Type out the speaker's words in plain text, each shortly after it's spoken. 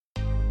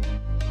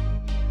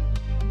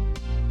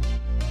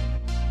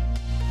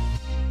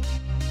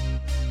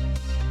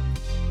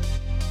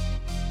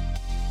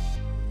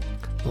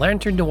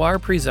Lantern Noir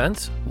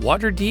presents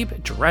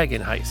Waterdeep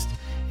Dragon Heist,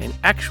 an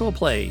actual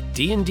play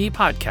D&D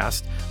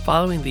podcast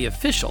following the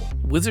official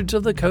Wizards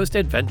of the Coast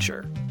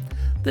adventure.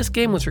 This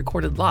game was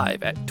recorded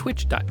live at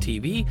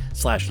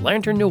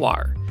twitch.tv/Lantern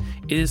Noir.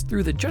 It is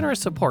through the generous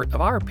support of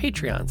our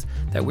Patreons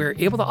that we're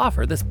able to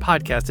offer this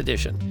podcast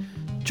edition.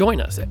 Join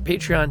us at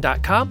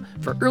patreon.com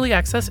for early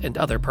access and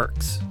other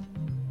perks.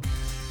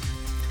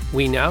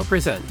 We now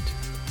present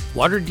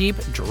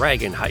Waterdeep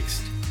Dragon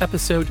Heist,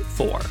 Episode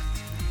 4.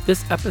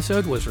 This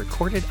episode was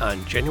recorded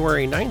on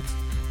January 9th,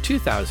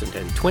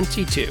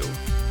 2022.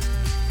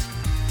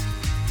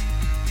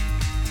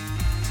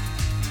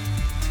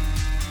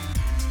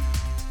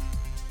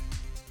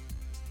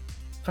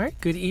 All right,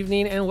 good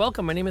evening and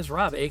welcome. My name is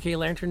Rob, aka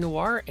Lantern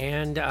Noir,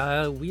 and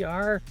we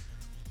are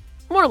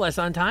more or less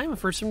on time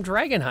for some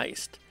Dragon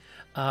Heist.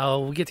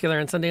 We get together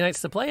on Sunday nights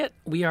to play it.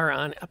 We are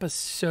on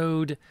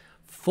episode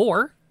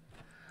 4.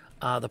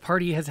 The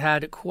party has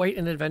had quite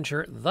an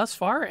adventure thus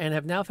far and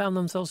have now found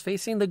themselves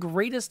facing the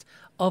greatest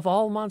of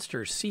all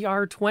monsters,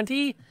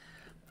 CR20,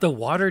 the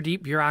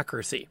Waterdeep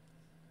Bureaucracy.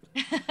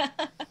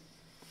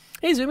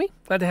 Hey, Zumi.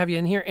 Glad to have you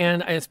in here.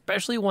 And I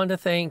especially want to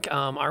thank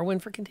Arwen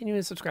for continuing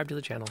to subscribe to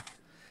the channel.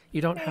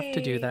 You don't have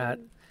to do that,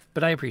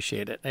 but I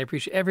appreciate it. I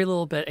appreciate every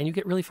little bit, and you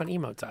get really fun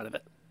emotes out of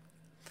it,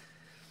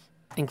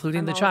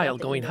 including the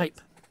child going hype.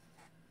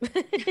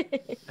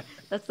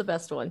 That's the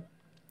best one.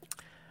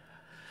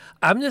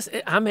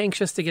 I'm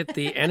anxious to get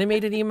the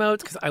animated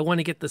emotes because I want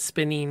to get the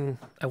spinning.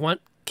 I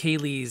want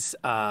Kaylee's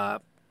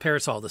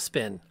parasol to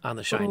spin on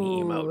the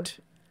shiny emote.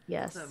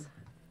 Yes.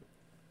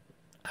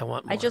 I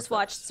want more I just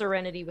watched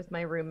Serenity with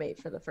my roommate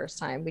for the first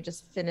time. I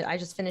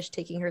just finished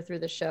taking her through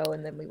the show,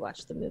 and then we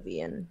watched the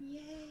movie. And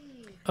Yay.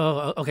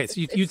 Oh, okay.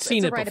 So you'd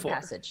seen it before. It's a rite before. of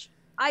passage.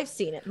 I've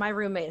seen it. My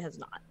roommate has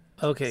not.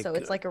 Okay. So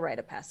good. it's like a rite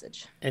of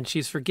passage. And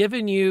she's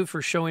forgiven you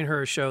for showing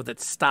her a show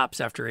that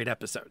stops after 8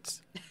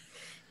 episodes.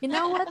 You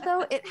know what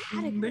though? It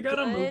had a They got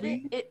a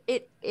movie.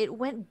 It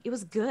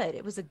was good.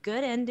 It was a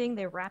good ending.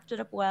 They wrapped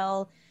it up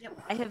well.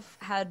 Yep. I have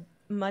had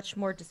much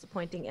more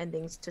disappointing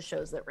endings to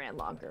shows that ran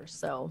longer.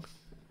 So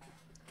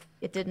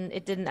it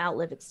didn't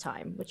outlive its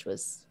time, which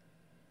was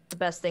the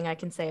best thing I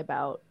can say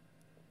about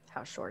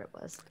how short it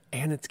was.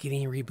 And it's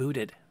getting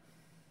rebooted.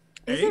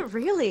 Is it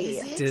really?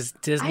 Is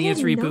it? Disney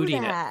is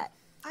rebooting it.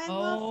 I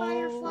love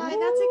Firefly.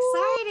 That's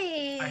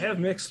exciting. I have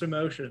mixed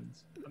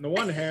emotions. On the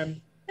one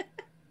hand,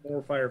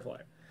 more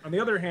Firefly. On the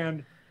other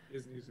hand,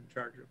 Disney's in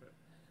charge of it.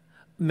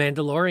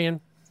 Mandalorian.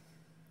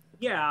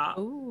 Yeah,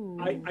 Ooh.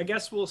 I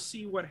guess we'll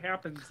see what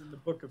happens in the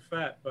Book of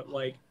Fett, but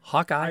like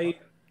Hawkeye.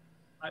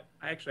 I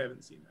actually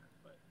haven't seen that.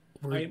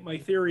 But my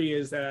theory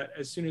is that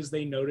as soon as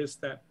they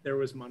noticed that there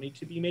was money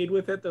to be made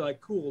with it, they're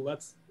like, cool,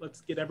 let's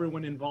get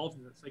everyone involved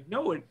in this. Like,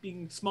 no, it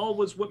being small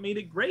was what made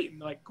it great.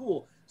 And they're like,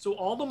 cool. So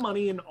all the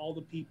money and all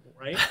the people,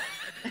 right?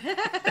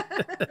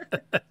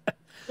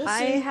 We'll I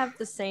see. have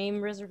the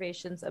same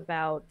reservations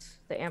about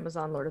the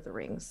Amazon Lord of the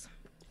Rings.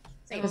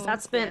 Because Oh,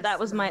 that's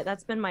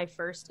been my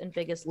first and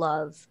biggest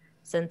love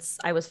since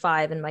I was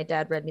 5 and my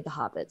dad read me The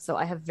Hobbit. So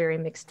I have very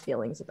mixed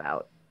feelings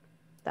about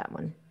that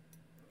one.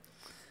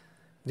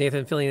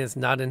 Nathan Fillion is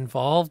not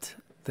involved.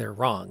 They're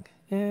wrong.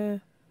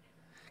 Can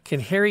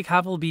Harry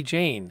Cavill be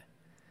Jane?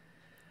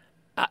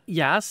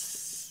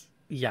 Yes.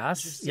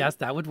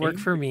 That would work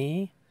for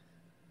me.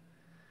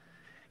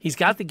 He's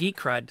got the geek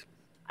cred.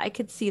 I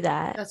could see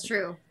that. That's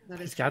true.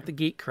 He's got the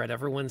geek cred.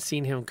 Everyone's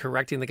seen him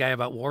correcting the guy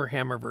about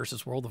Warhammer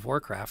versus World of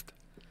Warcraft.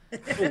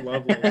 Oh,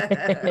 lovely.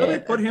 Did they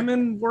put him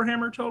in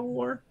Warhammer Total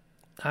War?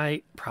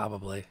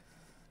 Probably.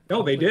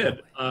 No, they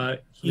did.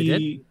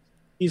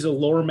 He's a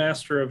lore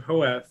master of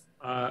Hoeth,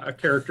 a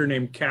character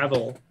named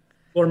Cavill.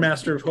 Lore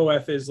master of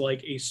Hoeth is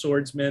like a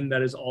swordsman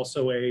that is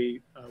also a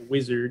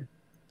wizard,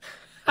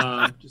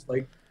 just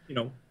like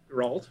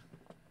Geralt.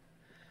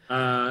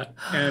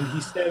 And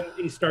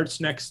he starts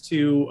next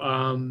to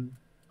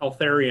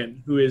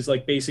Altharion, who is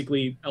like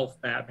basically Elf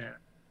Batman.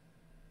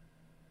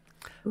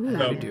 Ooh.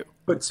 How So do you do?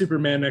 put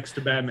Superman next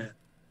to Batman.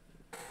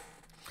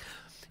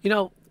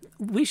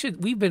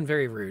 We've been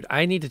very rude.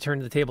 I need to turn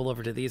the table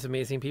over to these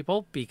amazing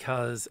people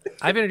because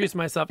I've introduced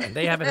myself and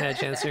they haven't had a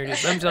chance to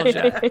introduce themselves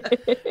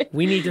yet.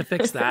 We need to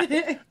fix that.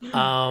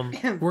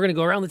 We're going to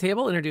go around the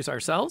table, introduce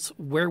ourselves,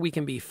 where we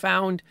can be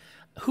found,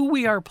 who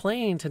we are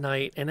playing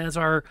tonight, and as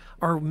our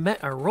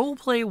role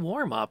play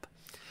warm up,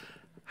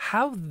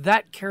 how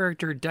that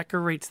character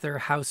decorates their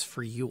house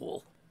for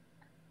Yule.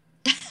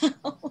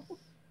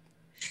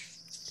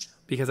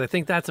 Because I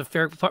think that's a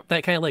fair,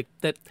 that kind of like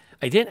that.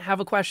 I didn't have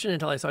a question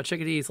until I saw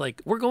Chickadee's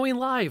like, we're going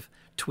live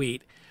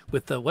tweet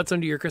with the what's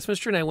under your Christmas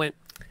tree. And I went,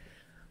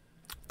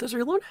 does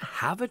Raylona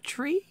have a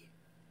tree?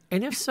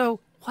 And if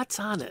so, what's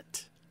on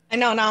it? I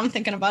know. Now I'm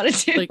thinking about it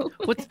too. Like,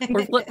 or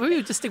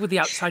maybe just stick with the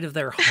outside of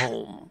their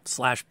home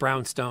 /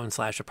 brownstone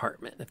 /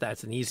 apartment, if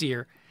that's an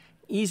easier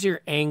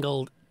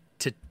angle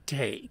to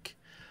take.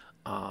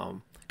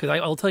 Because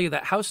I'll tell you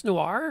that House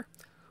Noir,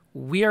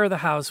 we are the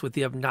house with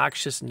the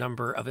obnoxious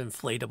number of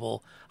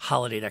inflatable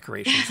holiday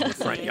decorations in the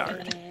front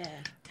yard.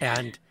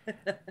 And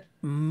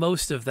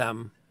most of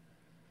them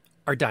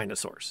are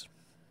dinosaurs.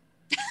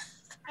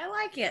 I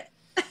like it.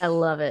 I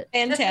love it.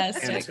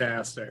 Fantastic.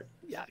 Fantastic.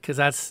 Yeah, because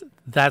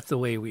that's the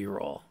way we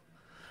roll.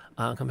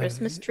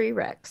 Christmas tree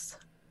Rex.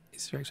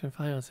 Easter eggs and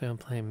final. So I'm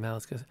playing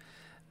Mouse because,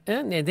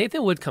 and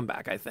Nathan would come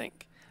back, I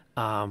think.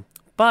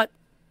 But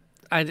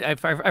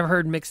I've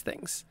heard mixed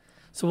things,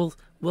 so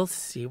we'll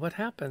see what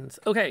happens.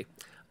 Okay,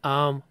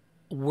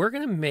 we're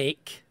gonna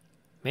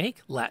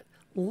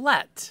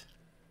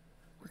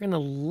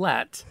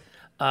let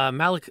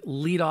Malik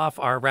lead off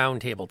our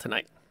round table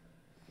tonight.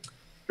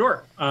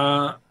 Sure.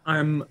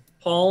 I'm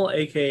Paul,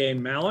 aka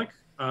Malik.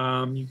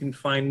 You can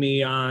find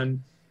me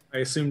on, I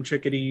assume,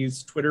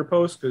 Chickadee's Twitter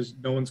post because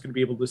no one's going to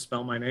be able to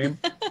spell my name.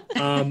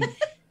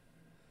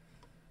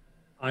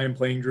 I am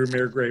playing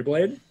Drewmere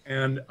Greyblade,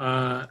 and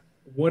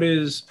what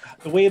is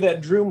the way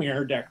that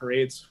Drewmere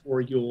decorates for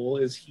Yule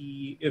is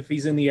if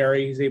he's in the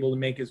area, he's able to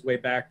make his way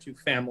back to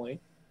family.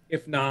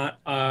 If not,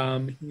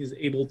 he is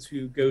able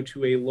to go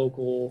to a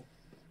local,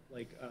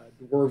 like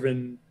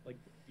dwarven, like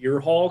beer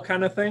hall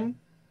kind of thing,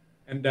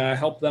 and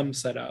help them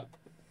set up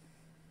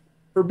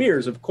for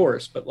beers, of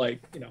course, but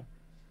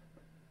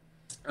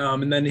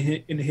and then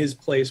in his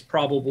place,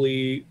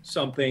 probably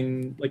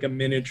something like a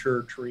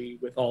miniature tree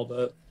with all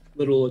the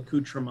little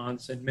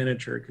accoutrements in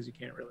miniature, because you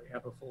can't really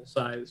have a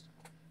full-sized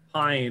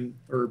pine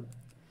or,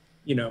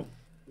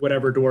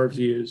 whatever dwarves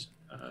use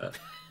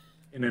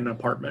in an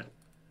apartment.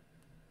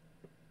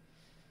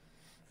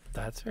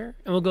 That's fair.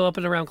 And we'll go up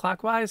and around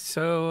clockwise.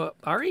 So,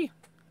 Ari?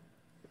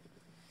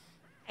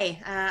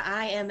 Hey,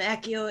 I am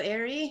Akio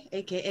Eri,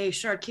 aka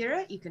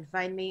Sharkira. You can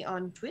find me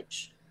on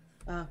Twitch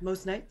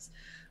most nights.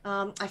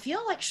 I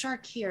feel like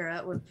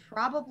Sharkira would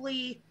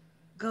probably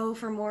go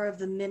for more of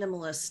the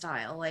minimalist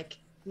style, like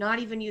not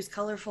even use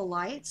colorful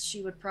lights.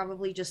 She would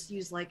probably just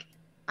use like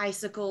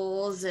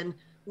icicles and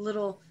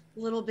little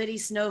bitty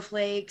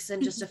snowflakes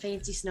and just a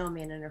fancy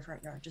snowman in her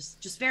front yard.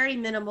 Just very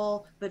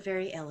minimal, but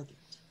very elegant,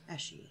 as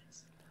she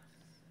is.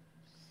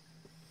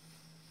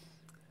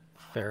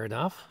 Fair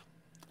enough.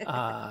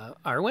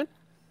 Arwen?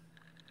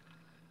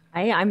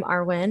 Hi, I'm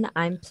Arwen.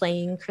 I'm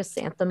playing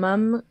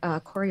Chrysanthemum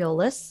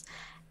Coriolis,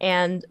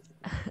 and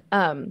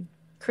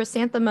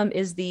Chrysanthemum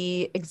is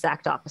the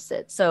exact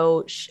opposite.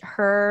 So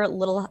her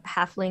little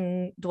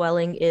halfling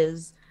dwelling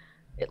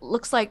it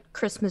looks like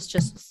Christmas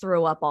just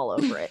threw up all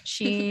over it.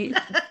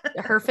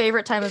 Her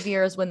favorite time of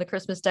year is when the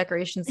Christmas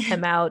decorations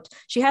come out.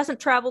 She hasn't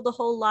traveled a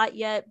whole lot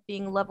yet,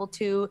 being level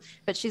 2,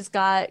 but she's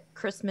got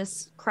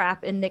Christmas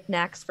crap and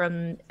knickknacks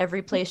from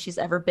every place she's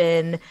ever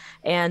been.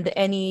 And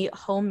any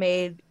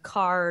homemade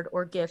card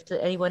or gift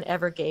that anyone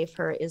ever gave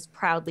her is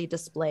proudly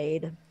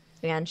displayed.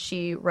 And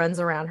she runs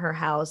around her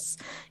house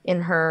in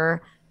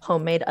her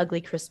homemade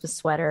ugly Christmas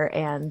sweater.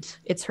 And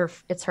it's her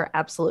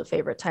absolute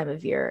favorite time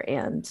of year.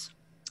 And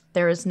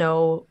there is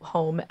no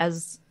home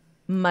as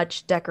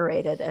much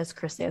decorated as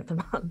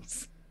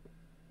Chrysanthemum's.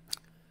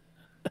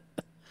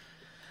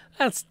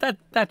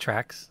 That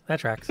tracks.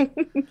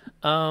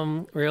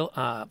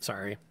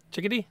 Sorry,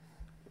 Chickadee.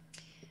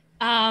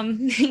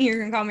 You're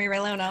gonna call me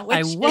Raylona, which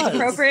is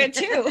appropriate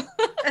too,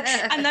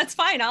 and that's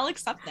fine. I'll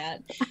accept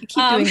that.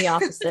 Keep doing the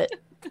opposite.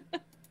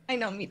 I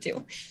know, me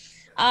too.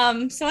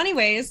 So,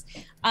 anyways,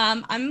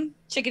 I'm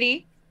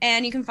Chickadee.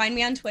 And you can find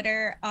me on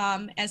Twitter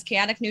as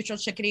Chaotic Neutral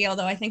Chickadee,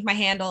 although I think my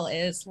handle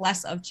is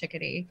less of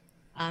Chickadee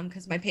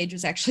because my page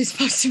was actually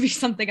supposed to be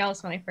something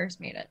else when I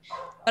first made it.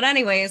 But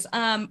anyways,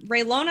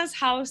 Raylona's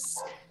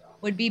house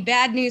would be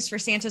bad news for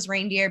Santa's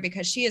reindeer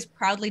because she is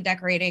proudly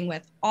decorating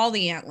with all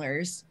the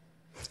antlers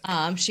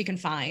she can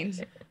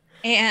find.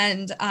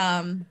 And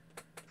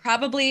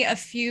probably a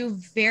few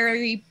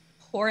very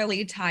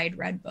poorly tied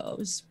red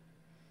bows.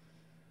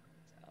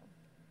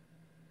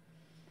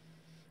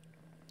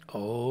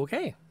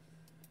 Okay.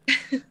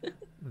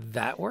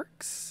 That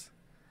works.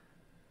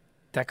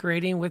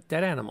 Decorating with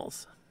dead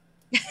animals.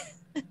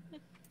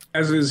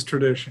 As is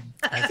tradition.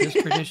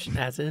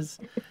 As is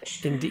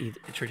indeed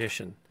a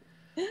tradition.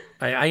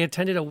 I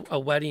attended a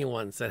wedding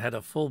once that had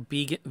a full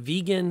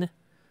vegan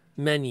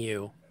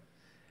menu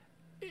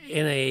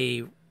in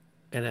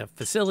a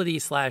facility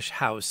 /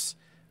 house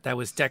that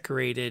was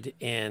decorated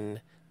in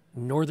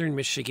northern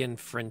Michigan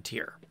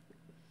frontier.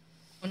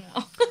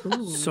 Oh,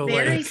 no. So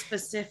very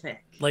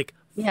specific. Like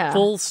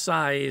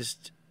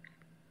full-sized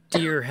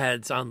deer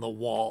heads on the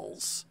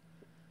walls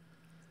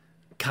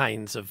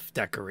kinds of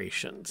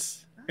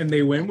decorations. And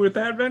they went with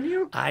that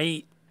venue?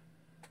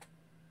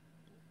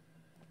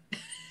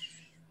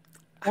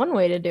 One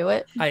way to do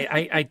it.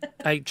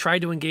 I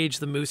tried to engage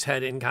the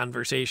Moosehead in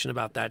conversation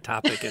about that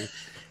topic, and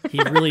he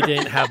really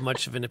didn't have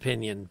much of an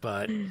opinion,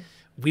 but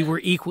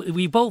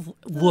we both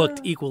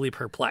looked equally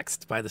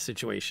perplexed by the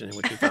situation in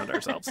which we found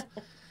ourselves.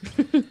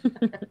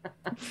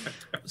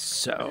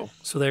 So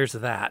there's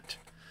that.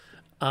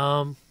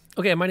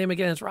 Okay, my name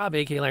again is Rob,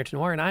 aka Lantern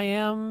War, and I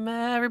am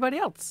everybody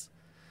else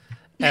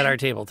at our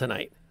table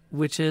tonight,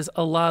 which is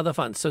a lot of the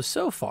fun.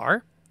 So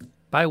far,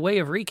 by way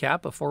of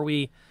recap, before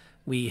we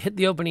hit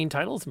the opening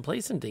titles and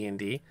place in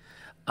D&D,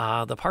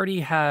 the party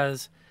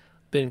has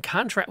been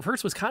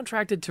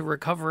contracted to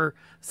recover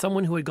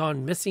someone who had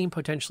gone missing,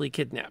 potentially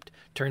kidnapped.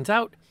 Turns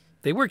out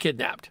they were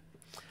kidnapped.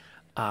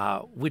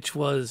 which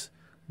was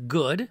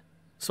good,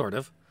 sort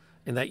of,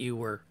 in that you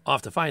were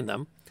off to find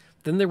them.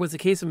 Then there was a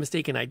case of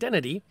mistaken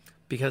identity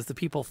because the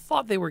people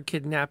thought they were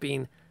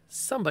kidnapping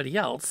somebody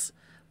else,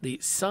 the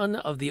son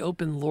of the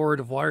open lord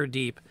of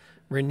Waterdeep,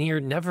 Rainier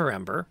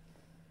Neverember.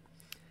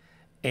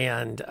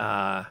 And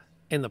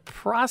in the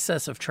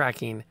process of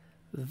tracking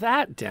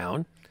that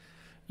down,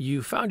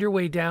 you found your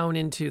way down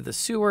into the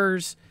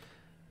sewers,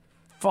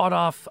 fought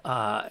off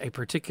a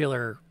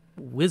particular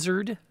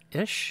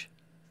wizard-ish.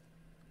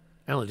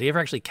 I don't know, did you ever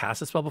actually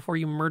cast a spell before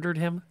you murdered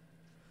him?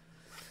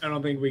 I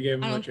don't think we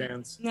gave him a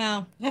chance.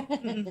 No.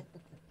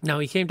 No,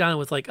 he came down and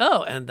was like,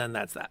 oh, and then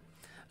that's that.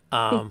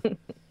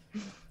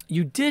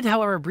 You did,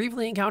 however,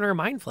 briefly encounter a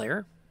Mind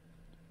Flayer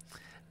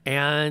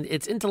and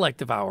its Intellect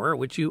Devourer,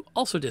 which you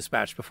also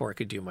dispatched before it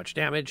could do much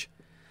damage.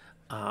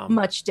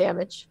 Much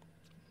damage.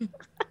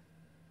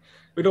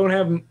 We don't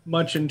have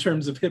much in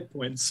terms of hit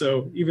points,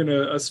 so even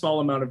a small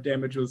amount of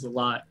damage was a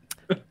lot.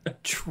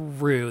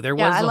 True. There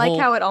was Yeah, I like whole...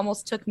 how it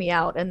almost took me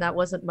out, and that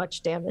wasn't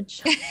much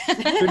damage.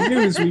 Good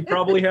news, we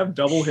probably have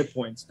double hit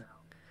points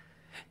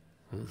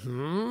now.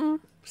 Mm-hmm.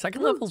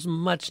 Second level's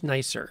much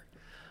nicer.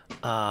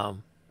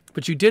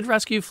 But you did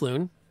rescue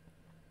Floon.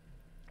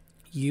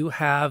 You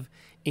have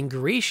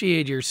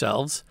ingratiated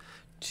yourselves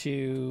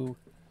to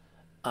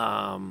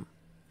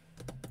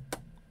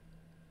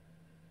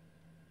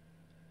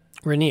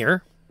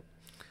Rainier.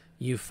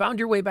 You found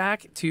your way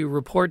back to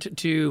report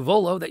to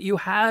Volo that you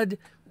had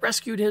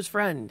rescued his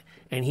friend,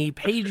 and he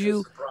paid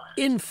you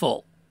in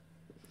full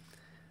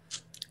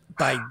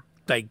by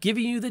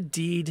giving you the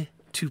deed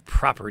to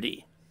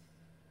property.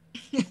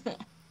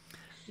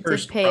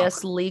 To pay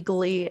us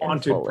legally and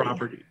haunted fully.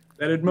 property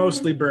that had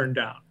mostly burned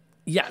down.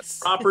 Yes.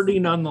 Property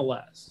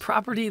nonetheless.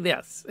 Property,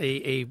 yes.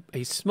 A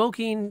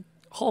smoking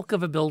hulk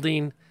of a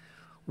building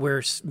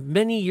where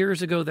many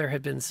years ago there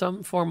had been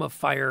some form of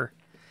fire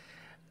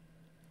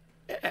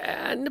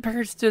and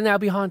appears to now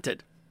be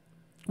haunted,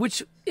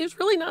 which is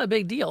really not a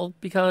big deal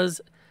because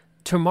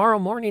tomorrow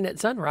morning at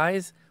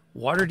sunrise,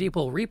 Waterdeep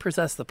will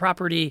repossess the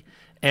property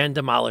and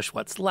demolish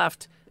what's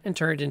left and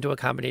turn it into a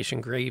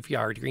combination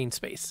graveyard green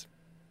space,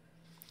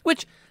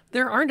 which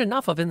there aren't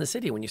enough of in the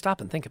city when you stop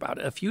and think about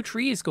it. A few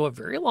trees go a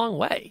very long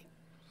way.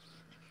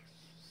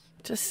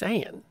 Just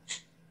saying.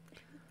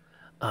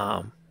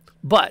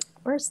 But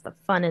Where's the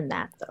fun in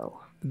that,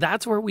 though?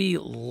 that's where we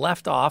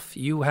left off.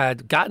 You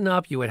had gotten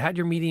up. You had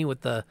your meeting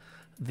with the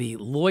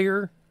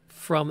lawyer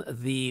from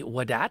the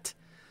Wadat,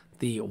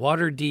 the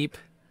Waterdeep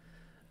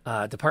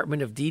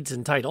Department of Deeds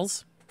and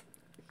Titles.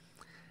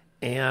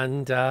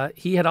 And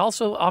he had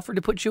also offered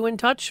to put you in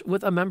touch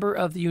with a member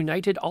of the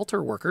United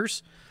Altar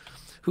Workers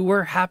who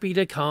were happy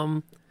to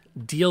come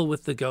deal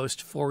with the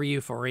ghost for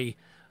you for a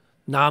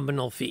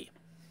nominal fee,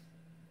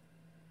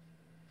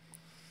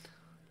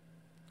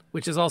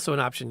 which is also an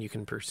option you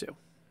can pursue.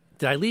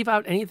 Did I leave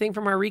out anything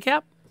from our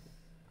recap?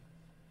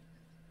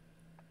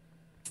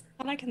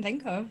 What I can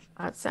think of.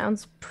 That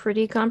sounds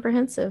pretty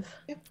comprehensive.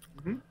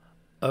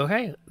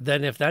 Okay,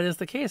 then if that is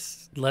the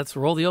case, let's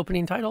roll the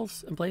opening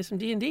titles and play some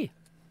D&D.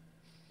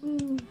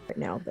 Right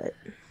now, but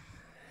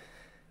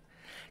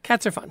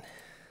Cats are fun.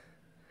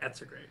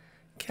 Cats are great.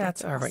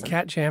 Cats are right. awesome.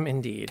 Cat jam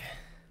indeed.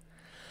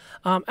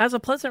 As a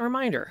pleasant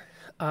reminder,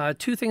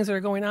 two things that are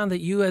going on that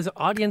you as an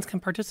audience can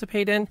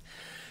participate in.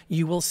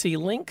 You will see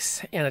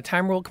links and a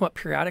timer will come up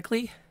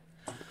periodically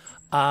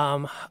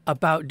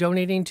about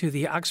donating to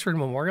the Oxford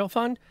Memorial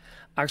Fund.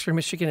 Oxford,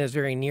 Michigan is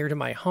very near to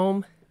my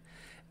home,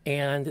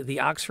 and the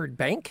Oxford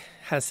Bank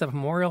has a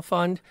memorial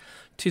fund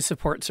to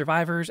support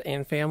survivors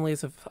and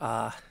families of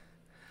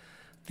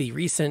the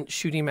recent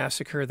shooting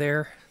massacre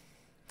there.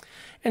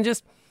 And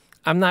just,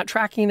 I'm not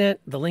tracking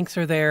it. The links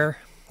are there.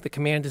 The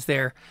command is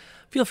there.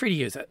 Feel free to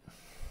use it.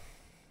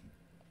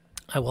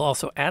 I will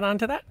also add on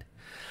to that.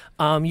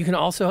 You can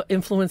also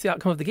influence the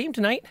outcome of the game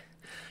tonight.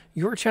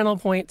 Your channel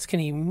points can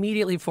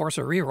immediately force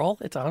a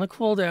reroll. It's on a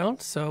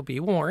cooldown, so be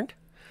warned.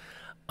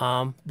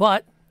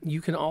 But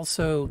you can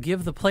also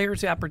give the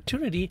players the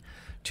opportunity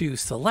to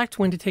select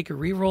when to take a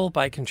reroll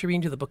by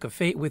contributing to the Book of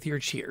Fate with your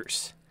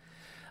cheers.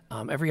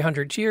 Every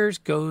 100 cheers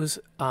goes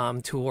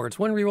towards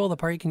one reroll. The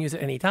party can use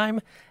at any time,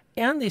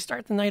 and they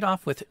start the night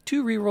off with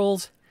 2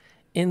 rerolls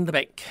in the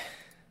bank.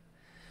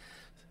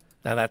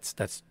 Now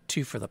that's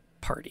 2 for the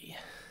party.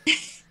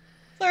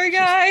 Sorry,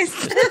 guys.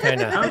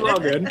 Sounds all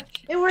good.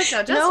 It worked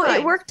out just no, fine.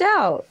 it worked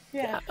out.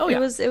 Yeah, Oh yeah.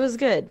 It was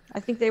good. I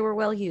think they were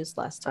well used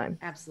last time.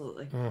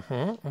 absolutely.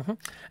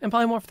 And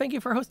Polymorph, thank you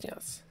for hosting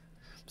us.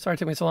 Sorry it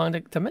took me so long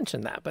to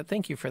mention that, but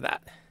thank you for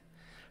that.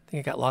 I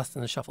think I got lost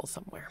in the shuffle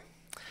somewhere.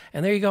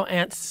 And there you go,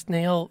 Aunt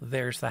Snail.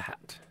 There's the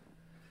hat.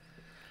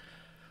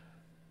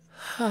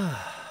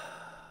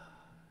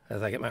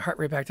 As I get my heart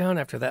rate back down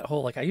after that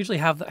whole, I usually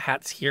have the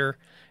hats here,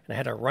 and I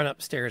had to run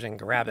upstairs and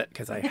grab it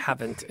because I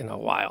haven't in a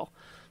while.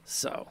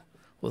 So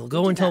we'll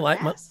go until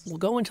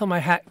my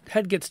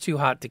head gets too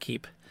hot to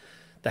keep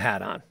the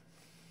hat on.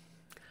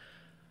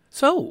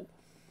 So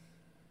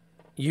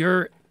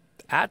you're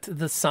at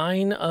the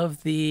sign of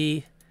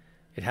it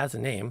has a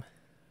name,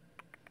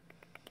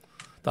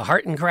 the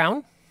Heart and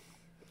Crown.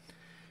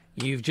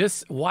 You've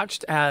just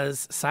watched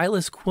as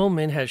Silas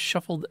Quillman has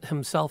shuffled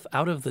himself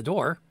out of the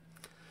door.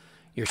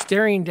 You're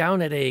staring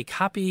down at a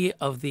copy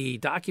of the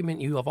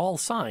document you have all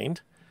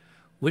signed,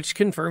 which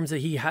confirms that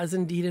he has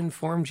indeed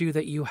informed you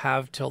that you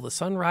have till the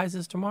sun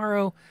rises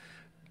tomorrow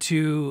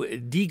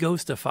to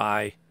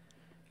deghostify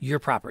your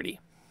property.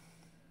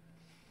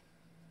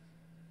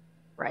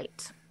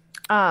 Right.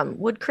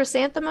 Would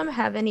Chrysanthemum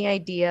have any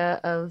idea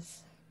of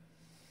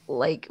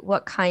like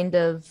what kind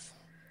of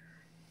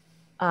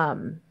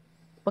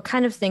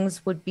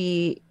things would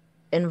be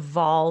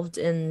involved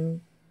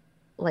in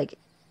like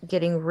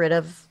getting rid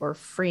of or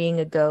freeing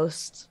a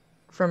ghost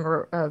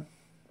from a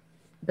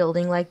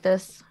building like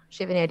this? Does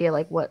she have any idea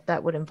like what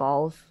that would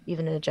involve,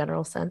 even in a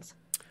general sense?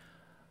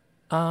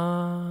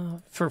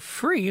 For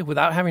free,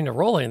 without having to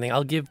roll anything,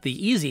 I'll give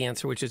the easy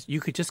answer, which is you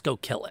could just go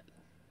kill it.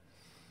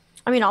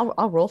 I mean,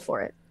 I'll roll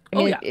for it. I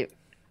mean,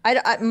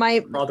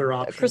 my Other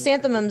options.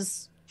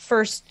 Chrysanthemum's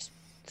first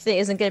thing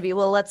isn't going to be,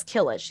 well, let's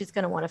kill it. She's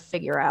going to want to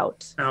figure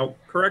out. Now,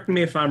 correct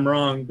me if I'm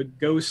wrong, but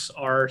ghosts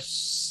are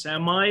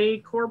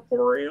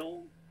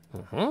semi-corporeal?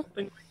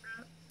 Something like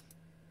that?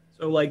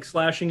 So, like,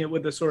 slashing it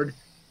with a sword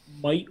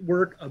might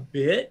work a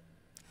bit,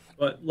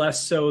 but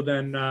less so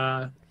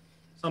than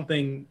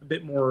something a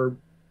bit more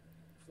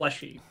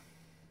fleshy.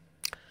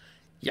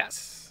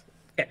 Yes.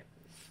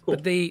 Cool.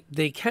 But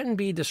they can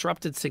be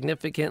disrupted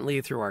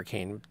significantly through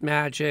arcane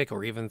magic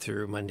or even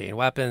through mundane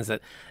weapons that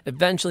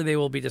eventually they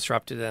will be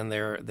disrupted and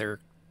their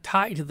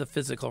tie to the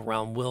physical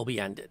realm will be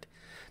ended.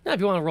 Now, if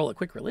you want to roll a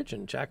quick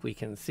religion check, we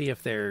can see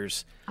if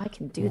there's I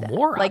can do that.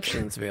 more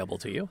options available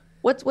to you.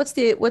 What's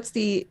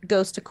the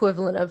ghost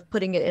equivalent of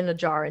putting it in a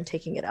jar and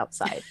taking it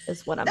outside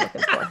is what I'm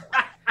looking for.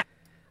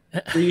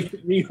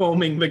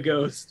 Rehoming the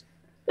ghost.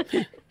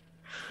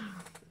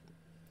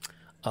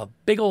 A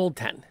big old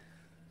 10.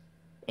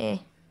 Eh.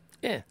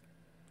 Yeah.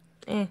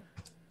 Eh.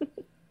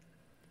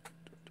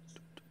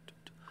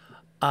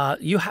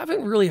 You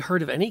haven't really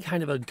heard of any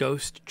kind of a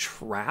ghost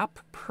trap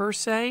per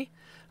se.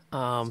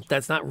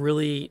 That's not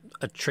really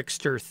a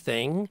trickster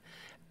thing.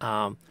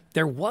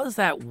 There was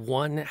that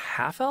one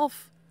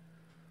half-elf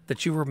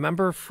that you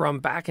remember from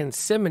back in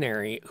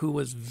seminary who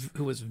was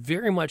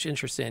very much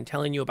interested in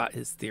telling you about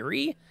his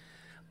theory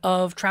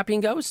of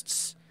trapping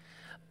ghosts.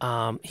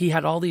 He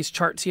had all these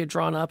charts he had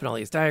drawn up and all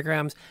these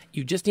diagrams.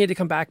 You just needed to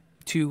come back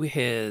to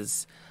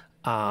his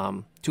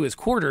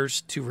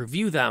quarters to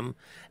review them,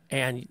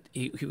 and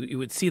you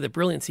would see the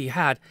brilliance he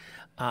had.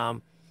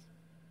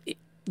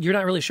 You're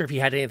not really sure if he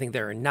had anything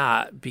there or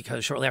not,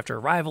 because shortly after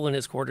arrival in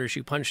his quarters,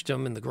 you punched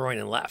him in the groin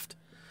and left.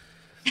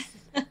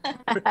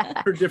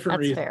 For different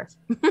reasons. Fair.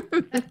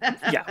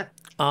 Yeah.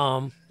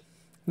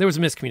 There was a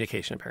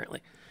miscommunication,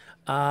 apparently.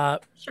 Sure,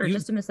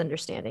 just a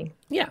misunderstanding.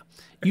 Yeah.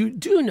 You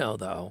do know,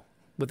 though,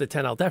 with the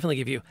 10, I'll definitely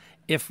give you,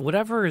 if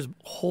whatever is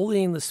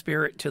holding the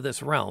spirit to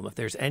this realm, if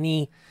there's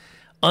any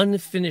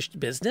unfinished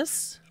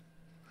business,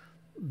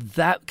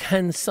 that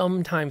can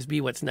sometimes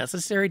be what's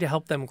necessary to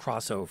help them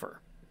cross over.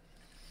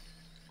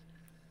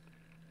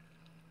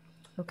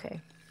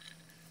 Okay.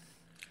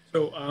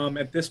 So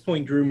at this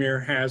point,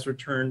 Drewmere has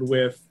returned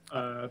with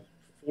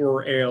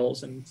 4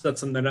 ales and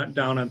sets them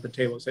down at the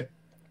table and say,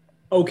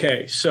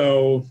 okay,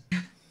 so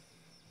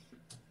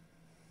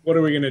what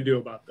are we going to do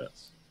about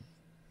this?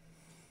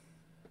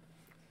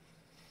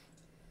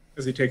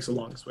 As he takes a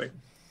long swig.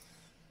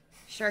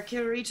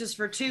 Sharkira reaches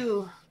for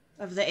 2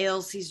 of the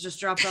ales he's just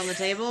dropped on the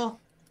table,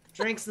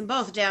 drinks them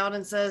both down,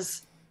 and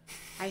says,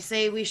 I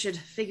say we should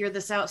figure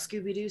this out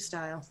Scooby-Doo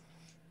style.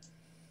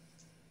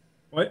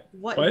 What?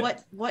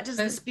 What does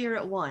the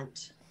spirit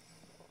want?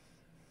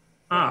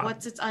 Ah.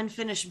 What's its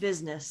unfinished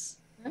business?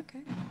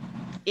 Okay.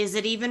 Is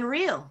it even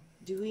real?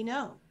 Do we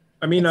know?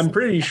 I mean, I'm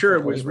pretty sure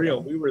it was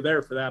real. We were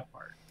there for that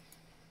part.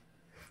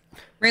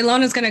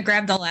 Raylona's gonna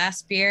grab the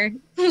last beer,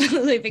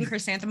 leaving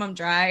Chrysanthemum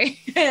dry,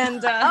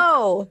 and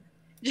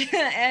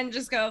and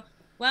just go,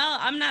 well,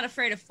 I'm not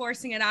afraid of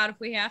forcing it out if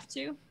we have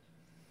to.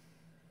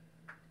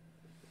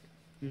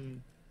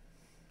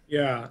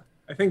 Yeah,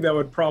 I think that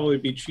would probably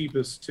be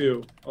cheapest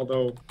too,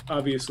 although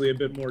obviously a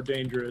bit more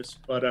dangerous.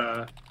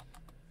 But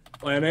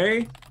plan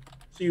A,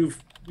 see if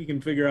we can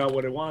figure out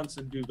what it wants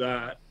and do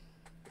that.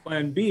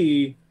 Plan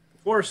B,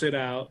 force it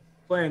out.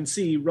 Plan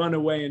C, run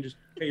away and just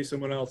pay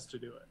someone else to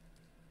do it.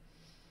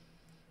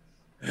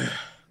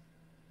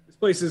 This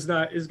place is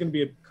going to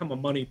become a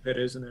money pit,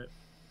 isn't it?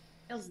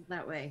 Feels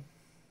that way.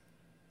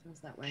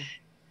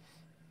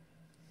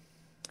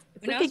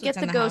 If we could get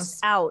the ghosts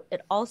out,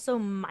 it also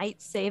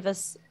might save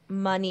us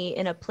money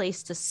in a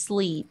place to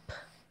sleep.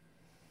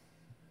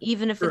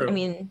 Even if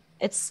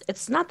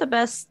it's not the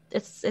best.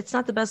 It's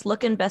not the best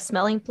looking, best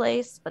smelling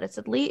place, but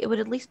it would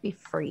at least be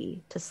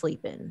free to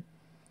sleep in.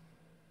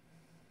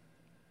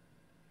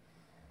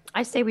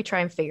 I say we try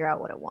and figure out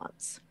what it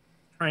wants.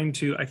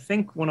 I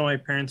think one of my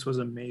parents was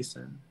a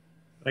Mason,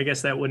 but I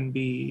guess that wouldn't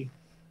be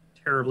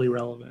terribly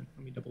relevant.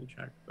 Let me double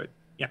check. But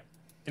yeah,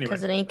 anyway.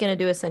 Because it ain't going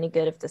to do us any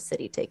good if the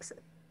city takes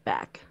it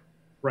back.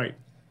 Right.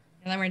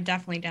 And then we're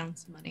definitely down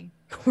some money.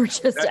 We're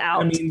just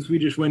out. That means we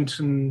just went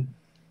and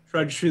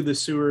trudged through the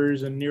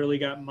sewers and nearly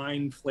got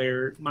mind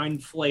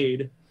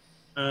flayed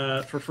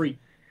for free.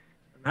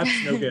 And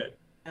that's no good.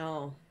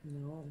 Oh,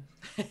 no.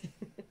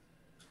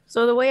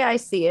 So the way I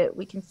see it,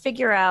 we can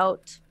figure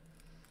out,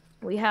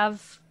 we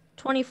have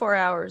 24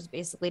 hours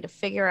basically to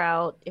figure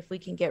out if we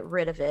can get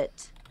rid of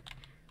it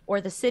or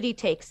the city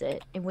takes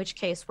it, in which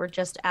case we're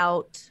just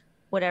out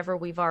whatever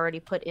we've already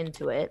put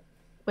into it,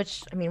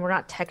 which, I mean, we're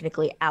not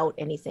technically out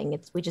anything.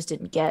 We just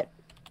didn't get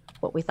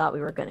what we thought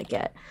we were going to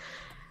get.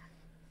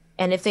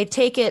 And if they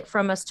take it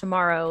from us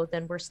tomorrow,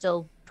 then we're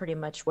still pretty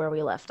much where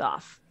we left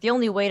off. The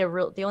only way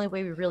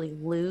we really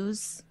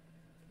lose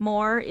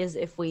more is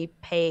if we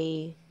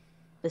pay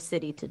the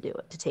city to do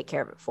it, to take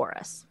care of it for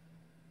us.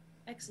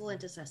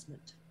 Excellent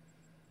assessment.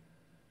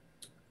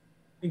 I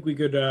think we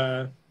could.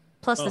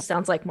 Plus, this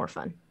sounds like more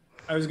fun.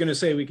 I was going to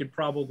say we could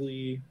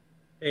probably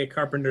pay a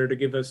carpenter to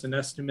give us an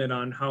estimate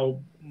on how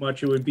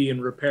much it would be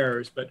in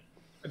repairs, but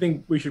I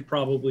think we should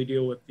probably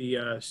deal with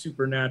the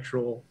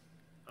supernatural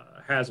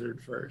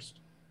hazard first.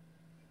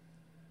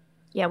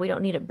 Yeah, we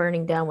don't need it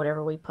burning down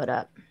whatever we put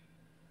up.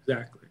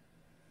 Exactly.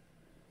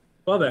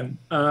 Well then,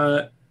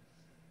 why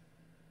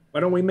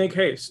don't we make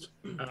haste?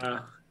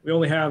 We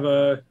only have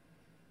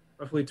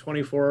roughly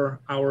 24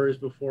 hours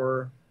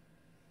before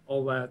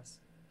all that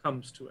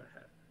comes to a head.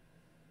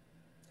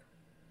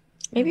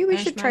 Maybe we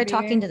Finish should my try beer.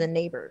 talking to the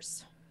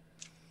neighbors.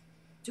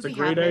 Do It's a we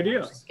great have idea.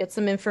 neighbors? Get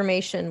some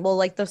information. Well,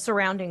 like the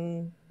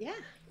surrounding, Yeah.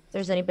 if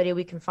there's anybody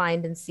we can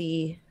find and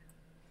see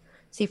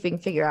if we can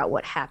figure out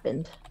what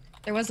happened.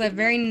 There was a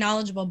very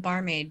knowledgeable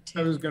barmaid I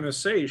too. was going to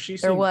say, she There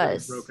seemed pretty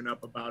was. broken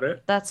up about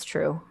it. That's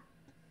true.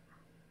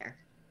 Fair.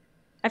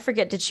 I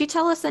forget. Did she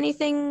tell us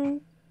anything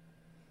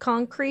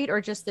concrete,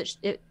 or just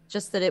that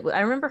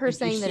I remember her It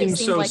saying that seemed it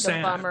seemed so like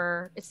sad. a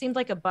bummer. It seemed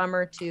like a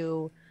bummer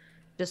to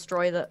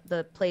destroy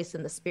the place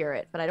and the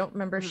spirit, but I don't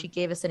remember if she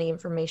gave us any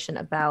information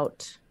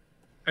about.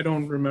 I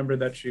don't remember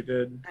that she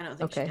did. I don't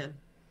think Okay. she did.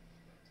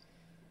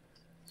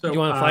 So You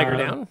want to flag her uh,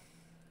 down?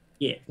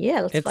 Yeah.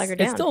 Yeah, let's flag her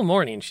down. It's still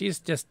morning. She's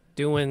just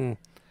doing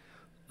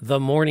the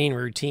morning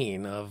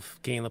routine of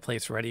getting the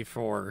place ready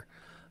for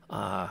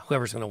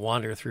whoever's going to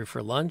wander through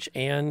for lunch,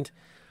 and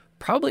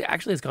probably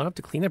actually has gone up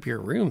to clean up your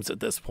rooms at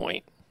this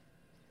point,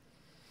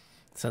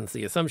 since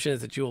the assumption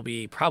is that you will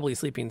be probably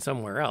sleeping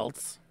somewhere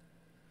else.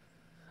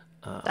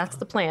 That's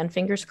the plan.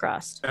 Fingers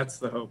crossed. That's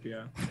the hope,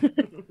 yeah.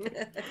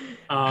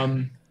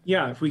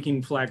 Yeah, if we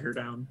can flag her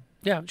down.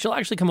 Yeah, she'll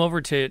actually come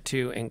over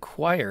to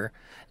inquire,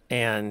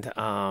 and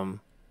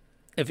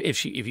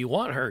if you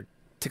want her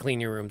to clean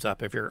your rooms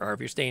up, if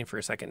you're staying for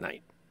a second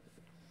night.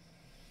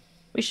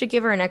 We should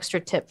give her an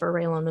extra tip for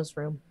Raylona's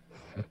room.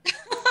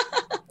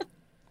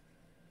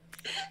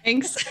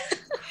 Thanks.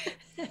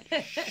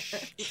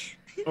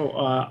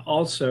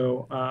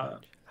 Also,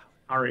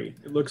 Ari,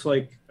 it looks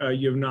like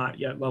you have not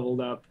yet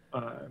leveled up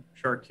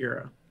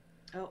Sharkira.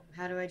 Oh,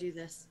 how do I do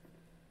this?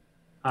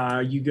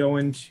 You go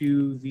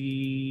into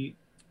the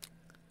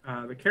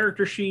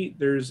character sheet.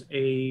 There's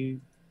a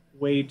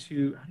way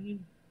to, how do you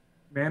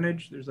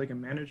manage? There's like a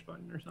manage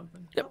button or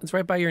something. Yep, it's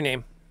right by your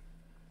name.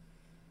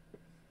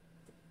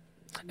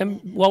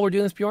 And while we're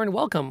doing this, Bjorn,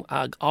 welcome.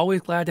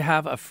 Always glad to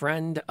have a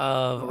friend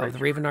of the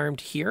Raven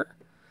Armed here.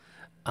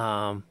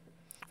 We're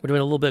doing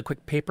a little bit of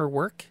quick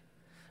paperwork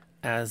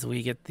as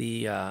we get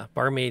the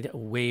barmaid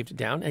waved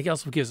down. It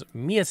also gives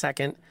me a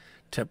second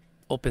to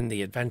open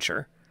the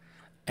adventure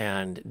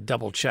and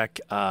double check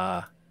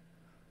the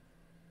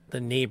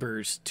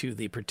neighbors to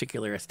the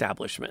particular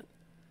establishment.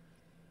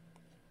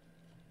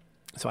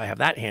 So I have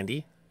that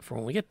handy for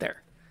when we get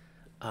there.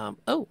 I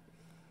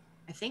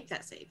think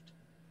that saved.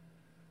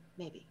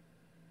 Maybe.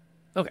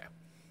 Okay.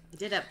 I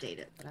did update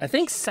it. But I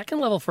think second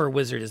level for a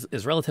wizard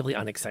is relatively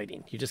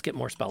unexciting. You just get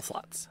more spell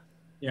slots.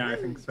 Yeah, I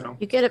think so.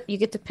 You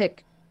get to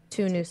pick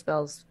 2 new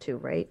spells too,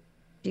 right?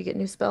 Do you get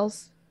new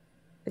spells?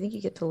 I think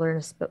you get to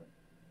learn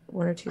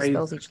 1 or 2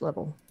 spells each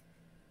level.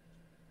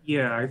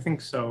 Yeah, I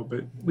think so,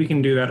 but we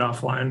can do that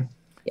offline.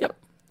 Yep.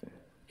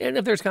 And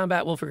if there's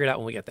combat, we'll figure it out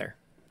when we get there.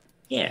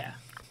 Yeah.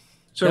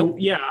 So,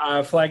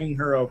 flagging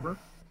her over.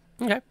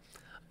 Okay.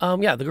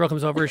 Yeah, the girl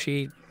comes over.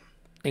 She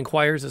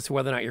inquires as to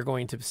whether or not you're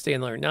going to stay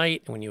another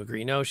night. And when you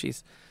agree no, she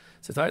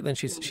says, all right, then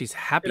she's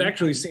happy. It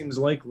actually seems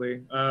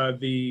likely.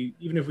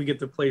 Even if we get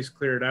the place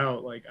cleared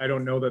out, like I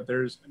don't know that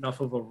there's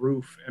enough of a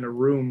roof and a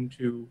room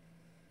to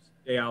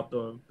stay out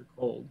the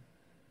cold.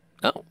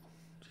 Oh.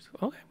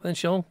 Okay. Then I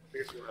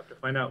guess we'll have to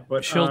find out.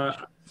 But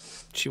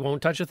she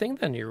won't touch a thing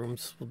then. Your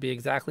rooms will be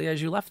exactly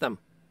as you left them.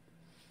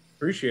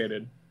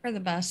 appreciated. For the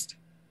best.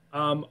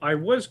 I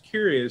was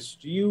curious.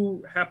 Do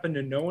you happen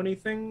to know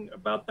anything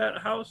about that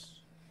house?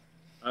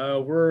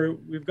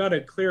 We've got to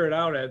clear it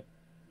out at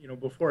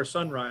before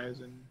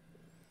sunrise, and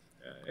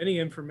any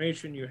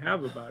information you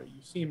have about it,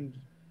 you seemed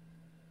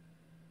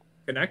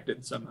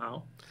connected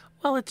somehow.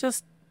 Well, it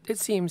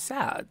seems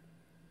sad.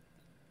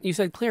 You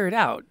said clear it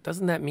out.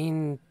 Doesn't that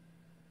mean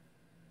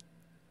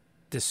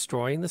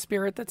destroying the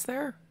spirit that's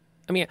there?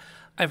 I mean,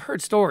 I've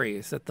heard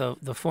stories that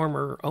the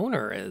former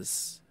owner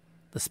is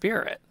the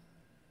spirit.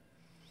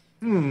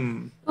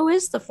 Who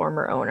is the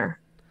former owner?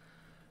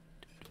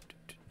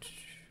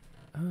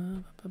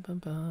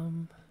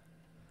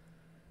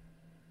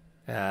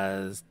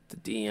 As the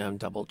DM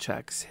double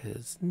checks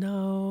his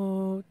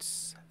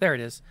notes. There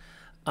it is.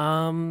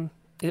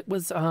 It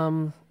was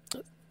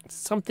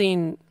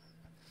something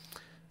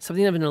of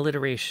an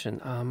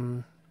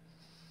alliteration.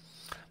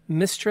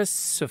 Mistress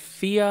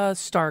Sophia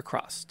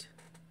Starcrossed.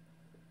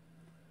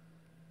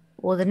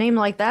 Well, the name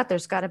like that,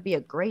 there's got to be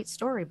a great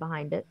story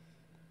behind it.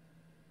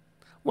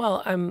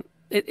 Well,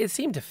 it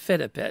seemed to fit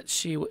a bit.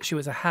 She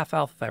was a half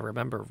elf, if I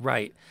remember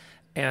right,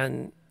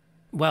 and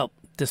well,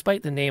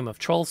 despite the name of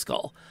Troll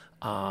Skull,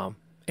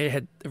 it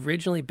had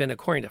originally been,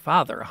 according to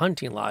Father, a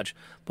hunting lodge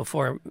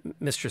before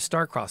Mistress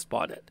Starcross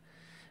bought it,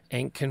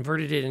 and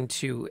converted it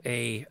into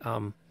a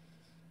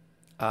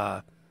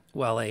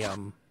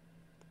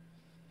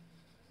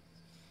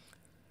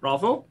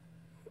Brothel?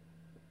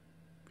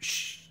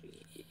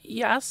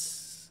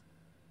 Yes.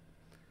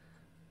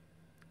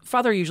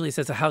 Father usually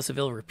says a house of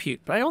ill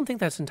repute, but I don't think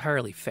that's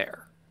entirely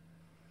fair.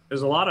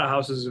 There's a lot of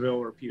houses of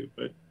ill repute,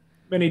 but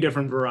many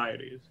different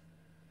varieties.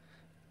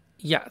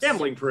 Yes.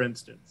 Gambling, for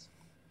instance.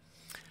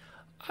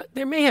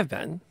 There may have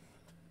been,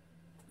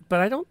 but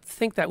I don't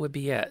think that would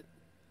be it.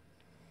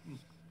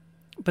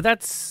 But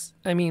that's,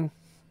 I mean,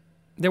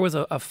 there was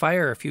a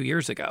fire a few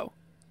years ago.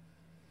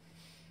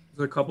 It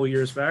was a couple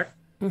years back.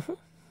 Mm-hmm.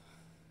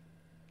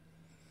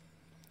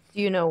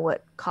 Do you know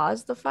what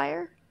caused the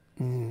fire?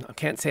 I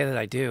can't say that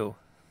I do.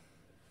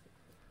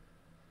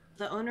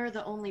 The owner,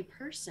 the only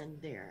person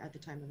there at the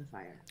time of the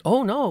fire.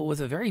 Oh, no, it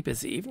was a very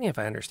busy evening, if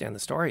I understand the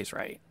stories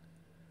right.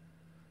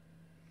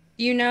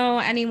 Do you know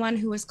anyone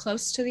who was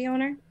close to the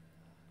owner?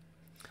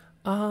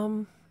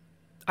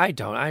 I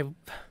don't.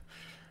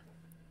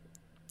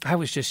 I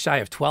was just shy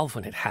of 12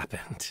 when it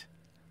happened.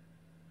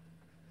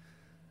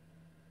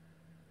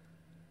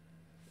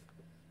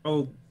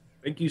 Oh,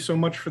 thank you so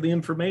much for the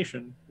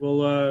information.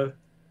 We'll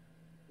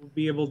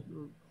be able,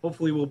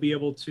 hopefully we'll be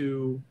able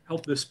to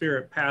help the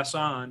spirit pass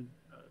on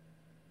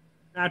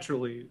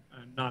naturally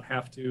and not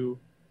have to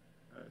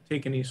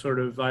take any sort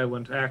of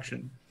violent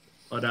action.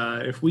 But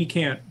if we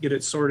can't get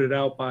it sorted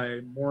out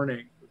by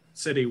morning, the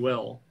city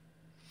will.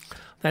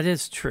 That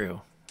is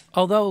true.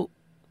 Although,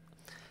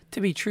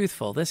 to be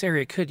truthful, this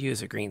area could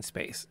use a green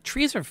space.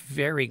 Trees are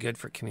very good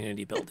for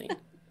community building.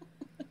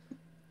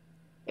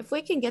 If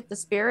we can get the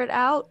spirit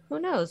out, who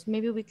knows?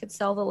 Maybe we could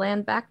sell the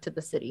land back to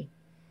the city.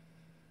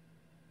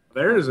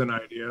 There's an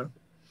idea.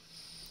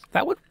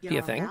 That would be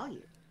a thing.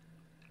 Value.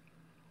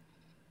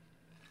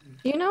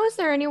 Do you know, is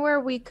there anywhere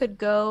we could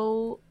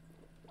go,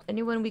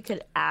 anyone we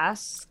could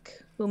ask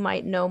who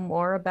might know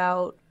more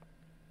about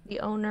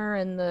the owner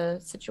and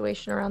the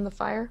situation around the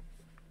fire?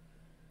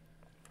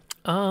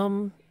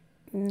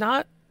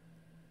 Not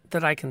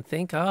that I can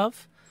think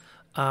of.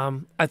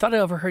 I thought I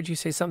overheard you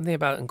say something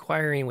about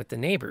inquiring with the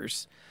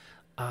neighbors.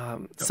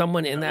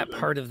 Someone in that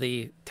part of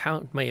the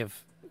town may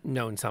have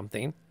known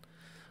something.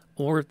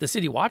 Or the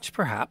City Watch,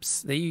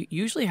 perhaps. They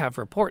usually have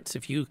reports.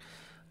 If you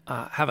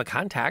have a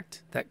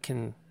contact that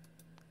can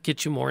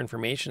get you more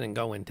information and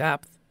go in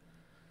depth.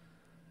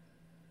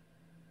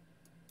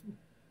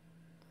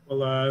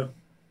 Well,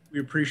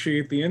 we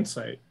appreciate the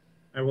insight.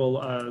 I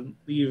will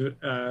leave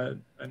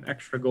an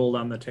extra gold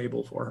on the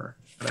table for her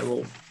that I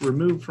will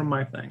remove from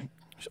my thing.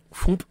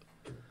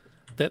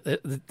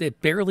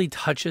 It barely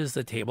touches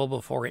the table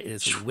before it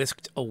is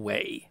whisked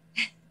away.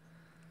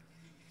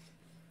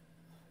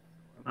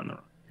 On the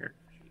here.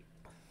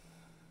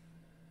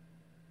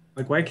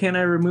 Like, why can't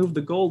I remove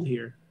the gold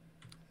here?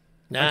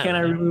 Why can't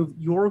I remove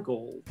your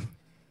gold?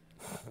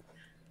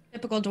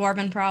 Typical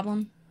dwarven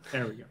problem.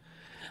 There we go.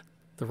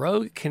 The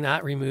rogue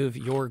cannot remove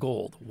your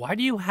gold. Why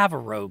do you have a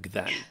rogue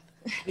then?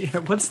 Yeah,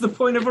 what's the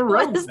point of a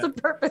rogue? What is then?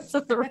 the purpose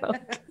of the rogue?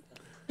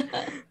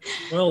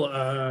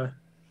 Well,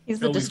 He's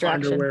the till we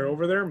find distraction. our way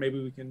over there,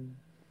 maybe we can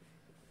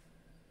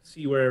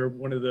see where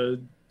one of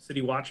the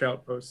city watch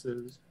outposts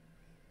is.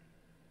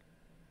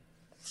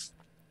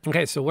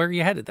 Okay, so where are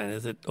you headed then?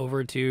 Is it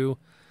over to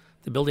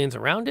the buildings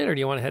around it, or do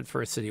you want to head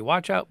for a city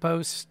watch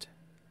outpost?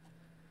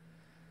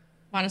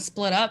 Want to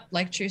split up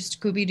like true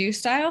Scooby-Doo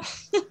style?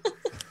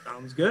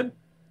 Sounds good.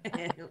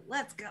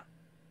 Let's go.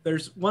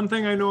 There's one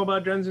thing I know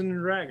about Dungeons and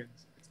Dragons.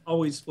 It's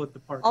always split the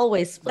party.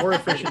 Always split. More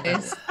efficient.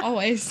 Always.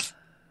 Always.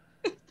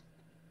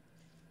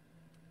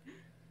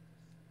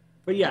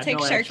 But yeah, I'll take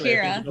no, actually,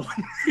 I Sharkira. think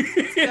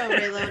Let's go,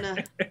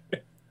 Raylona.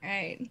 All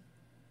right.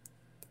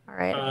 All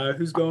right.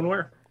 who's going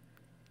where?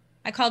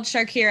 I called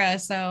Sharkira,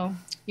 so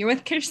you're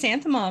with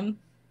Chrysanthemum.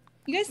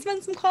 You guys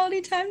spend some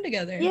quality time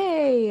together.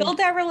 Yay. Build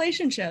that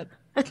relationship.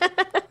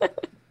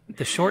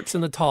 The shorts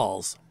and the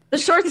talls. The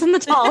shorts and the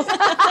talls.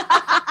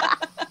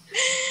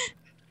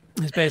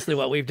 Is basically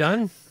what we've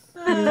done.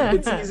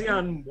 It's easy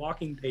on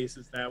walking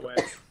paces that way.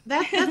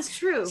 That's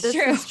true. This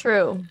True. is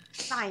true.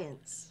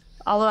 Science.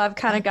 Although I've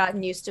kind of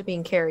gotten used to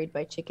being carried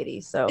by Chickadee,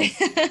 so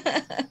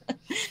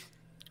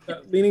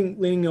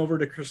Leaning over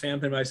to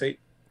Chrysanthemum, I say,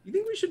 "You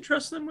think we should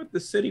trust them with the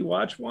City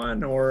Watch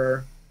one,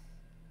 or?"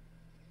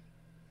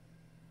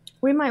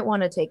 we might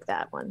want to take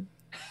that one.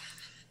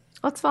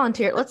 Let's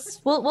volunteer.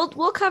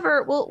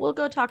 We'll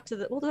go talk to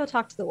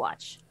the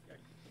watch.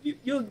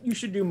 You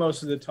should do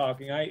most of the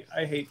talking. I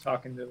hate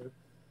talking to the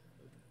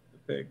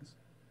pigs.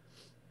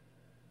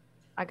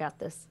 I got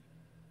this.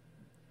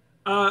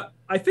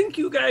 I think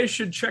you guys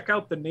should check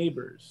out the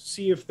neighbors,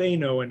 see if they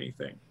know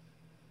anything.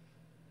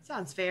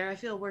 Sounds fair. I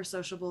feel we're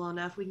sociable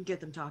enough. We can get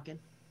them talking.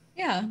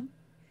 Yeah.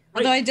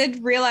 Although I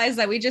did realize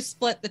that we just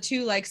split the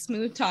two like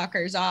smooth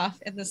talkers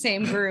off in the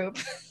same group.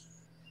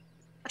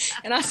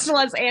 And us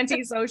plus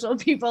antisocial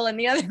people in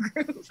the other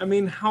group. I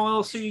mean, how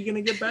else are you going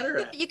to get better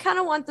at it? You kind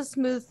of want the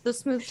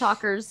smooth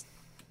talkers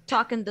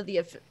talking to the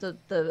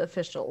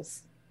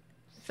officials.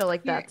 I feel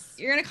like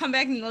You're gonna come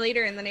back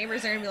later and the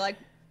neighbors are gonna be like,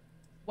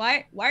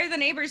 why are the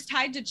neighbors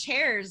tied to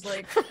chairs?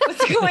 Like,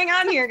 what's going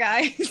on here,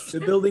 guys? The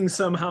building's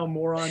somehow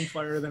more on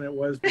fire than it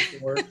was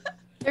before.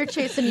 They're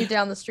chasing you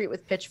down the street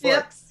with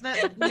pitchforks.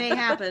 Yep, that may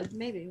happen.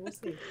 Maybe. We'll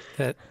see.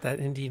 That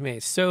indeed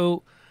may.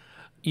 So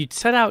you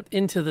set out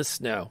into the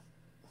snow,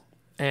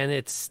 and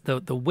it's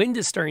the wind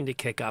is starting to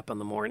kick up in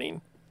the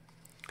morning,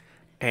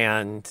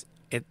 and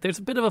there's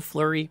a bit of a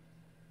flurry.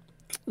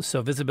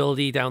 So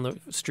visibility down the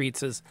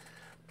streets is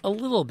a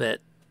little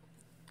bit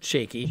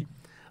shaky.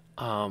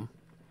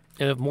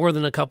 And more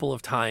than a couple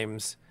of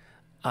times,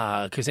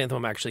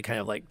 Chrysanthemum actually kind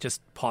of like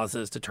just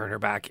pauses to turn her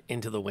back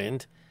into the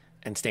wind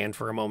and stand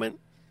for a moment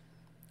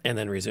and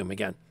then resume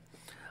again.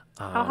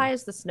 How high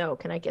is the snow?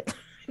 Can I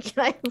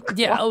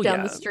walk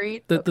down the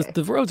street?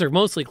 The roads are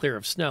mostly clear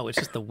of snow. It's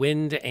just the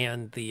wind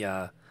and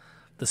the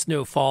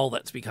snowfall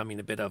that's becoming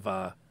a bit of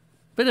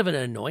an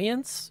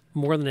annoyance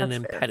more than an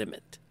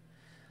impediment.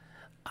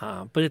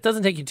 But it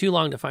doesn't take you too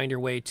long to find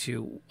your way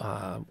to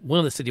one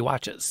of the city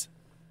watches.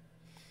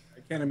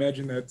 I can't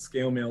imagine that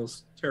scale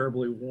mail's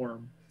terribly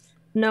warm.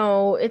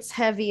 No, it's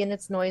heavy and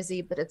it's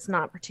noisy, but it's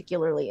not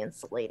particularly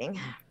insulating.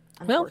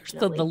 Well, there's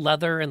the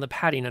leather and the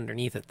padding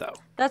underneath it, though.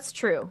 That's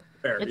true.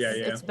 Fair.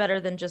 It's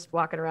better than just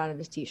walking around in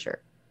a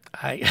t-shirt.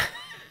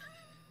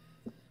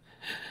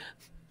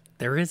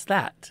 There is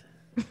that.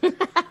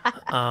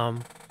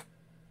 When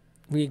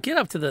you get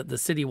up to the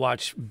City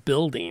Watch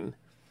building,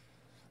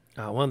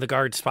 one of the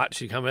guards spots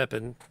you coming up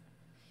and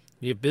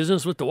you have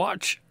business with the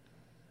watch.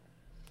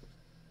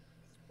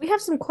 We have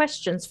some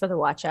questions for the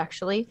watch,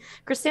 actually.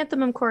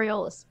 Chrysanthemum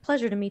Coriolis,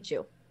 pleasure to meet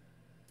you.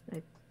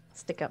 I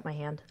stick out my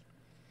hand.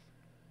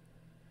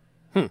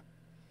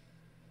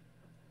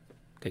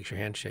 Takes your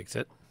hand, shakes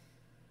it.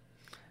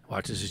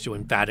 Watches as you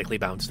emphatically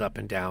bounce up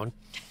and down.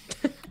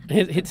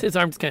 His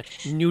arms kind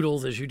of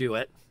noodles as you do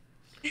it.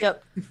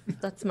 Yep,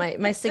 that's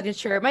my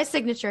signature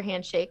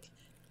handshake.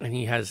 And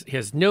he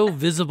has no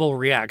visible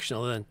reaction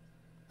other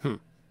than,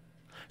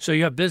 So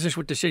you have business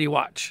with the City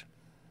Watch?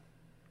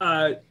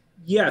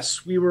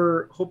 Yes, we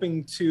were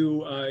hoping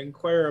to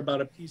inquire about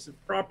a piece of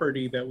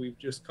property that we've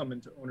just come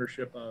into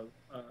ownership of.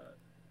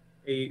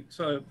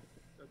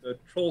 The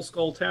Troll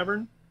Skull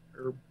Tavern,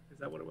 or is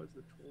that what it was?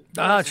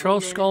 Troll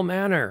Skull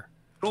Manor.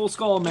 Troll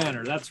Skull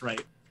Manor, that's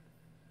right.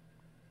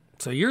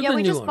 So you're the new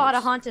we just bought a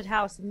owners. haunted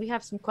house, and we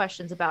have some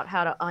questions about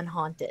how to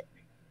unhaunt it.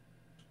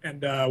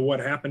 And what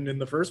happened in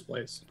the first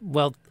place?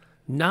 Well,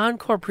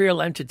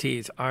 non-corporeal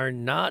entities are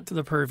not to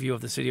the purview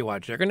of the City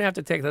Watch. They're going to have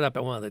to take that up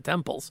at one of the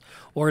temples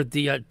or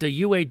the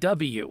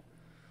UAW.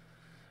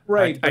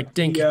 Right. I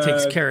think it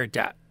takes care of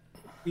that.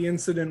 The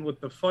incident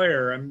with the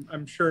fire,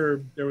 I'm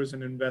sure there was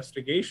an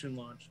investigation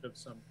launched of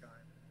some kind.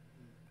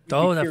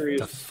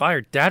 The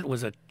fire, that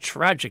was a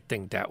tragic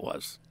thing, that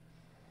was.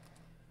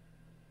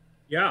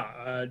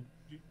 Yeah.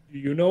 Do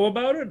you know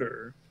about it,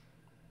 or?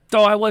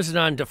 Though I wasn't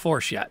on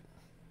DeForce yet.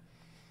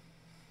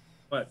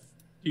 But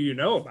do you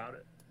know about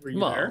it? Were you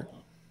there?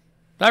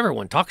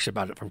 Everyone talks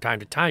about it from time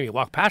to time. You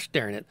walk past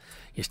there and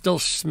you still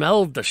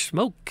smell the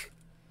smoke.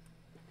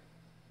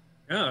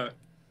 Yeah.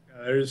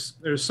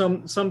 There's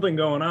something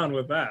going on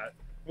with that.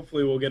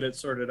 Hopefully we'll get it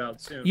sorted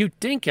out soon. You'd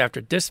think after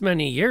this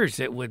many years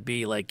it would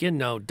be like,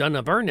 done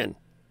a burning.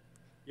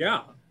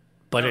 Yeah.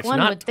 But it's One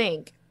not. would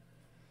think.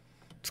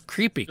 It's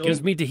creepy.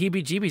 Gives me the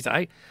heebie-jeebies.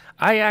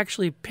 I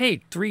actually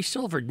paid 3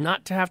 silver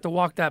not to have to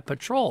walk that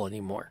patrol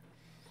anymore.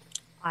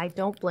 I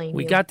don't blame you.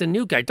 We got the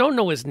new guy. Don't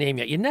know his name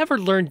yet. You never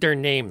learned their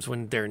names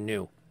when they're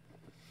new.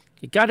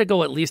 You got to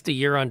go at least a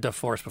year on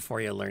DeForce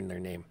before you learn their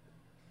name.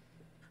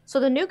 So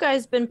the new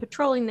guy's been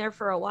patrolling there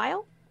for a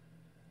while?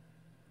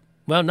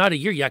 Well, not a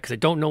year yet because I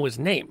don't know his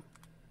name.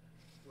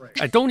 Right.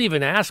 I don't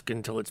even ask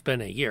until it's been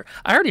a year.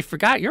 I already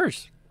forgot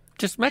yours.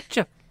 Just met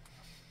you.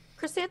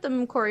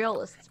 Chrysanthemum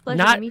Coriolis. It's a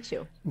pleasure to meet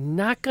you.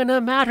 Not going to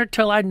matter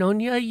till I've known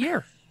you a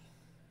year.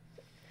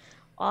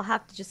 I'll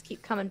have to just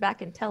keep coming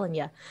back and telling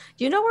you.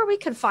 Do you know where we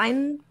can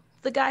find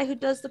the guy who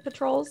does the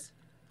patrols?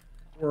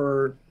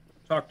 Or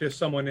talk to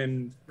someone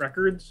in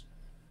records?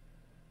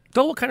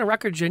 So what kind of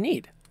records you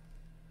need?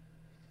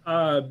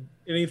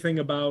 Anything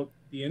about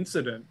the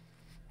incident.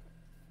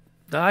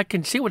 I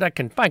can see what I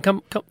can find.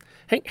 Come.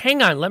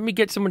 Hang on. Let me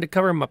get someone to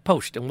cover my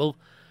post, and we'll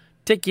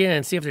take you in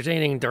and see if there's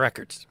anything in the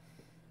records.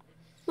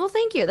 Well,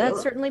 thank you. That'd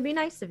certainly be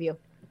nice of you.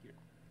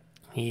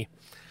 He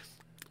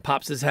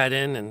pops his head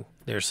in, and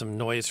there's some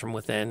noise from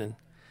within, and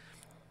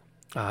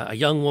a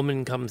young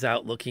woman comes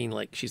out looking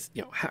like she's,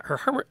 her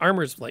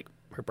armor's like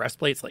her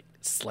breastplate's like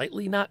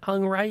slightly not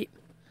hung right.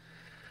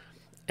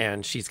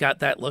 And she's got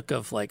that look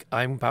of like,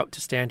 I'm about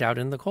to stand out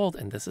in the cold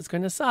and this is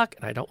going to suck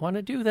and I don't want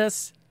to do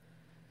this.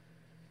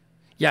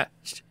 Yeah,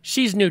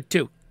 she's new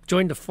too.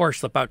 Joined the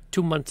force about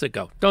 2 months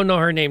ago. Don't know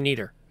her name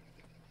neither.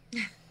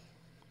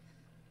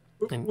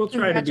 We'll try to be quick.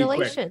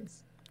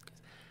 Congratulations.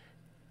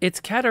 It's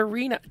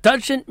Katarina.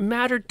 Doesn't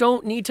matter.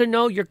 Don't need to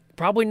know. You're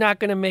probably not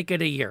going to make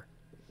it a year.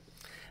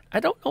 I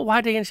don't know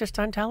why they insist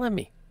on telling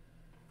me.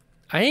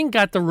 I ain't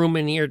got the room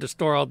in here to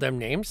store all them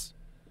names.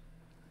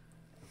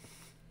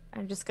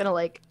 I'm just gonna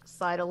like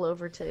sidle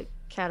over to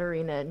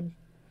Katarina and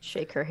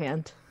shake her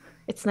hand.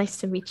 It's nice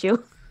to meet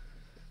you.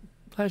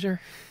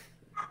 Pleasure.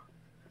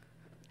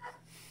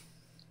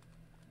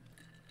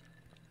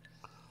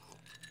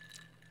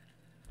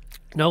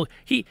 No,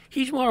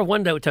 he's more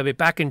one that would tell me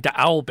back into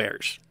owl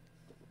bears.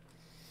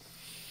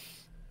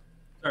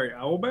 Sorry,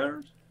 owl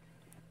bears?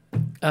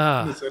 In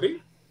the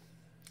city?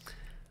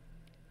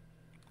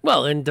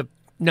 Well,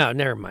 no,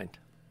 never mind.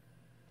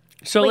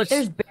 So Wait,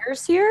 there's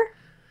bears here?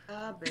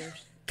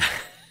 Bears.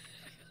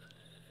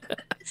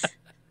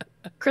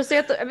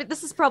 Chrysanthemum, I mean,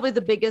 this is probably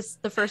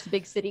the first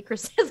big city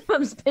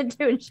Chrysanthemum's been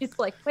to, and she's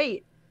like,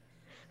 wait.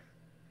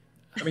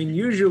 I mean,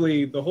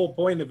 usually the whole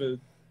point of a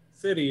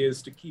city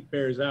is to keep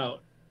bears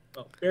out.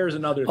 Well, bears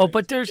and other things.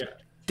 But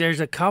there's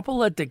a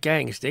couple at the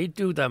gangs. They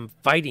do them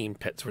fighting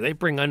pits where they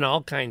bring in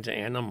all kinds of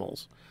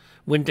animals.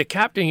 When the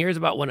captain hears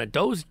about one of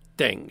those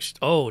things,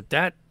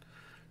 that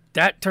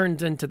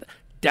turns into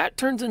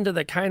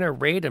the kind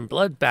of raid and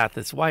bloodbath.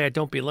 That's why I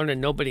don't be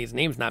learning nobody's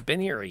name's not been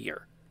here a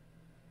year.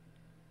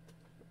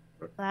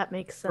 That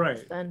makes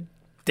sense then.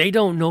 They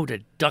don't know to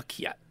duck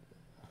yet.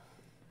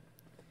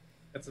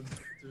 It's a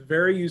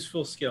very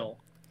useful skill.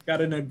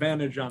 Got an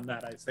advantage on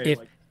that, I say.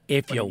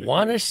 If you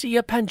want to see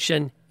a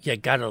pension, you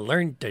got to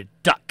learn to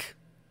duck.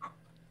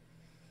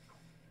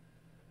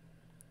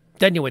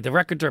 Anyway, the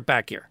records are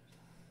back here.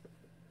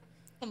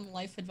 Some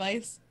life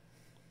advice.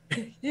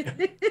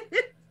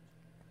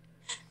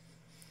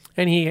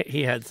 And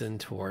he heads in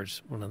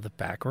towards one of the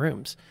back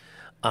rooms.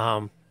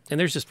 And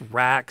there's just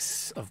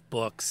racks of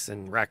books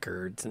and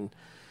records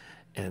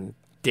and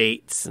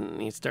dates,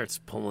 and he starts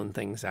pulling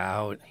things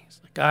out.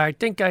 He's like, I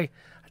think I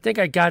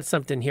got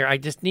something here. I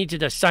just need you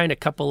to sign a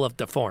couple of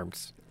the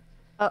forms.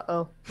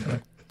 Uh-oh.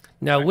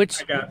 Now,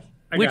 which I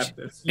got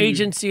this.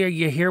 Agency are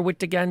you here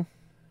with again?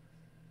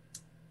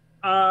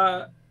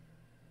 I'm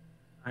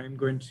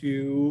going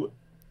to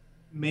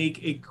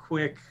make a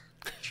quick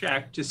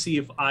check to see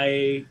if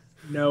I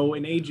know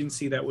an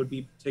agency that would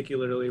be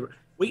particularly.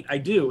 Wait, I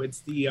do. It's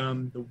the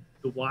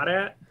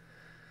WADAT.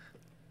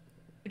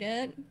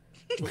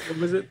 What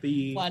was it?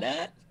 The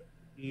WADAT.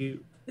 The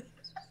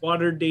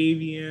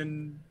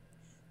Waterdavian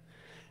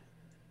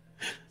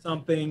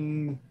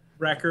something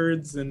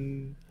records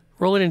and.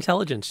 Roll an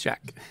intelligence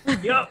check.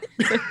 Yep.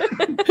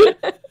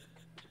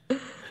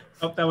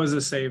 Oh, that was a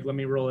save. Let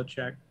me roll a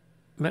check.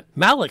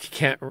 Malik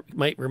can't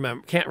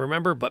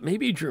remember, but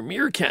maybe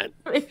Dremir can.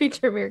 Maybe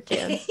Dremir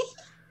can.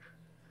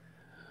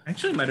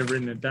 Actually, I might have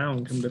written it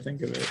down. Come to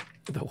think of it,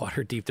 the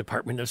Waterdeep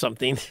Department of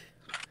something.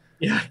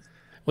 Yeah.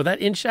 Well, that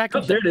in shack.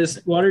 Oh, there it is.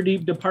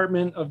 Waterdeep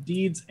Department of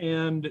Deeds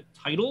and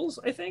Titles,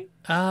 I think.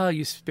 Oh,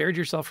 you spared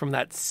yourself from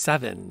that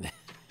 7.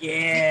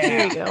 Yeah.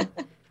 There you go.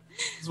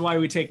 This is why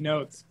we take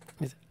notes.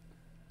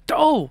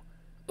 Oh,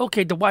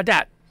 okay. The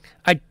WADAT.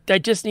 I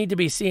just need to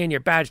be seeing your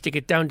badge to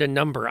get down to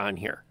number on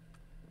here.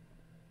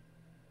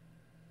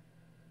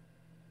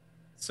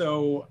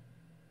 So,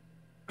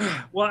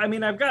 well, I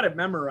mean, I've got it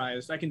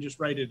memorized. I can just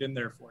write it in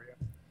there for you.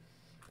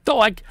 Oh,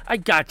 I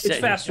got you. It's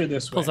faster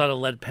this way. Pulls out a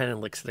lead pen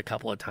and licks it a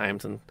couple of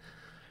times and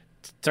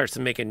starts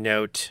to make a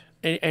note.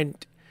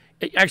 And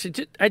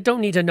actually, I don't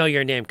need to know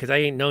your name because I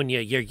ain't known you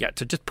a year yet.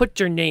 So just put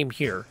your name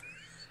here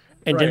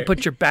and then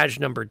put your badge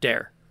number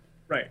there.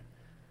 Right.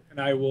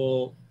 And I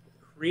will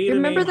create. Do you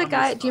remember the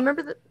guy? Do you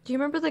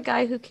remember the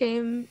guy who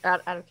came? I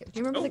don't care. Do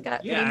you remember the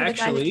guy? Yeah, the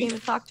guy who came to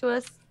talk to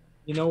us?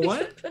 You know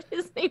what? Put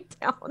his name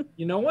down.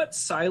 You know what?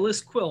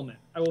 Silas Quillman.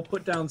 I will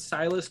put down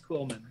Silas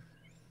Quillman.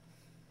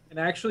 And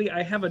actually,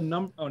 I have a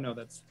number. Oh no,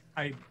 that's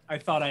I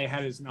thought I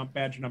had his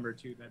badge number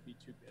too. That'd be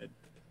too good.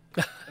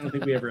 I don't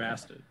think we ever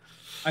asked it.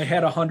 I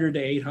had 100 to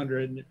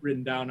 800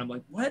 written down. I'm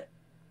like, what?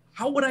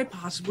 How would I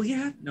possibly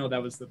have? No,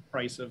 that was the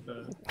price of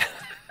the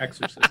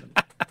exorcism.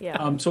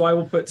 Yeah. So I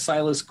will put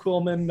Silas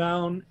Quillman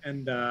down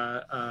and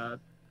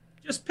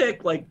just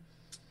pick like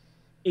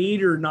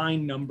 8 or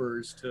 9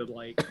 numbers to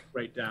like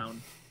write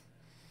down.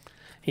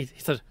 He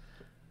says,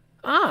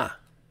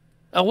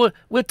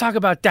 we'll talk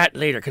about that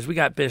later because we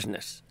got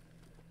business.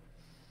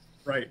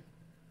 Right.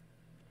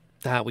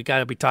 We got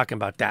to be talking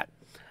about that.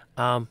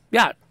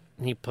 Yeah.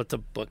 And he puts the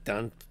book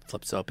down,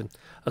 flips open.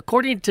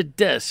 According to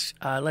this,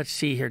 let's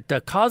see here. The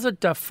cause of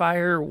the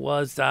fire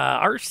was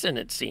arson,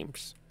 it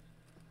seems.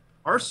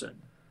 Arson?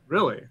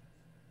 Really?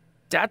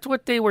 That's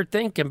what they were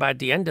thinking by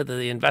the end of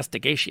the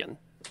investigation.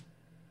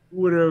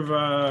 Would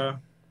have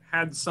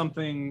had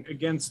something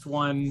against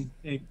one.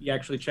 He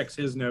actually checks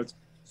his notes.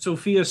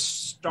 Sophia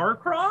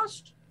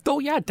Starcrossed? Oh,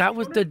 yeah. That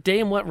was the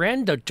dame what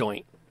ran the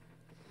joint.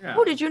 Yeah.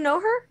 Oh, did you know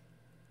her?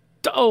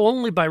 Oh,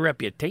 only by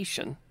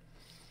reputation.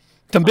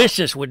 The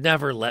missus would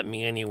never let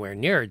me anywhere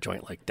near a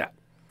joint like that,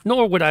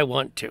 nor would I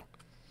want to.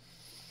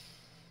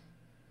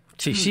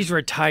 See, she's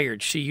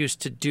retired. She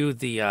used to do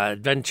the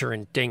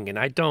adventuring thing, and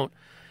I don't.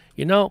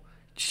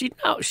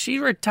 She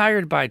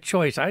retired by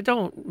choice. I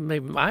don't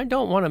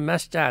want to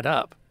mess that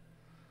up.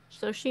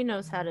 So she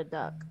knows how to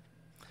duck.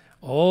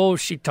 Oh,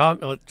 she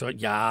taught me.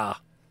 Yeah.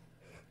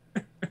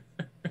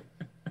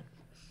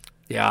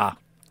 Yeah.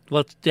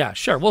 Well, yeah,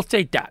 sure. We'll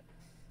take that.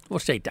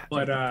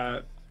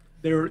 But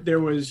there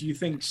was, you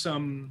think,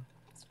 some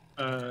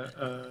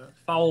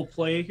foul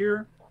play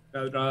here?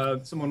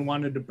 That someone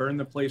wanted to burn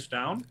the place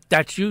down?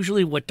 That's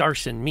usually what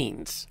arson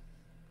means.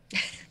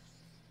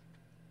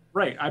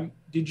 Right.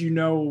 Did you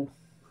know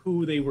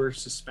who they were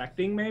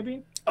suspecting,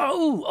 maybe?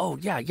 Oh,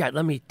 yeah.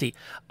 Let me see.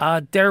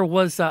 There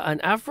was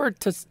an effort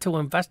to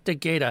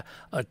investigate a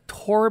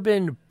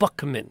Torben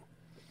Buckman,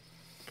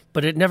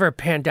 but it never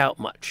panned out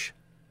much.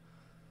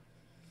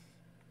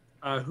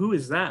 Who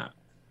is that?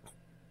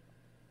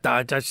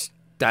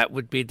 That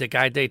would be the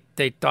guy they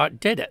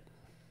thought did it.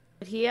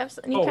 Did he have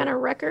any kind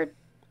of record?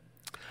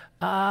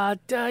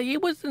 He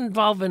was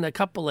involved in a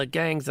couple of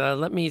gangs.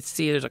 Let me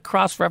see. There's a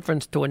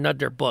cross-reference to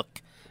another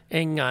book.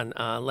 Hang on.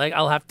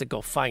 I'll have to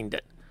go find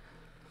it.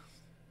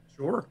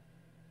 Sure.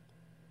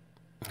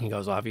 He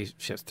goes off. He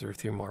shifts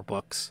through more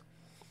books.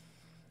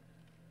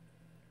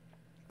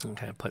 And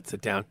kind of puts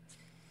it down.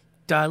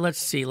 Let's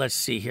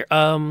see here.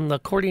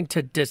 According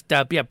to this,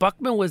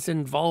 Buckman was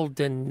involved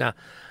in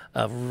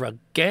a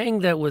gang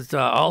that was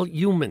all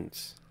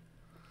humans.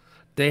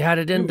 They had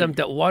it in them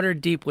that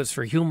Waterdeep was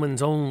for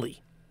humans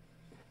only.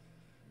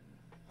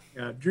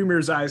 Yeah,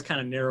 Dreamer's eyes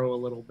kind of narrow a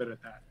little bit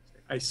at that.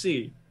 I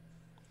see.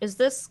 Is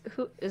this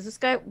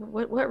guy?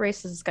 What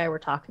race is this guy we're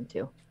talking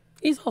to?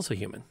 He's also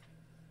human.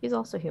 He's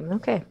also human.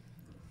 Okay.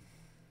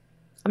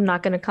 I'm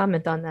not going to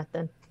comment on that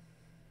then.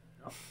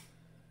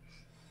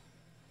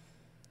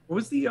 What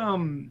was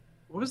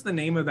the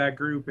name of that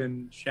group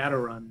in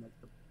Shadowrun? Like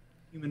the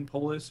Human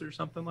Polis or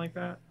something like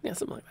that? Yeah,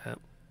 something like that.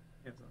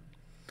 Yeah,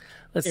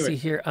 Let's see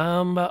here.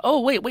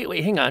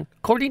 Wait. Hang on.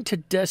 According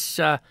to this,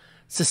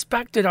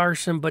 suspected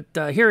arson, but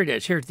here it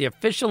is. Here's the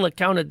official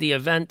account of the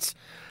events.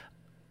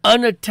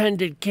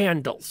 Unattended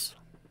candles.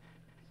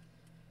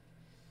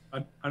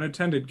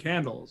 Unattended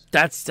candles.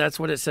 That's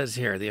what it says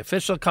here. The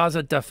official cause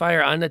of the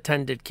fire: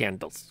 unattended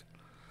candles.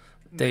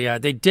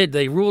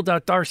 They ruled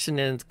out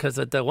arson because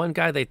the one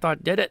guy they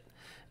thought did it.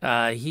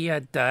 He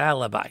had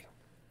alibi.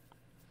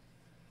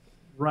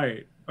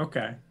 Right.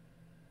 Okay.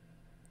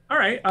 All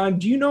right.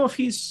 Do you know if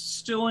he's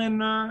still in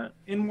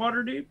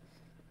Waterdeep?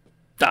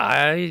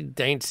 I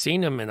ain't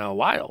seen him in a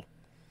while.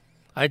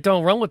 I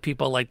don't run with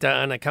people like that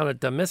on account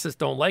of the missus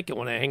don't like it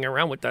when I hang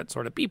around with that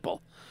sort of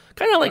people.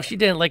 Kind of like she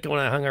didn't like it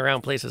when I hung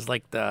around places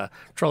like the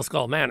Troll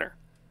Skull Manor.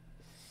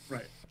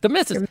 Right. The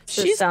missus,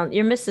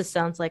 your missus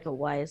sounds like a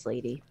wise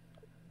lady.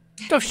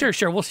 Oh, sure.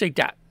 We'll take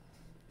that.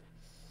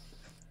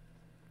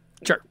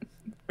 Sure.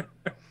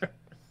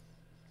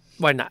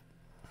 Why not?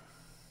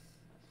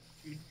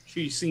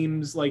 She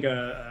seems like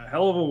a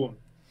hell of a woman.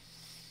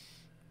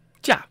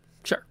 Yeah,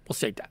 sure. We'll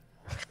say that.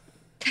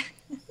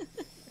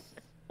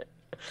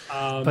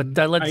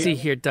 But let's see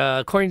here.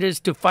 According to this,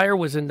 the fire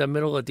was in the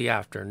middle of the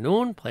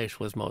afternoon. Place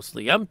was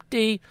mostly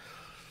empty.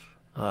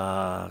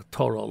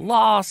 Total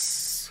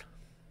loss.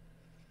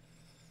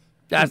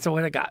 That's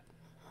what I got.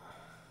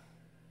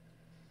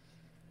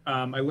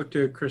 I look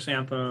to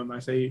Chrysanthemum. I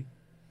say,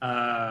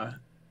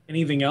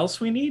 anything else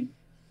we need?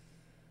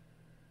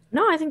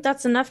 No, I think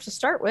that's enough to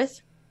start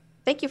with.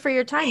 Thank you for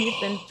your time.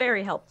 You've been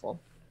very helpful.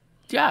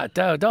 Yeah,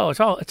 no, it's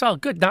all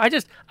good. Now I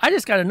just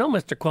got to know,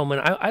 Mr. Quillman.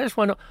 I just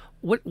want to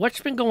know what's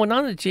been going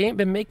on that you ain't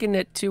been making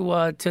it to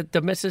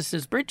the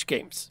Mrs.'s bridge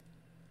games.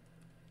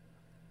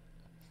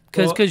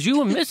 Because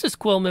you and Mrs.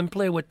 Quillman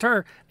play with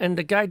her and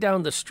the guy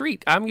down the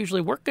street. I'm usually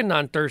working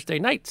on Thursday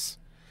nights,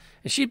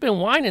 and she's been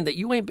whining that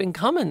you ain't been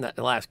coming the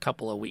last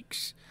couple of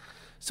weeks.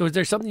 So is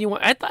there something you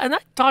want? I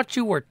thought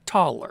you were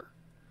taller.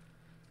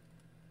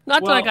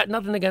 Not that I got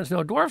nothing against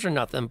no dwarves or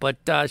nothing, but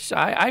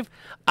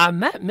I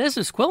met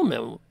Mrs.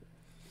 Quillman.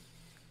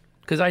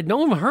 Because I've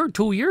known her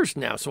 2 years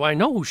now, so I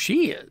know who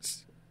she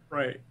is.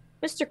 Right.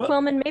 Mr.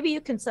 Quillman, maybe you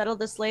can settle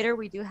this later.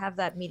 We do have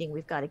that meeting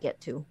we've got to get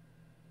to.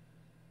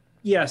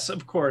 Yes,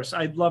 of course.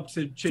 I'd love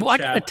to chit-chat. Well, I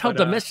got to tell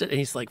the missus, and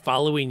he's like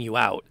following you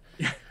out.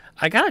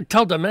 I got to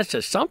tell the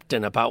missus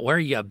something about where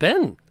you've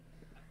been.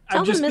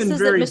 Tell the missus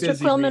that Mr.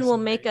 Quillman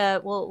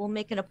will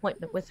make an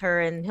appointment with her,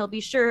 and he'll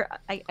be sure.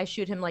 I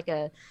shoot him like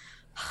a,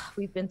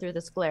 we've been through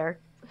this glare.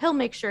 He'll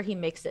make sure he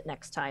makes it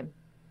next time.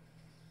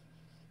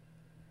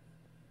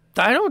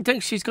 I don't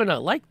think she's going to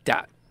like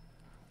that.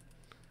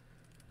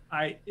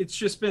 It's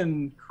just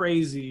been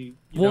crazy.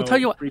 We'll tell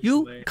you what,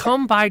 you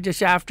come by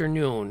this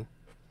afternoon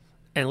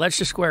and let's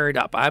just square it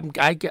up.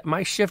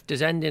 My shift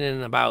is ending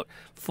in about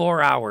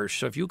 4 hours.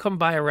 So if you come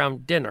by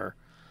around dinner,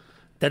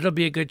 that'll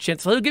be a good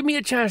chance. It'll give me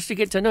a chance to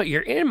get to know you.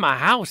 You're in my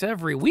house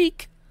every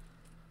week.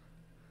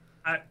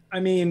 I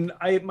mean,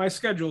 my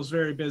schedule is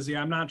very busy.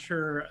 I'm not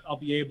sure I'll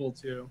be able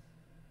to.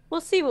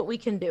 We'll see what we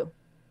can do.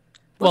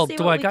 Well, see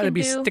do what I we got to can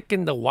be do.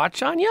 sticking the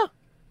watch on you?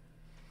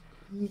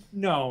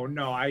 No.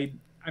 I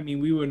mean,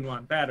 we wouldn't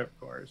want that, of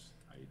course.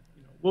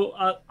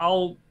 Well,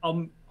 I'll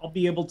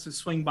be able to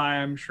swing by,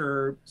 I'm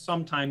sure,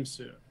 sometime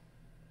soon.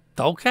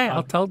 Okay,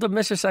 I'll tell the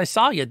missus I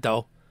saw you,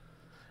 though.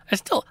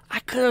 I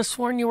could have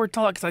sworn you were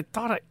tall because I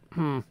thought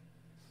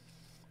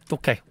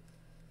Okay.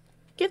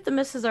 Give the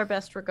missus our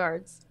best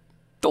regards.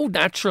 Oh,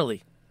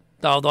 naturally.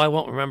 Although I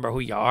won't remember who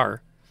you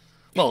are.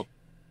 Well,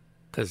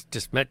 because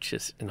just met you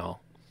and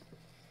all.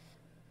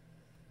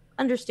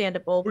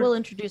 Understandable. We'll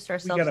introduce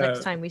ourselves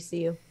next time we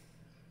see you.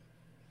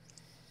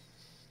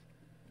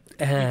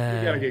 We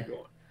gotta get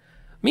going.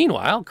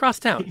 Meanwhile, across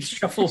town. He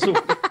shuffles away.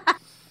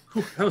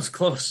 Whew, that was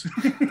close.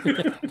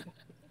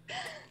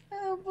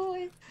 Oh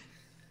boy.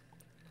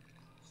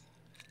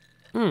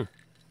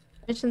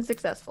 Mission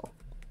successful.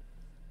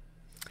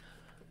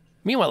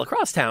 Meanwhile,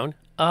 across town,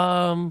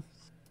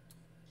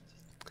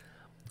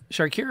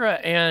 Sharkira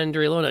and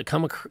Raylona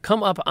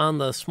come up on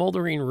the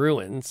smoldering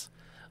ruins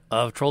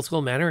of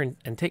Trollskull Manor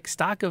and take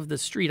stock of the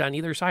street on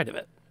either side of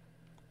it.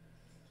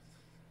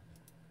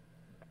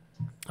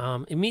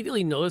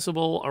 Immediately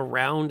noticeable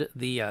around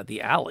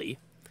the alley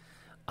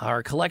are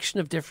a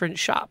collection of different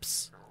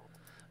shops.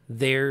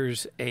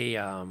 There's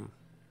a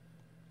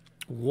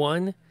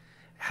one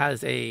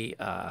has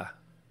a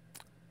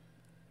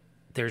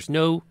there's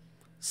no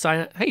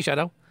sign. Hey,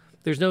 Shadow.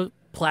 There's no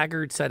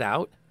placard set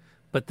out,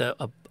 but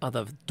the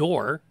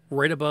door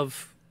right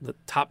above the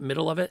top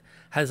middle of it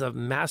has a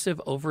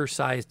massive,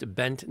 oversized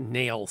bent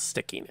nail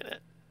sticking in it.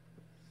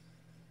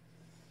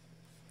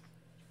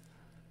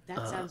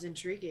 That sounds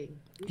intriguing.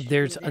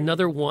 There's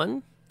another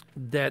one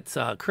that's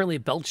currently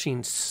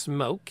belching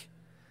smoke.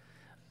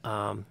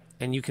 And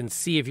you can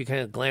see, if you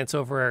kind of glance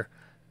over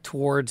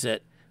towards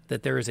it,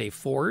 that there is a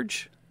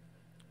forge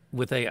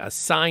with a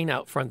sign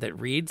out front that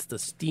reads "The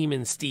Steam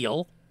and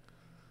Steel."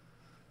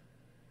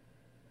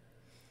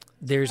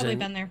 Probably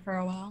been there for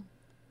a while.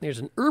 There's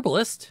an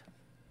herbalist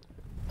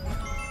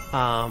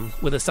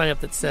with a sign up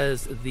that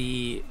says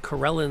 "The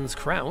Corellan's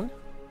Crown."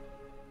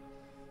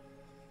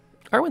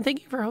 Arwen,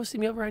 thank you for hosting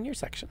me over on your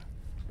section,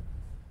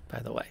 by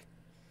the way.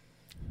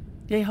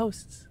 Yay,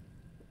 hosts.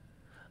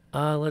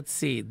 Let's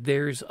see.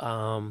 There's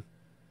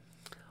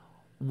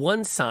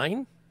one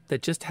sign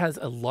that just has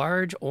a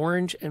large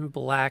orange and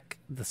black.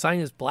 The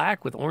sign is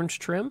black with orange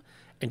trim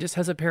and just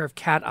has a pair of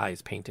cat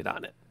eyes painted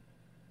on it.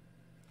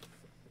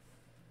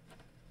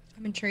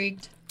 I'm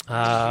intrigued.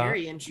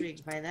 Very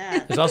intrigued by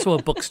that. There's also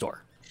a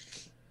bookstore.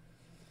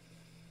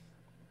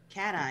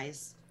 Cat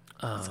eyes.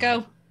 Let's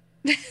go.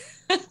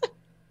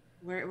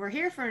 We're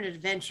here for an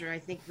adventure. I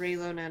think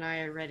Raylona and I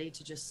are ready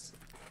to just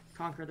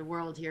conquer the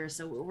world here.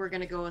 So we're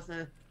gonna go with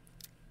the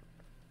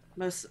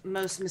most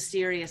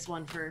mysterious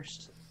one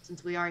first,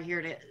 since we are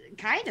here to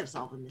kind of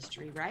solve a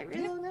mystery, right,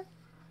 Raylona?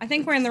 I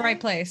think we're in the right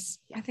place.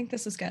 Yeah. I think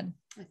this is good.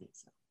 I think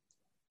so.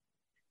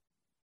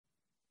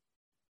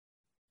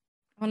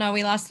 Oh no,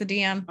 we lost the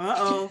DM.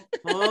 Uh-oh.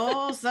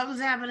 Oh, something's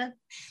happening.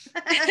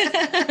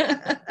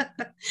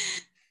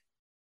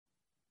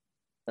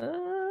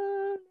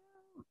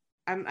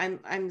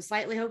 I'm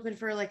slightly hoping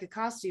for like a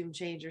costume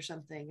change or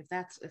something. If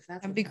that's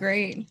that'd be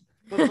great.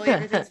 Hopefully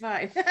everything's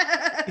fine.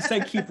 He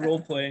said keep role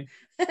playing.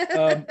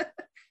 All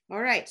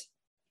right.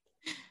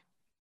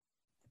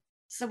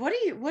 So what do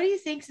you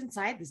think's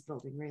inside this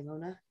building,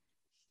 Raylona?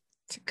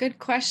 It's a good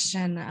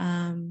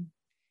question.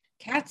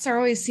 Cats are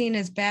always seen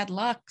as bad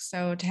luck,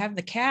 so to have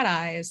the cat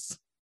eyes,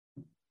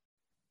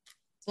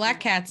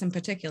 black cats in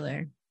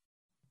particular.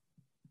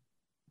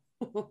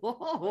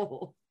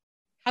 Whoa.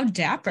 How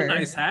dapper.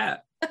 Nice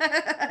hat.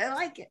 I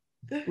like it.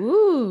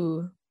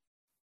 Ooh.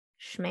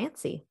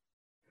 Schmancy.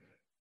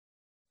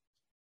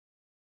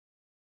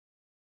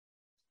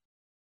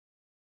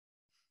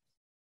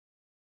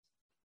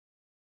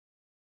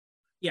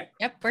 Yeah.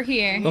 Yep, we're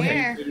here.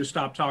 Okay. You just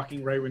stop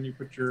talking right when you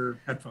put your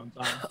headphones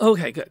on.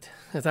 Okay, good.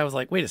 Because I was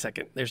like, wait a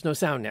second. There's no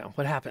sound now.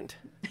 What happened?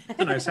 It's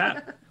a nice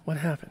hat. What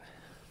happened?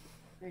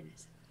 Very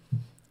nice.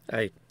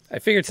 I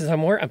figured since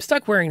I'm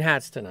stuck wearing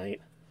hats tonight.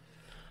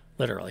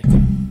 Literally.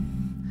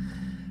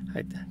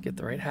 I'd get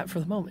the right hat for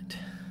the moment.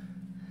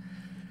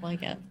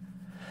 Like it.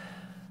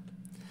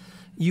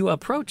 You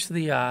approach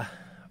the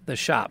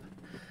shop.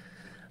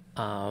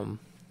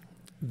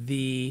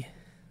 The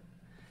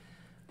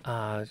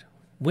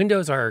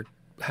windows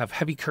have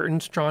heavy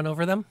curtains drawn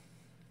over them.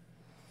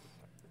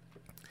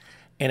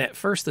 And at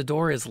first the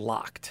door is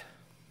locked.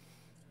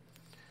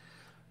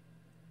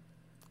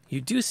 You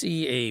do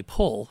see a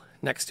pull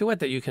next to it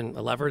that you can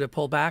a lever to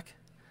pull back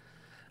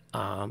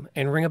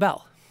and ring a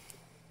bell.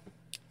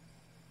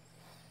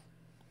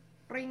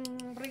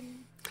 Ring,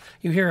 ring.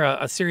 You hear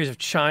a series of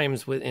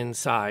chimes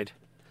inside,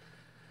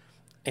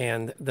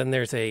 and then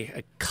there's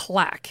a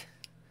clack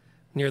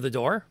near the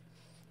door,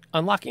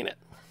 unlocking it.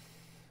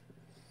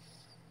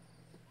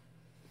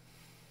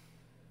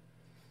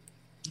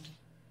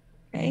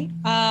 Okay.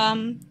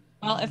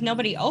 Well, if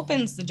nobody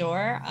opens the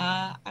door,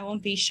 I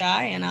won't be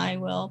shy and I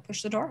will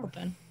push the door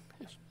open.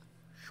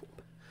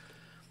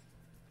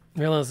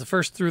 Realize the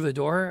first through the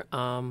door.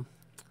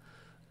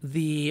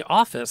 The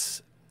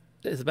office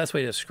is the best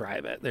way to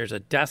describe it. There's a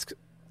desk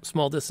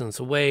small distance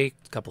away,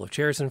 a couple of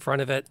chairs in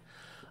front of it.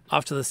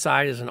 Off to the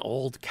side is an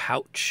old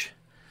couch.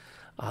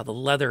 The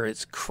leather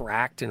is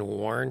cracked and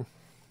worn.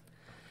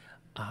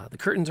 The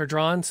curtains are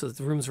drawn, so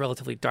the room's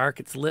relatively dark.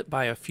 It's lit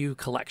by a few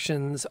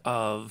collections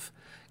of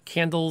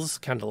candles,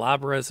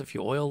 candelabras, a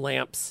few oil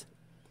lamps.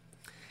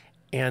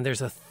 And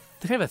there's a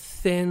kind of a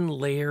thin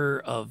layer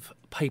of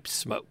pipe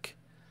smoke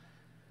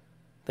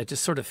that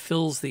just sort of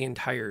fills the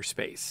entire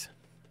space.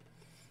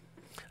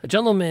 A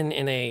gentleman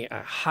in a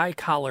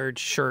high-collared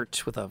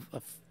shirt with a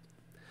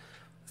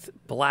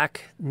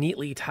black,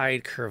 neatly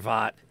tied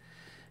cravat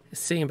is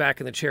sitting back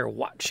in the chair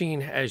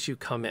watching as you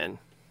come in.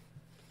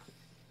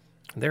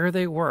 There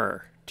they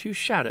were, two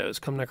shadows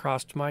coming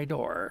across my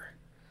door,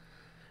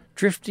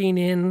 drifting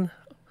in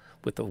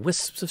with the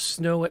wisps of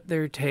snow at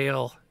their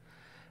tail,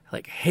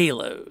 like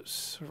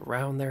halos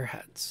around their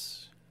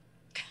heads.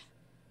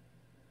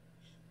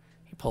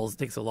 He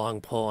takes a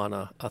long pull on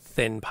a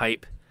thin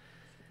pipe,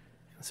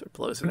 and sort of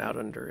blows it out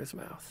under his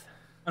mouth.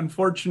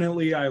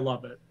 Unfortunately, I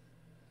love it.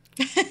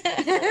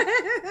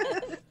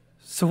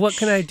 So what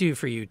can I do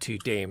for you two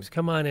dames?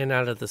 Come on in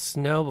out of the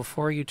snow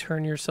before you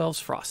turn yourselves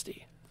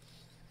frosty.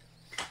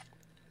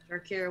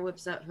 Sharkira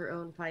whips out her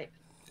own pipe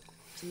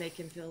to make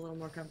him feel a little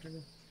more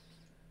comfortable.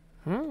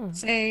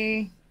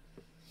 Say,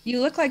 you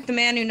look like the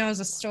man who knows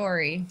a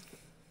story.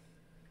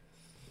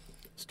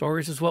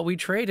 Stories is what we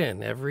trade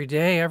in every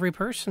day, every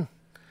person.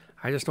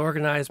 I just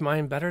organize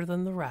mine better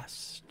than the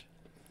rest.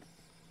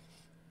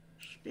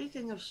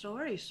 Speaking of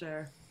stories,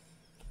 sir,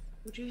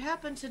 would you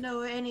happen to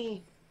know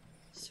any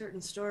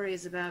certain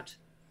stories about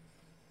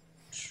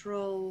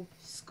Troll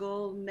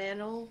Skull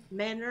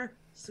Manor?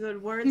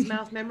 Good words,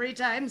 mouth memory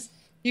times.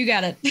 You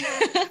got it.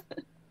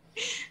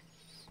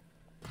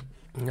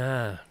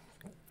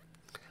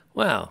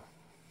 Well,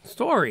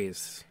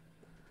 stories.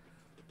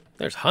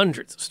 There's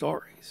hundreds of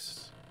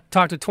stories.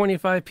 Talk to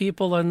 25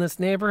 people in this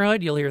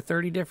neighborhood, you'll hear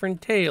 30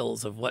 different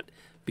tales of what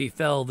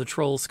befell the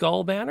Troll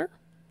Skull Banner.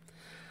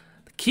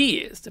 The key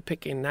is to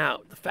picking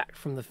out the fact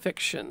from the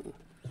fiction,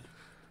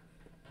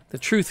 the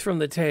truth from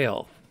the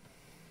tale.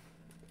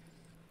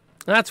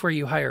 That's where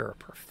you hire a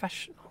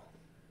professional.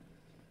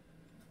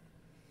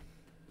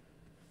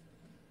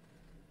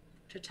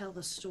 To tell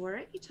the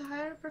story, to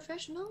hire a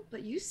professional?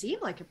 But you seem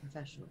like a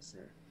professional,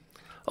 sir.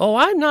 Oh,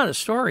 I'm not a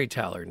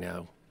storyteller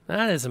now.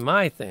 That isn't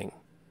my thing.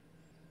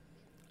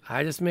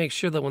 I just make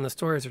sure that when the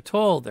stories are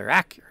told, they're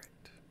accurate.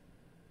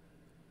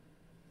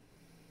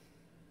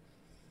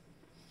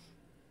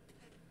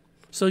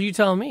 So you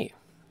tell me,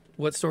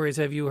 what stories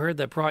have you heard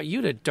that brought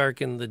you to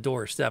darken the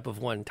doorstep of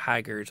one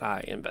Tiger's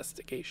Eye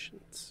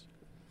Investigations?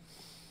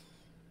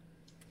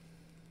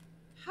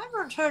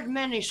 Haven't heard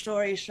many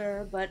stories,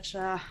 sir, but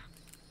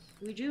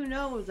we do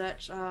know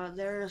that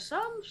there is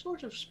some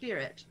sort of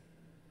spirit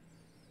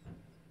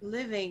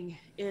living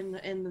in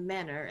the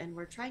manor, and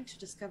we're trying to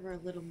discover a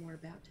little more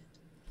about it.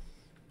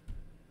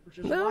 Which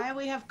is why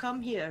we have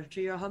come here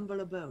to your humble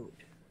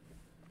abode.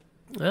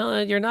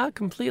 Well, you're not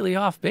completely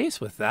off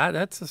base with that.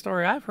 That's a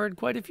story I've heard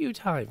quite a few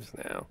times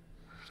now.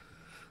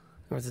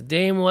 There was a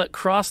dame what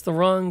crossed the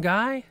wrong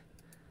guy.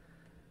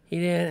 He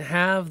didn't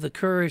have the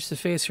courage to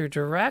face her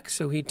direct,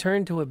 so he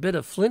turned to a bit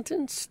of flint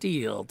and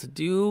steel to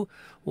do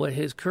what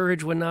his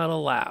courage would not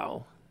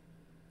allow.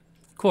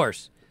 Of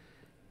course,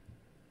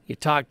 you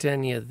talk to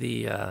any of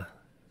the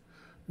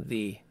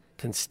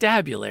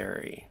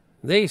constabulary,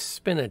 they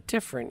spin a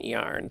different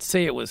yarn.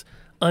 Say it was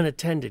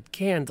unattended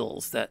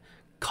candles that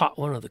caught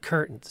one of the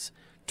curtains,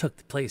 took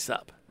the place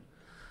up.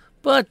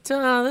 But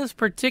this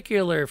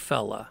particular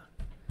fella,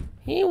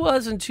 he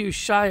wasn't too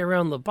shy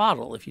around the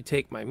bottle, if you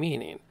take my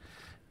meaning.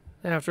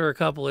 After a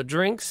couple of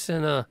drinks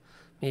and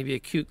maybe a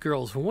cute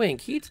girl's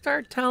wink, he'd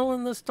start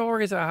telling the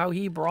stories of how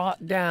he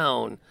brought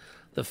down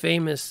the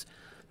famous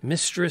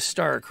Mistress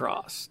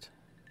Starcrossed.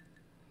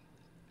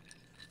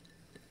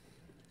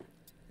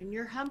 In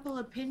your humble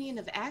opinion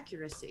of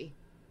accuracy,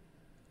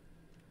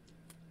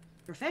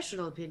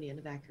 professional opinion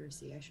of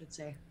accuracy, I should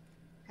say,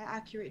 how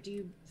accurate do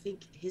you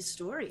think his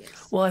story is?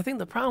 Well, I think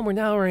the problem we're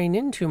now running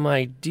into,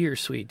 my dear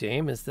sweet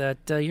dame, is that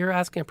you're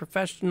asking a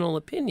professional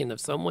opinion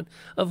of someone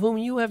of whom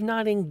you have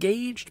not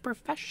engaged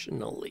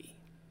professionally.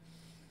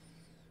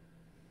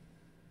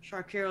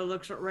 Sharkira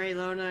looks at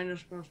Raylona and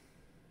just goes,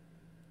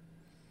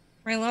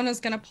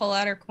 Raylona's gonna pull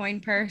out her coin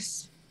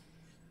purse.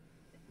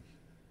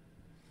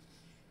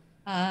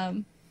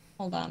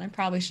 Hold on, I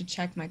probably should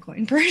check my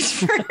coin purse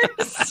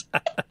first.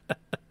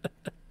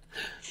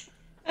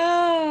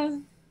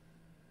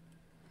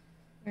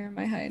 Where am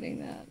I hiding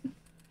that?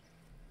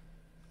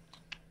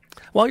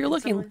 While you're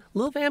looking,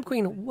 Lil Vamp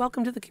Queen,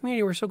 welcome to the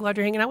community. We're so glad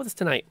you're hanging out with us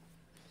tonight.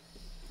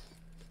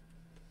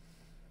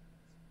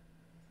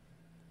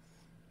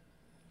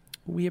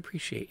 We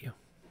appreciate you.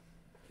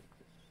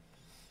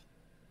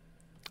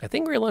 I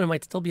think Raylona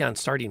might still be on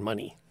starting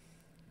money.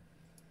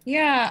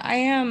 Yeah, I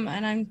am,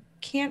 and I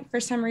can't for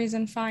some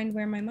reason find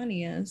where my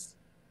money is.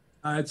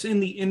 It's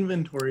in the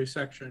inventory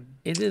section.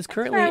 It is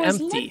currently I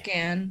was empty.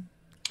 looking.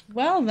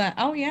 Well, then.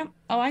 Oh, yeah.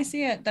 Oh, I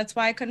see it. That's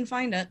why I couldn't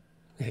find it.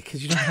 Yeah,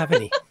 because you don't have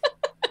any.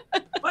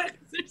 What?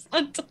 There's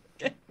no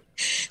token.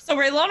 So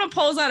Raylona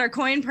pulls out her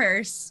coin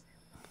purse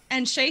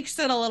and shakes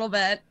it a little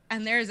bit,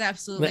 and there's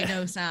absolutely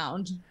no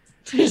sound.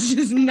 There's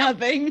just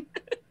nothing.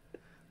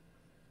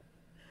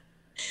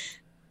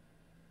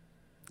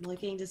 I'm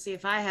looking to see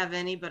if I have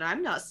any, but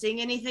I'm not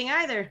seeing anything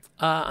either.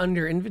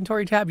 Under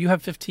inventory tab, you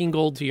have 15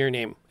 gold to your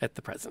name at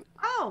the present.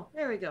 Oh,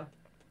 there we go.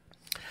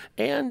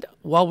 And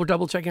while we're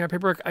double checking our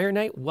paperwork, Iron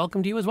Knight,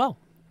 welcome to you as well.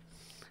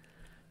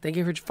 Thank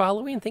you for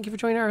following. Thank you for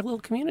joining our little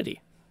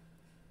community.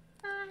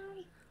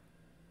 Hi.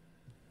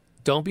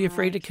 Don't be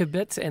afraid to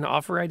commit and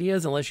offer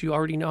ideas unless you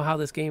already know how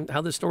this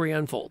story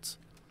unfolds.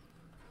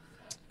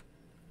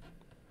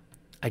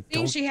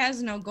 Seeing she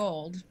has no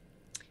gold,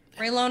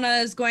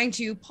 Raylona is going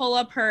to pull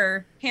up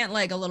her pant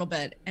leg a little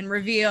bit and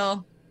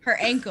reveal her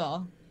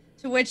ankle,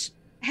 to which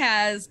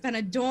has been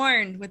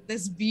adorned with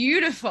this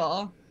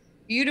beautiful,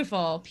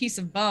 beautiful piece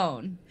of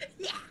bone.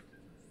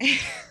 Yeah.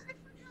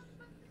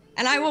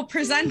 And I will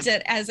present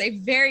it as a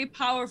very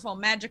powerful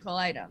magical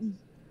item.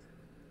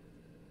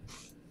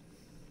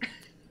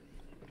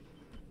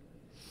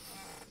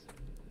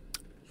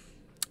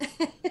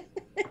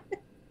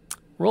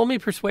 Roll me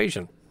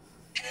persuasion.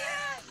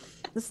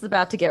 This is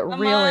about to get Come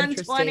real on,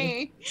 interesting.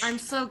 20. I'm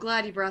so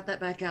glad you brought that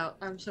back out.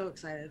 I'm so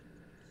excited.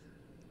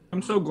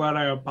 I'm so glad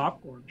I have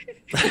popcorn.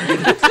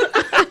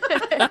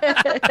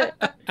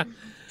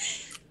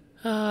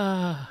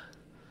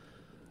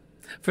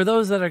 For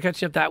those that are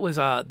catching up, that was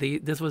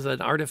this was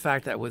an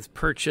artifact that was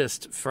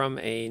purchased from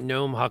a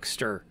gnome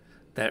huckster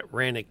that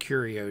ran a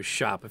curio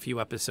shop a few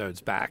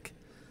episodes back.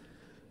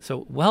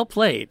 So well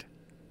played,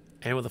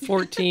 and with a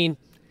 14,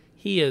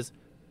 he is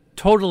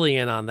totally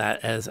in on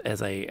that as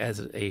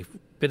a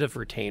bit of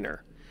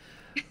retainer.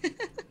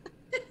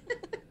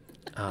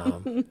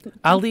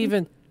 I'll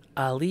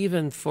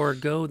even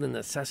forego the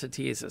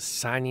necessities of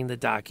signing the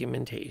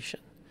documentation.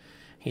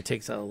 He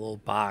takes out a little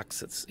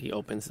box. He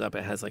opens it up.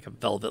 It has like a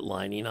velvet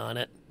lining on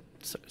it.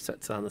 So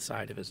sets it on the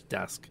side of his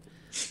desk.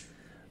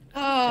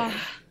 Oh,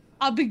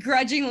 I'll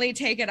begrudgingly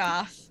take it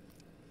off.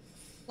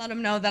 Let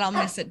him know that I'll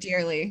miss it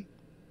dearly.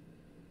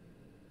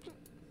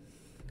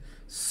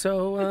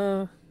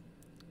 So,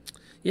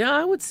 yeah,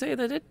 I would say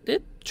that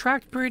it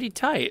tracked pretty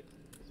tight.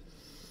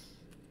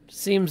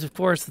 Seems, of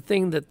course, the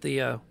thing that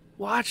the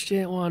watch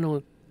didn't want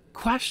to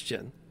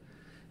question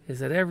is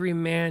that every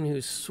man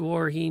who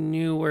swore he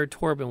knew where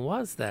Torben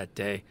was that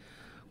day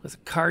was a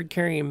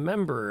card-carrying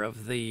member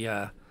of the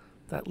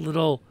that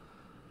little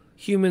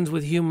humans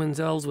with humans,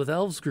 elves with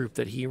elves group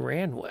that he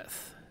ran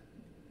with.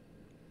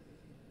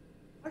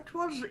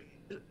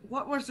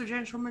 What was the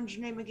gentleman's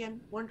name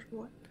again? Once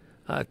more.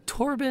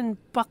 Torben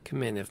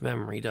Buckman, if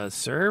memory does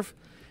serve.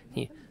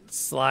 He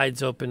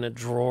slides open a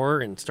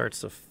drawer and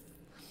starts to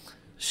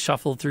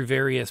shuffle through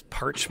various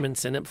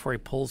parchments in it before he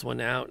pulls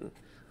one out and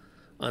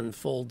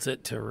unfolds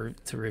it to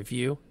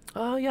review.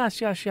 Oh,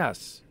 yes.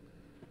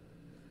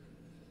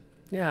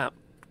 Yeah.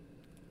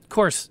 Of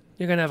course,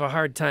 you're going to have a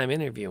hard time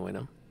interviewing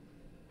him.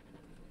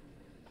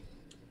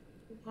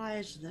 Why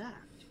is that?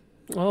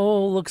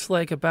 Oh, looks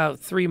like about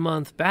 3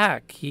 months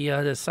back, he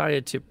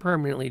decided to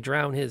permanently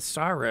drown his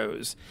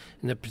sorrows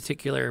in a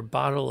particular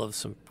bottle of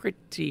some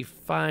pretty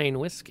fine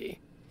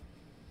whiskey.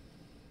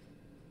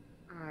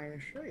 I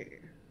see.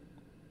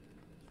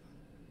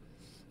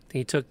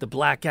 He took the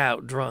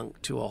blackout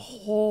drunk to a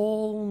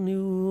whole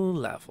new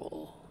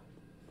level.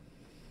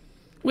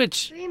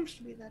 Which Seems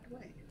to be that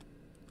way.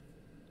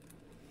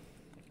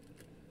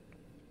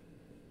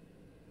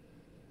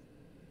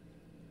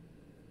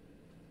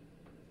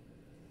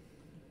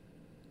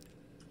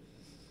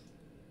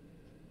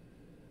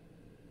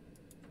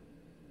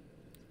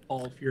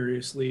 Paul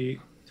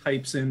furiously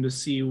types in to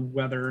see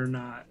whether or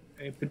not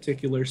a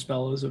particular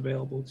spell is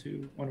available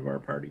to one of our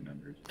party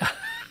members.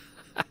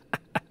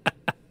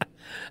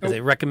 as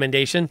a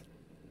recommendation.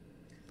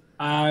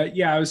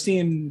 Yeah, I was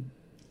seeing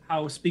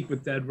how Speak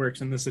with Dead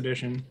works in this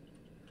edition.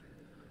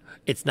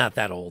 It's not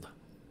that old.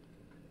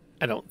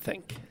 I don't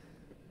think.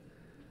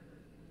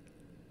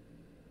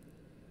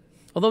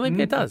 Although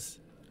maybe it does.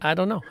 I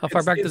don't know. How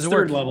far back does it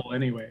work? Third level,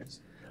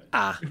 anyways.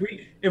 Ah.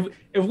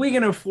 If we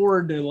can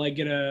afford to like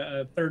get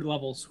a third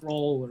level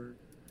scroll or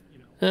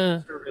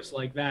service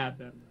like that,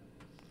 then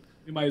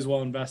we might as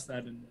well invest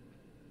that in.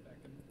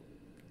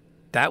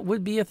 That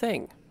would be a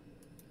thing.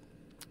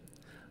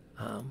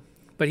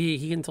 But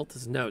he consults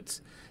his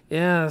notes.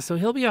 Yeah, so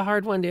he'll be a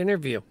hard one to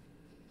interview.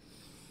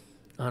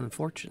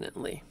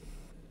 Unfortunately.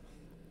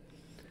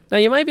 Now,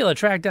 you might be able to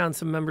track down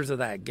some members of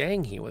that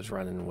gang he was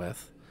running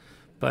with.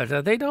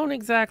 But they don't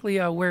exactly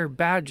wear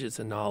badges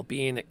and all,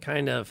 being it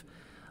kind of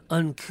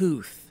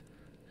uncouth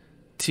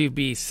to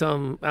be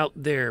some out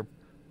there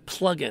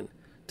plugging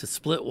to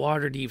split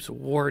Waterdeep's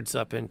wards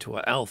up into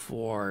an elf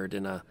ward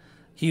and a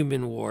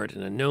human ward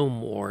and a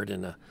gnome ward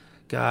and a,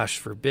 gosh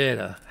forbid,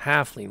 a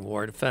halfling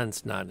ward.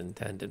 Offense not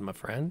intended, my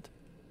friend.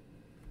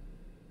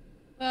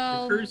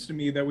 Well, It occurs to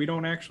me that we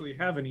don't actually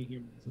have any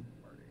humans in the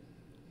party.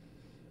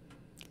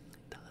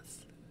 It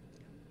does.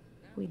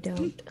 We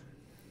don't.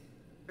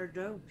 Or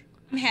don't.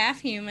 I'm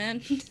half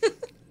human.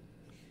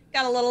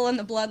 Got a little in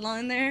the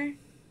bloodline there.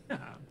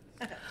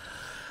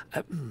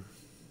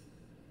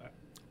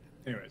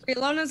 Anyways.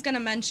 Ilona's going to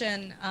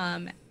mention,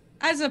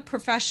 as a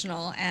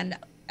professional and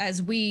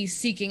as we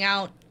seeking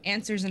out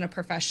answers in a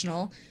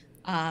professional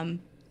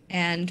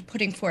and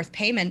putting forth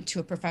payment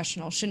to a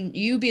professional, shouldn't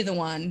you be the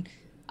one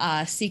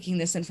seeking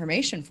this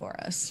information for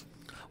us?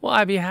 Well,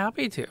 I'd be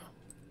happy to.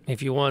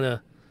 If you want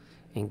to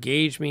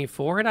engage me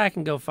for it, I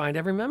can go find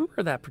every member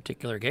of that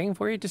particular gang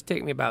for you. Just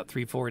take me about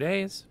 3-4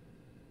 days.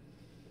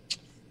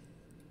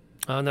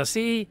 Oh, now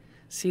see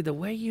the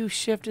way you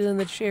shifted in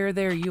the chair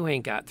there, you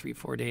ain't got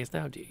 3-4 days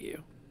now, do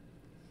you?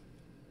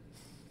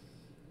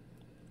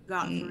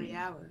 Got 3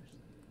 hours.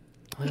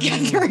 Yeah,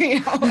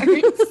 3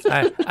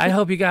 hours. I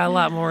hope you got a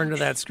lot more under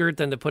that skirt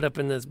than to put up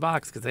in this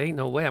box, because there ain't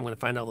no way I'm going to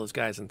find all those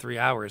guys in 3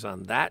 hours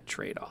on that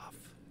trade-off.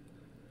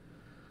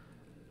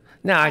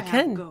 Now, I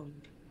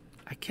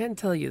can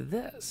tell you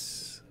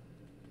this.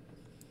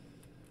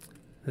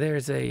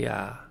 There's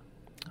a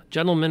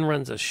gentleman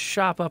runs a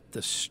shop up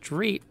the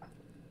street,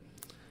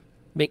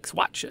 makes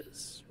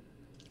watches.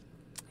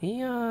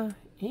 He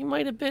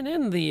might have been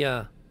in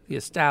the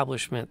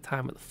establishment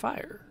time of the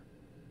fire.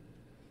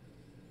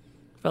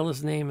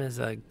 Fellow's name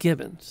is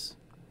Gibbons.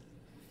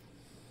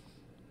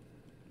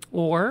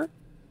 Or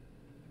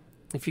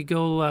if you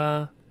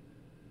go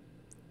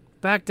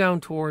back down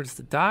towards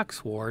the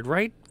docks ward,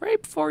 right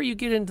before you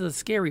get into the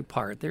scary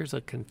part, there's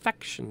a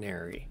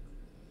confectionery.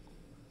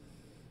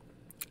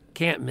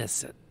 Can't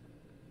miss it.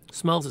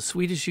 Smells as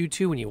sweet as you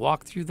two when you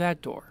walk through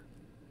that door.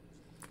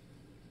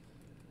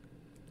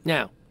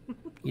 Now,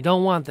 you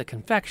don't want the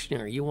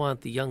confectionery. You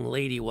want the young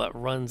lady what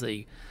runs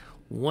a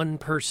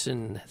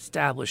one-person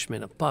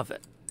establishment above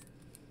it.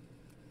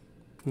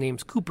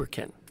 Name's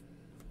Cooperkin.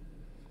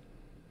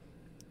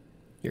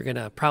 You're going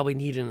to probably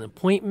need an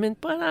appointment,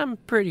 but I'm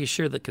pretty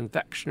sure the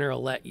confectioner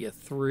will let you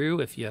through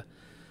if you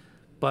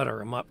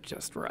butter him up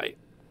just right.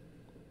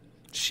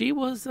 She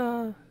was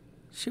another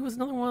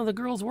one of the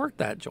girls who worked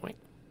that joint.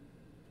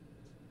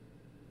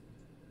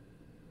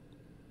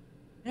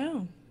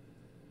 No.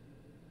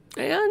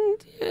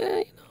 And,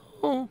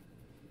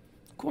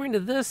 according to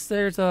this,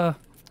 there's a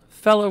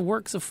fellow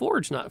works a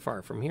forge not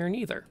far from here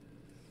neither.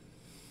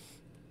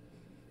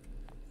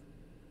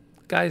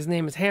 Guy's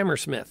name is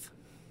Hammersmith.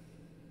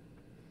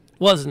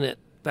 Wasn't it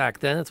back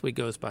then? That's what he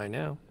goes by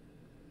now.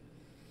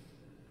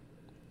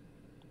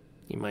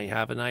 You might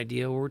have an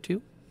idea or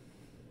two.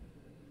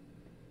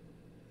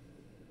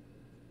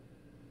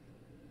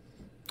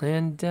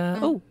 And,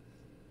 and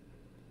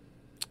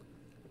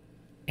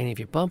if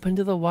you bump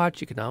into the watch,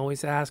 you can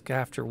always ask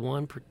after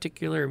one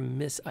particular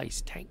Miss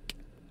Ice Tank.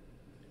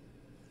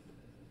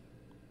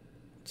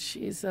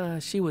 She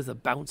was a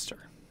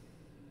bouncer.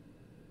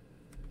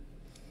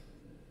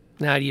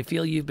 Now, do you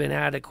feel you've been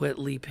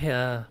adequately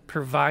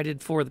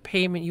provided for the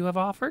payment you have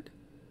offered?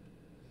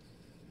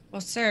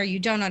 Well, sir, you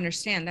don't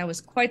understand. That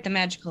was quite the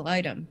magical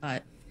item,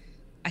 but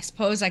I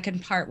suppose I can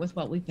part with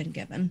what we've been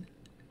given.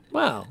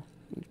 Well,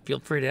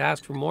 feel free to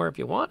ask for more if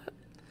you want it.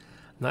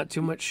 Not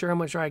too much sure how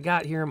much I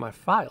got here in my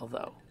file,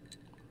 though.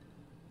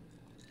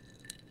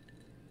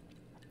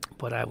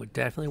 But I would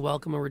definitely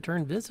welcome a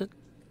return visit.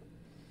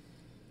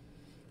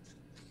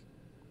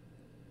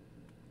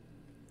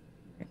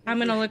 I'm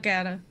going to look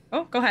at her.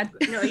 Oh, go ahead.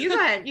 No, you go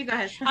ahead.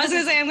 I was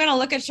going to say, I'm going to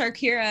look at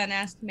Sharkira and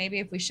ask maybe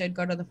if we should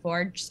go to the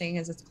forge, seeing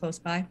as it's close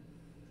by.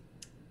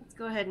 Let's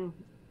go ahead and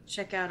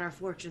check out our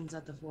fortunes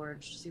at the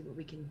forge, see what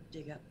we can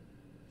dig up.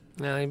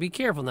 Now, be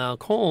careful now.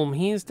 Colm,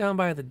 he's down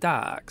by the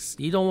docks.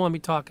 You don't want to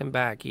be talking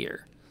back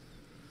here.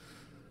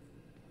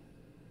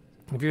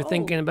 If you're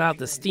thinking about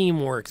the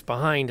steamworks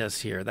behind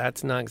us here,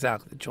 that's not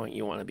exactly the joint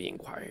you want to be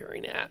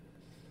inquiring at.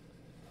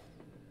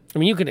 I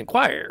mean, you can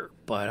inquire,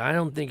 but I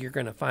don't think you're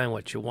going to find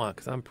what you want,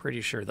 because I'm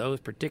pretty sure those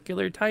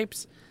particular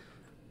types,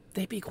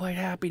 they'd be quite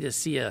happy to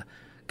see a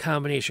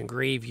combination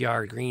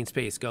graveyard green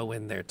space go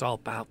in there. It's all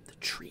about the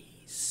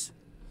trees.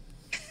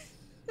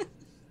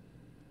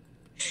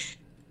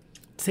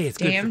 Say it's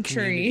damn good for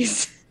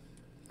trees.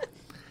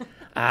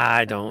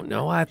 I don't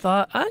know. I'm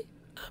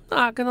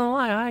not going to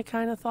lie. I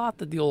kind of thought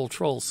that the old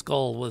troll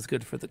skull was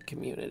good for the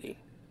community.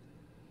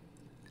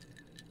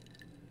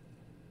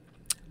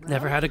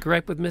 Never had a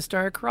gripe with Miss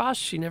Darkcross.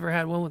 She never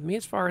had one with me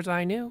as far as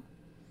I knew.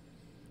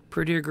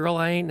 Prettier girl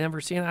I ain't never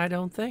seen, I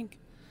don't think.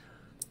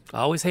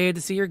 Always hated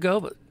to see her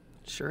go, but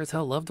sure as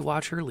hell loved to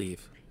watch her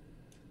leave.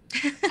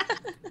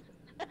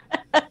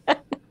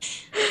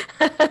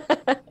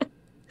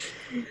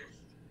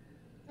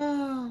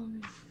 Oh.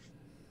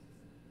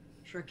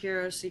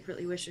 Sharkira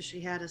secretly wishes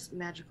she had a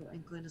magical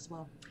inkling as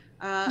well.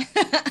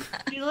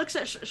 She looks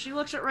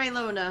at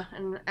Raylona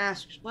and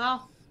asks,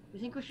 "Well, I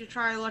think we should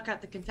try to look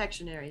at the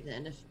confectionery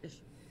then,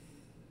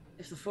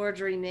 if the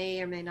forgery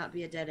may or may not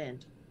be a dead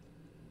end."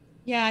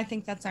 Yeah, I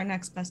think that's our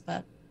next best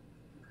bet.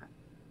 Okay.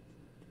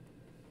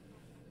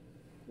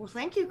 Well,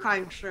 thank you,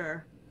 kind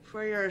sir,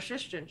 for your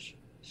assistance.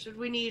 Should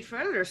we need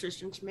further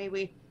assistance, may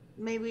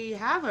we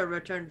have a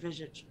return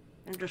visit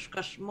and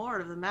discuss more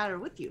of the matter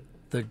with you.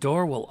 The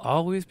door will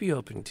always be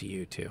open to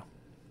you two.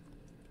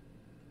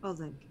 Oh,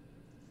 thank you.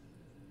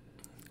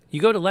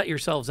 You go to let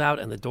yourselves out,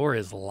 and the door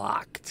is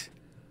locked.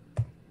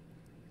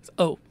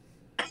 Oh,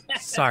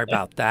 sorry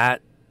about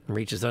that.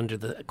 Reaches under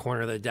the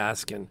corner of the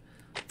desk and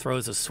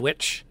throws a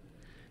switch.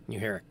 And you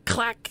hear a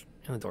clack,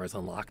 and the door is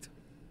unlocked.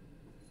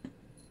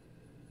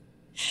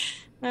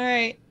 All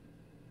right.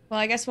 Well,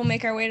 I guess we'll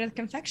make our way to the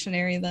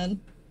confectionery then.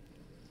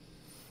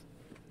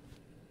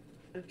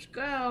 Let's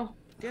go.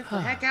 Get the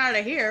heck out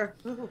of here.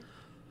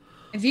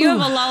 If you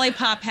have a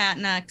lollipop hat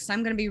next,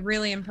 I'm going to be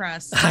really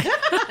impressed.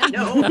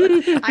 No,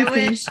 I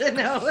wish.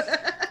 No.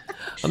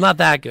 I'm not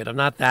that good. I'm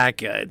not that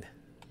good.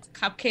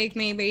 Cupcake,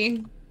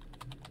 maybe.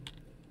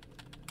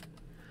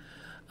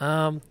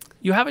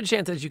 You have a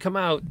chance as you come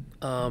out,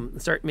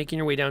 start making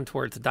your way down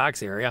towards the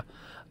docks area.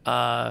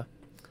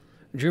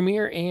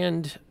 Drumir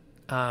and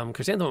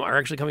Chrysanthemum are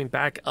actually coming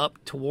back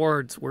up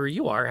towards where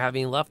you are,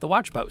 having left the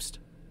watch post.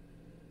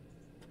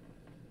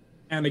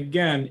 And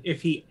again,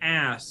 if he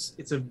asks,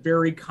 it's a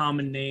very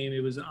common name.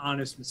 It was an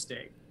honest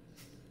mistake.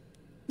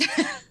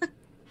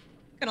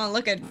 Gonna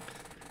look at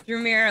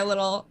Drumir a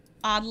little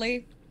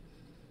oddly.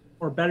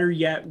 Or better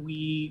yet,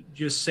 we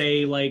just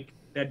say, like,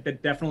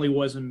 that definitely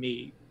wasn't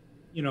me.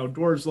 You know,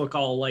 dwarves look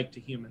all alike to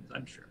humans,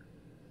 I'm sure.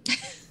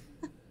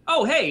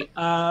 Oh, hey,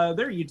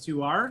 there you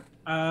two are.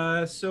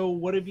 So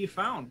what have you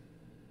found?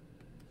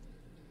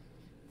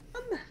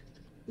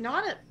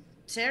 Not a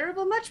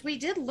terrible much. We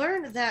did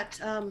learn that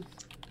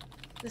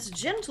this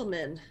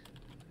gentleman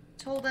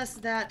told us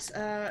that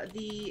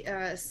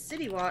the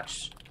City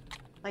Watch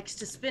likes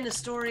to spin a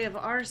story of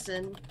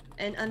arson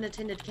and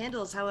unattended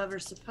candles. However,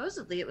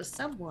 supposedly it was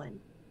someone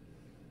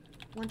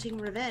wanting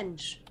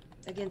revenge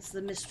against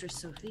the Mistress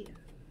Sophia.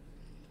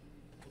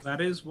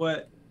 That is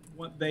what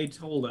they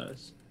told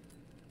us.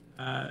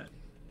 I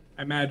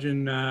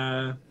imagine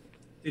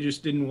they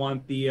just didn't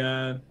want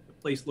the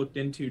place looked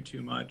into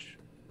too much.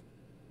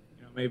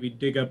 You know, maybe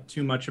dig up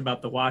too much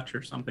about the watch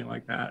or something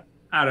like that.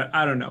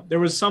 I don't know. There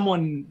was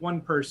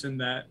one person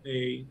that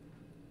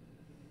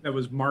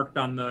was marked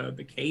on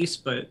the case,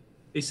 but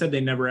they said they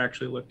never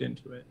actually looked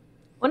into it.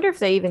 Wonder if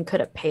they even could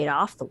have paid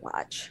off the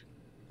watch.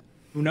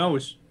 Who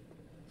knows?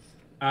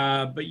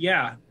 But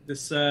yeah,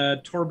 this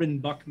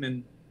Torben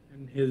Buckman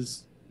and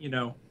his, you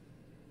know,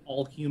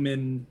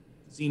 all-human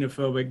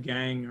xenophobic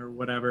gang or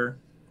whatever.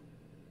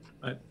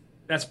 But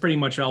that's pretty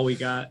much all we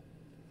got.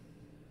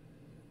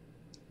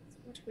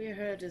 That's what we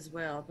heard as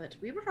well. But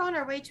we were on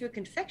our way to a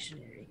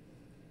confectionery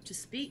to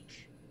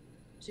speak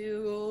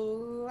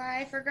to,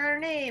 I forgot her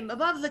name,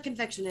 above the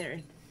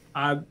confectionery.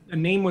 A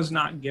name was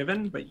not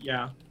given, but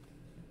yeah.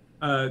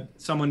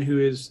 Someone who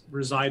is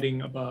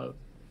residing above.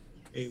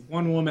 A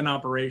one-woman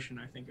operation,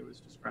 I think it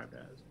was described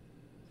as.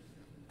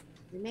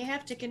 We may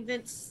have to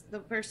convince the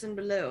person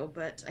below,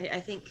 but I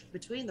think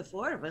between the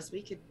four of us,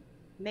 we could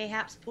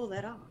mayhaps pull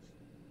that off.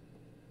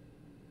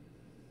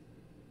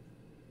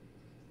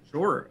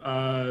 Sure.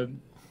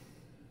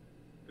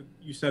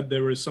 You said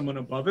there was someone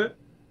above it?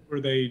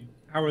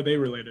 How are they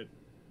related?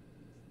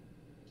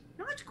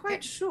 Not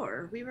quite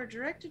sure. We were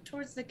directed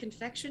towards the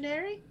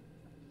confectionery.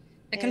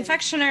 The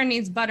confectioner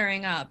needs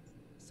buttering up,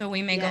 so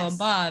we may go Yes.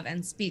 above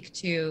and speak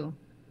to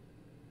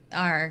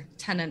our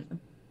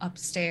tenant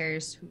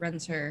upstairs who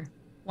runs her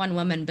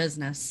one-woman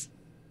business.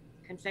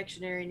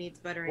 Confectionery needs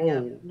buttering Oh.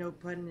 up. No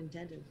pun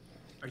intended.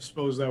 I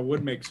suppose that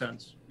would make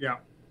sense. Yeah.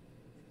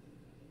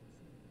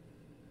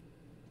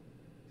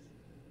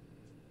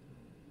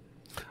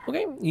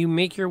 Okay, you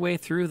make your way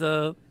through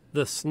the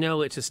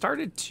snow. It has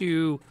started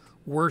to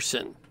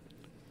worsen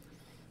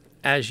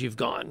as you've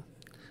gone.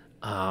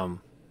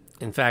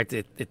 In fact,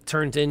 it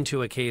turns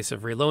into a case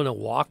of Relona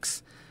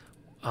walks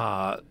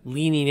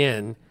leaning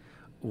in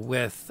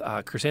with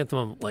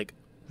Chrysanthemum like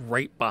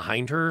right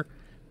behind her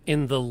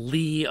in the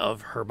lee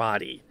of her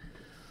body.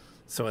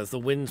 So as the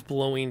wind's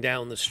blowing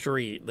down the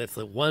street, that's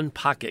the one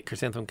pocket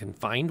Chrysanthemum can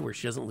find where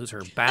she doesn't lose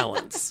her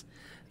balance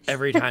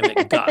every time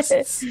it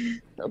gusts.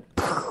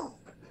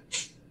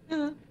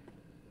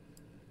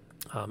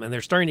 And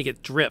they're starting to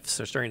get drifts.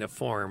 They're starting to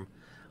form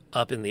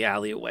up in the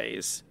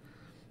alleyways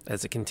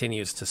as it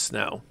continues to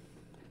snow.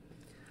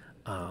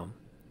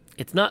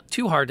 It's not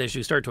too hard as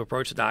you start to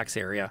approach the docks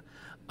area.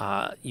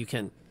 You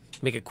can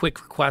make a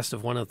quick request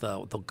of one of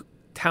the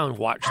town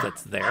watch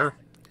that's there.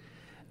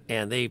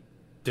 And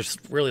there's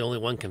really only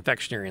one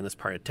confectionery in this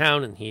part of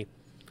town, and he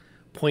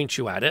points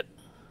you at it.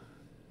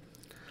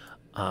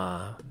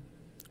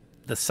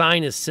 The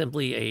sign is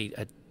simply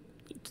a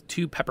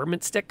two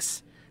peppermint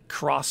sticks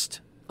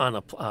crossed on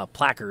a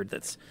placard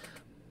that's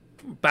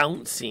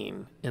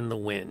bouncing in the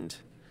wind,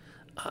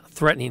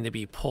 threatening to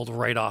be pulled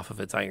right off of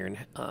its iron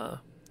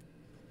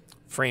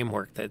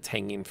framework that it's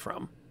hanging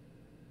from.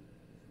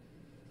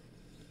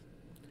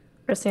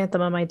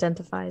 Chrysanthemum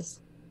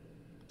identifies.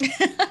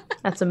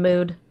 That's a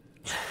mood.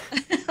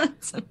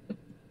 That's a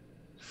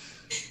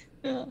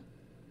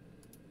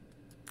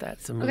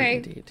mood Okay.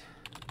 indeed.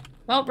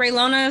 Well,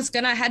 Raylona is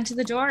gonna head to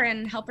the door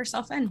and help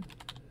herself in.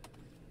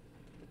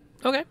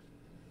 Okay.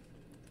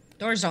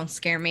 Doors don't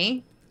scare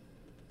me.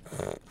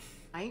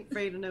 I ain't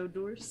afraid of no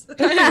doors.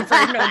 I'm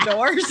afraid of no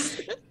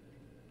doors.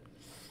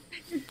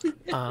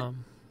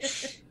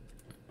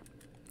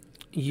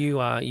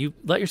 You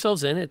let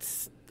yourselves in.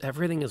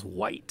 Everything is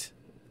white.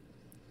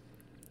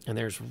 And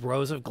there's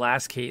rows of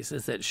glass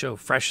cases that show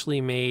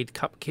freshly made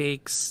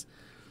cupcakes,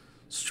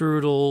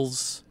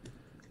 strudels,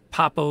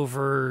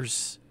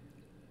 popovers.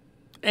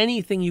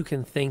 Anything you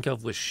can think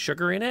of with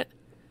sugar in it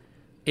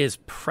is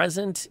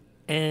present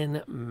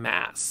en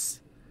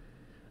masse.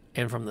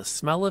 And from the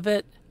smell of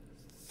it,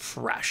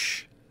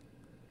 fresh.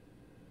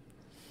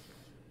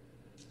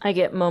 I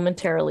get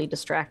momentarily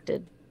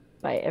distracted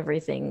by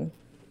everything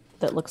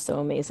that looks so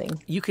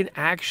amazing. You can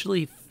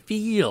actually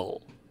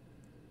feel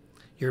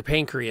your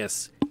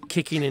pancreas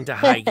kicking into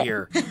high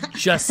gear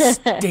just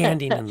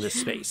standing in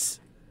this space.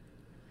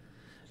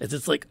 As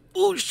it's like,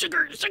 ooh,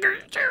 sugar, sugar,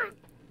 sugar.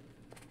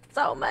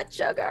 So much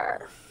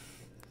sugar.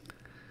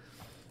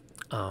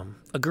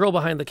 A girl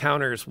behind the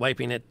counter is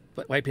wiping at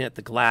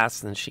the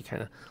glass, and she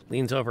kind of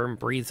leans over and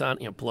breathes on,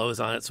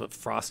 blows on it so it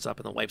frosts up,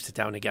 and then wipes it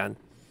down again.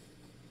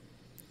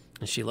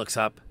 And she looks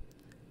up,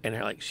 and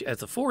as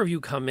the four of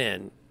you come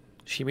in,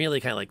 she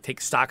immediately kind of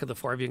takes stock of the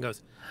four of you and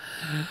goes,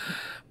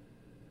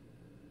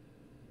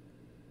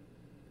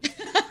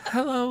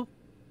 "Hello,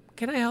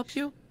 can I help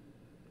you?"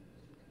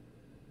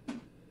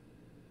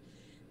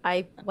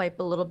 I wipe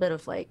a little bit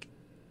of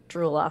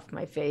drool off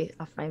my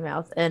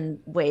mouth, and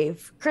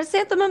wave.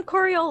 Chrysanthemum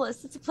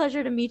Coriolis, it's a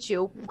pleasure to meet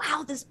you.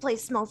 Wow, this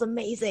place smells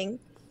amazing.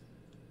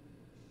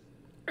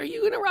 Are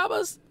you gonna rob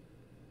us?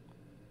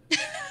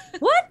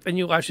 What? And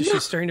you watch as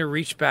she's starting to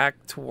reach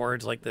back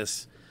towards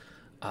this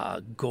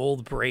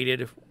gold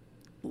braided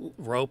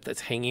rope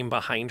that's hanging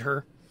behind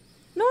her.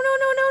 No.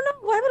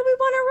 Why would we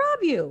want to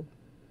rob you?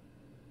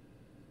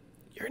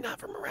 You're not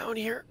from around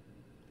here.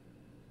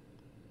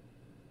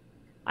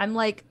 I'm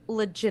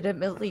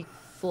legitimately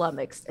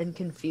flummoxed and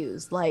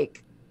confused. But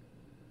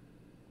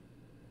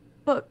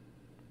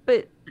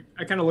I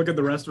kind of look at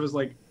the rest of us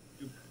like,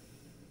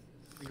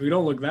 we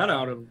don't look that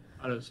out of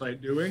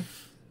sight, do we?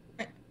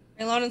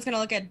 Ilonan's gonna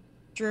look at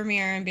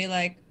Drumir and be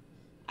like,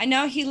 I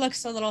know he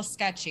looks a little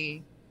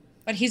sketchy,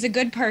 but he's a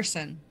good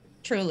person,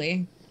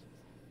 truly.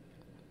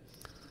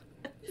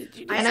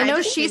 And I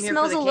know she came here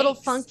smells for a the little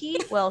cakes. funky.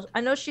 Well,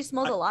 I know she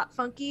smells a lot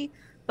funky,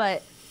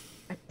 but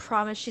I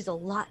promise she's a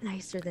lot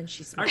nicer than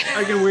she smells.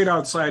 I can wait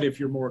outside if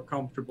you're more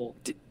comfortable.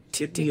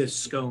 Get me a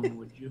scone,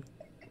 would you?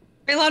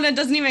 Ilona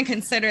doesn't even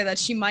consider that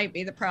she might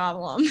be the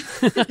problem.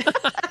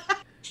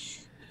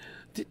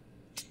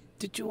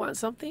 Did you want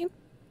something?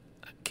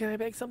 Can I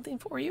bake something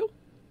for you?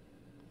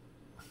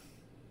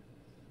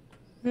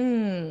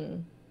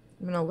 I'm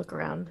gonna look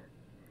around.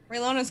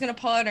 Ilona's gonna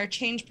pull out her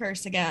change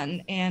purse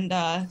again and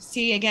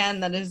see again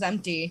that it is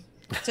empty.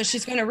 So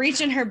she's gonna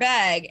reach in her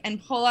bag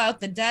and pull out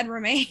the dead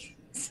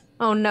remains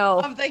Oh no.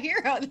 of the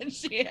hero that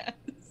she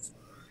is,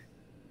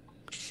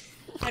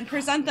 and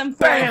present them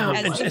for her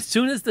As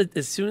soon as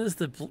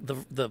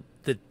the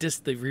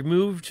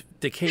removed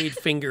decayed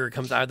finger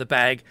comes out of the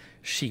bag,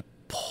 she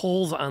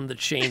pulls on the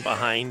chain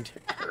behind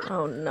her,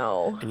 Oh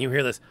no. and you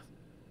hear this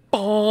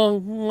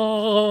bong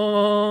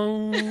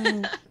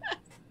bong.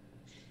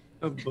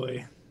 Oh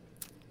boy.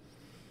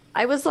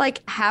 I was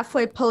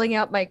halfway pulling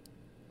out my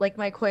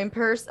coin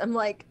purse. I'm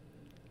like,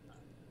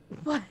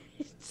 what?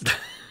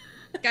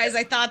 Guys,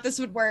 I thought this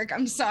would work.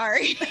 I'm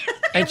sorry.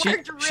 And It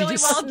worked really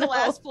well at the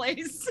last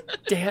place.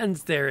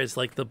 stands there as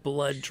the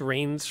blood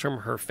drains from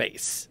her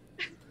face.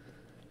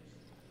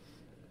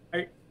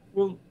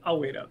 I'll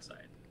wait outside.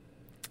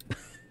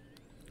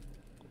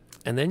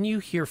 And then you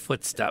hear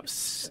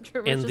footsteps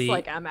Truman's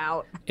just I'm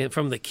out.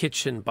 from the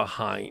kitchen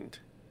behind.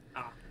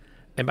 Ah.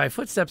 And by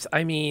footsteps,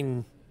 I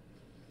mean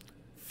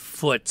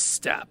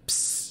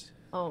footsteps.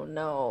 Oh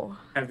no.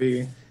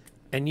 Heavy.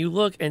 And you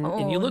look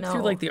and you look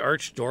through no. the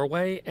arched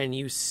doorway, and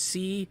you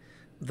see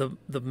the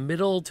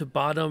middle to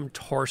bottom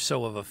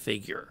torso of a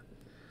figure.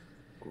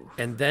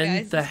 And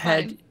then Guys, the it's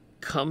head fine.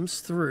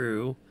 comes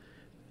through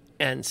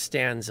and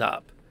stands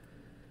up.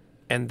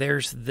 And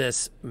there's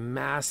this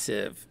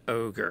massive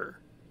ogre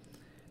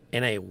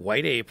in a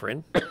white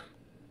apron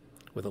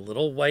with a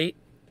little white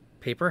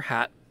paper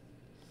hat.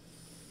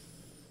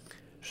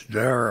 Is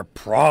there a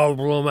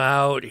problem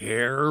out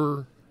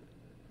here?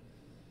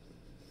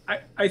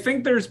 I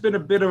think there's been a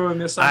bit of a I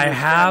misunderstanding.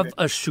 have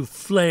a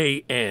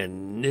souffle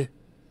in,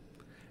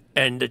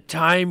 and the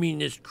timing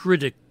is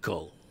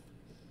critical.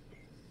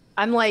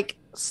 I'm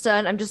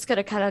stunned. I'm just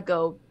gonna kind of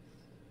go,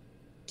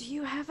 do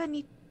you have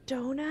any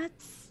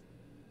donuts?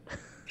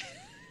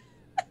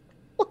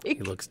 He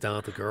looks down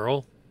at the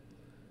girl.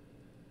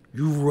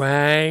 You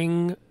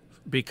rang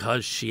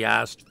because she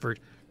asked for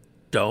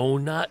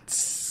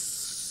donuts?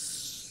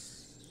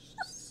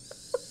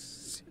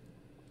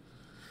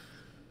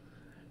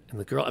 And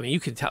the girl, you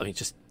can tell,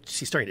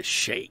 she's starting to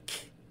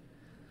shake.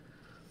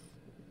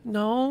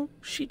 No,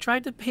 she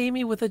tried to pay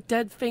me with a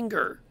dead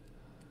finger.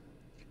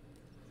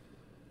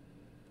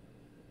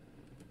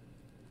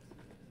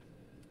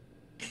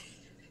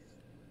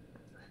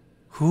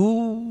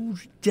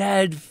 Whose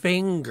dead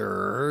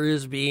finger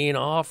is being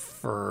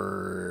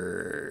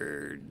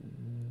offered?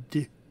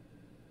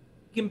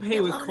 You can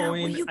pay with Ilona,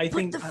 coin. will you I put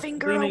think the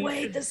finger Lena, you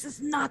away? should- This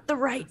is not the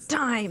right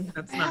time.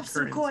 That's I not have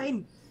some currency.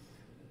 coin.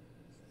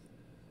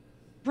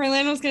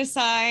 Berlin was gonna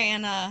sigh,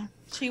 and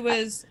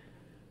she's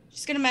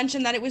gonna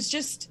mention that it was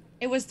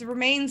the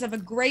remains of a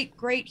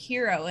great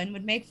hero and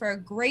would make for a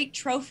great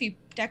trophy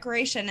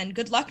decoration and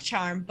good luck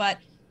charm, but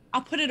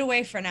I'll put it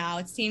away for now.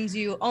 It seems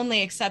you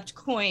only accept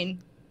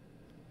coin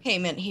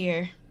payment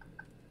here.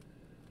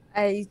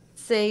 I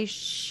say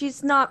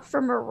she's not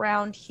from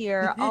around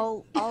here.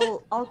 I'll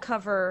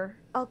cover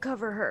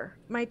her.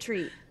 My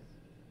treat.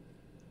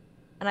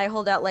 And I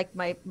hold out like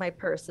my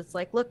purse. It's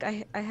like, look,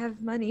 I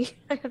have money.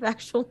 I have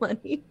actual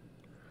money.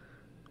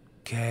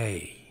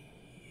 Okay.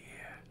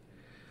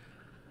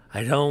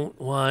 I don't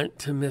want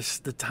to miss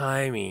the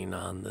timing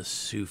on the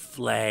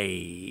souffle.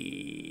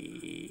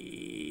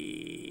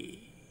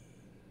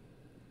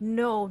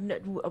 No,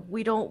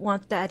 we don't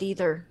want that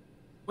either.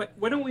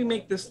 Why don't we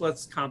make this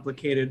less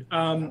complicated?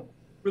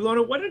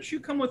 Rolona, why don't you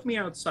come with me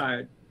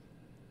outside?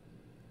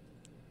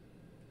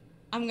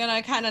 I'm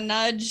gonna kind of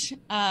nudge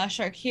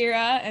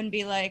Sharkira and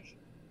be like,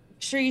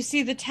 sure you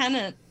see the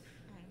tenant.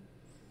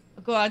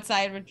 I'll go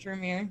outside with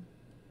Drumir.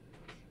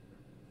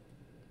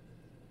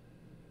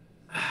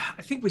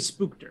 I think we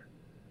spooked her.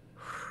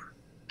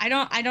 I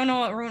don't know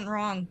what went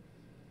wrong.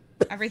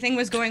 Everything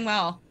was going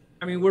well.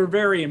 I mean, we're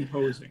very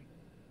imposing.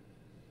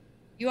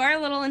 You are a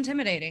little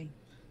intimidating.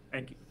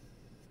 Thank you.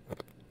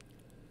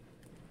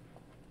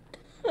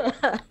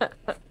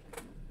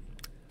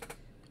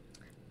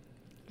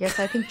 Yes,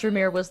 I think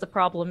Drumir was the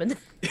problem in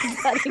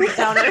that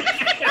encounter.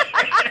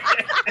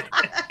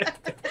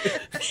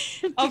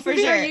 Oh, for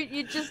Drumir, sure.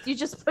 You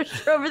just pushed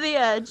her over the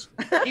edge.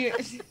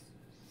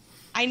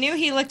 I knew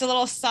he looked a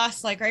little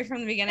sus, like right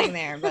from the beginning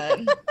there, but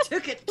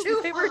Took it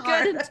too We far. were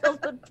good until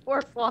the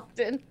dwarf walked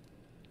in.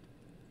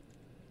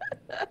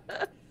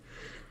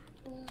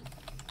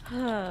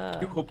 I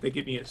do hope they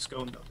give me a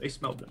scone, though. They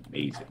smelled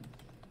amazing.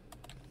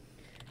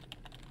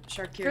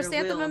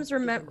 Chrysanthemum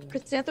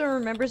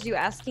remembers you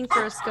asking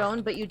for a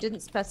scone, but you didn't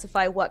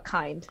specify what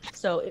kind,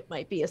 so it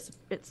might be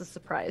it's a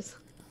surprise.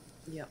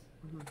 Yep.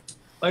 Mhm.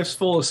 Life's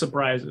full of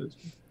surprises.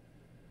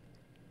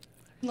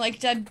 like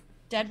dead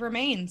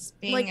remains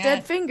being Like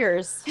dead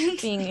fingers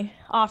being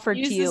offered to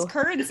used you. as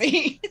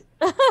currency.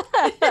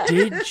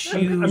 Did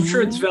you? I'm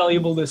sure it's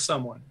valuable to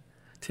someone.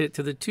 To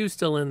the two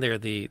still in there,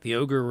 the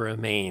ogre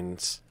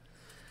remains.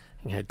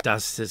 He had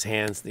dusts his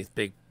hands, these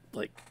big,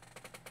 like,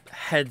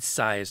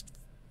 head-sized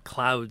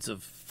clouds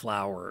of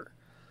flour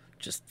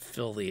just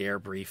fill the air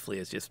briefly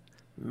as just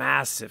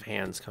massive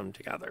hands come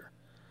together.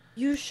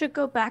 You should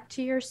go back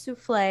to your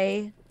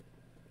souffle.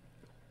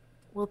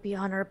 We'll be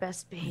on our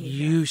best behavior.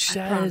 You I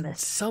said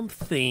promise.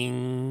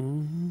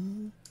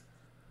 something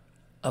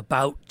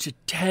about a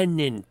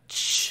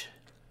tenant.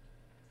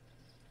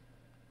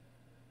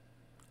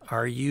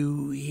 Are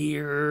you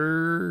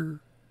here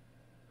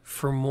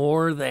for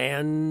more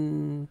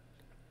than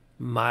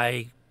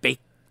my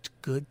baked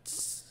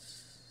goods?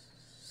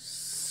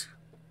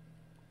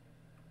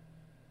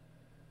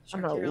 I'm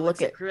gonna Sharkira look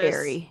looks at Chris.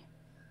 Barry.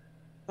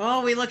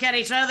 Oh, we look at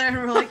each other and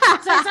we're like,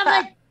 say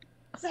something!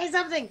 Say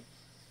something!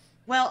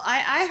 Well,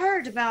 I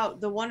heard about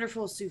the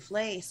wonderful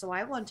souffle, so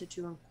I wanted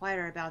to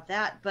inquire about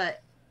that,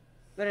 but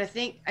I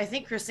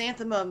think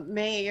Chrysanthemum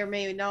may or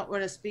may not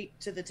want to speak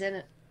to the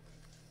tenant.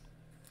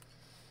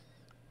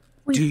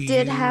 We Do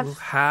did you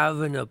have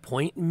an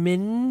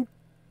appointment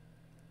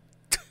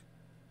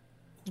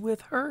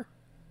with her?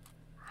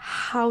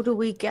 How do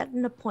we get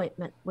an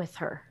appointment with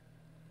her?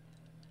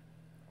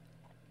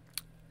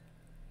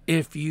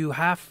 If you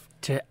have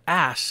to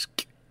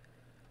ask,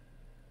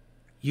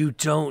 you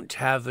don't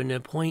have an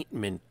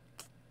appointment.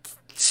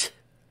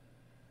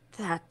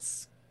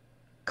 That's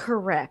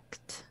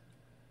correct.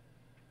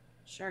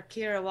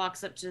 Sharkira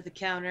walks up to the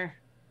counter,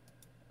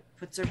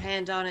 puts her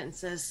hand on it and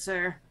says,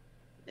 "Sir,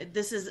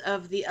 this is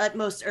of the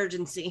utmost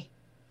urgency.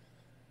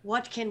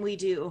 What can we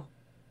do?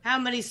 How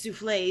many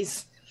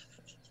souffles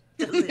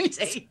does it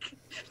take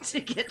to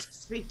get to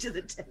speak to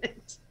the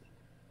tenant?"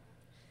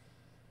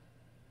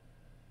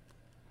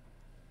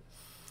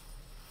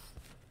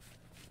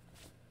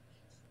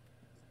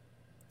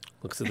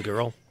 Looks at the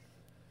girl.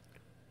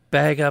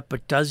 Bag up a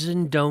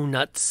dozen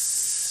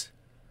donuts.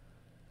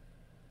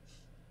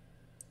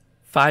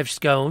 5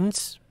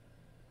 scones.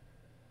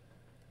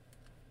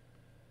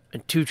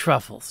 And 2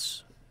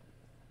 truffles.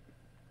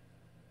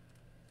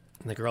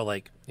 And the girl,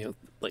 like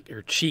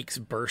her cheeks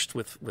burst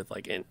with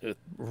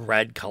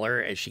red color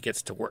as she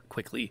gets to work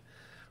quickly,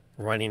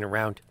 running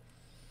around.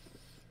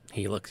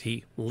 He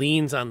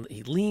leans on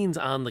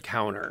the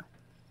counter,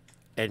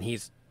 and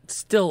he's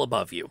still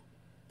above you.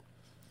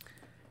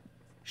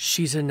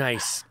 She's a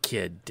nice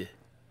kid.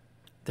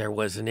 There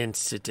was an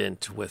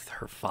incident with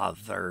her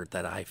father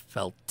that I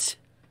felt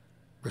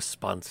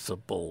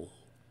responsible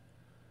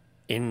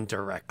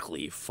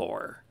indirectly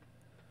for.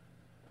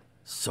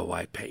 So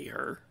I pay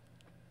her.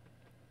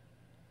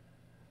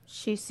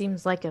 She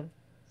seems like a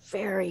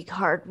very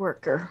hard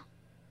worker.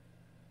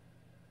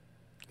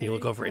 You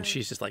look over and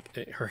she's just like,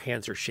 her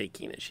hands are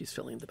shaking as she's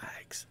filling the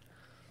bags.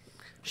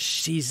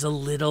 She's a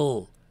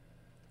little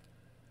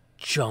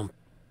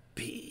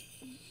jumpy.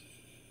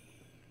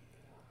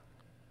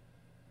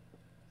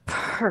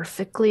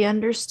 Perfectly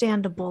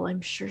understandable.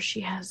 I'm sure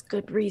she has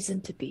good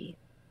reason to be.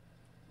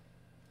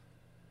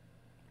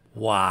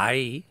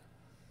 Why?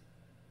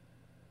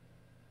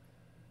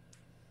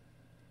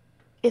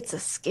 It's a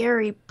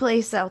scary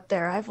place out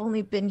there. I've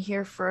only been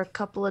here for a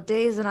couple of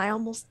days and I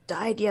almost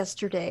died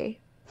yesterday.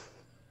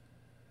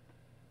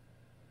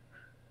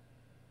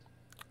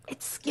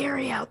 It's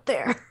scary out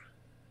there.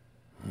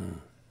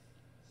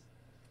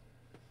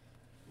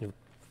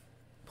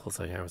 Pulls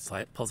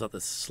out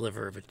this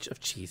sliver of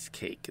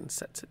cheesecake and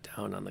sets it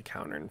down on the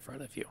counter in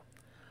front of you.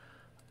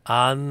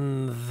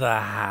 On the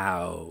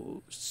house.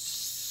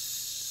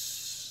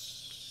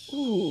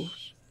 Ooh,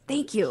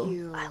 thank you. Thank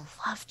you. I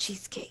love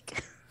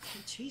cheesecake.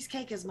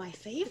 Cheesecake is my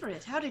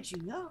favorite. How did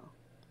you know?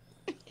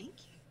 Thank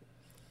you.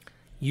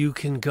 You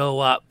can go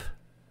up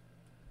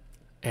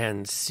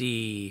and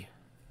see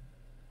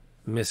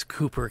Miss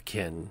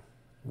Cooperkin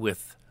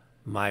with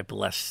my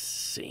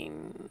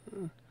blessing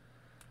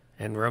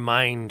and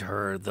remind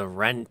her the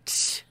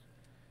rent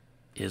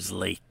is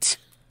late.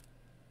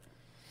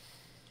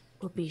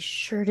 We'll be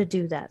sure to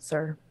do that,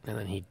 sir. And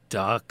then he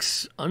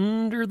ducks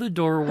under the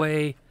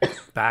doorway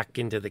back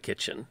into the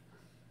kitchen.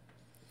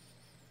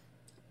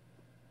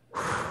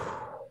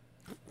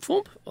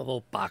 Whoop, a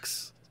little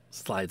box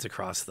slides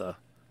across the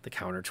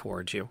counter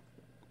towards you.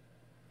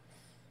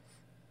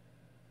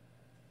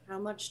 How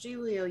much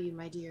do we owe you,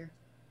 my dear?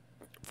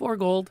 4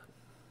 gold.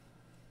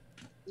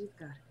 You've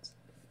got it.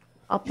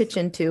 I'll pitch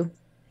in too.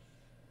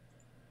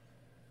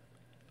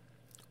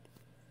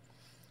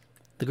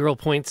 The girl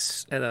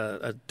points at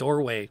a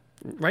doorway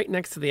right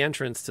next to the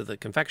entrance to the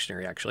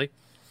confectionery, actually,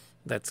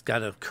 that's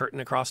got a curtain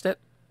across it.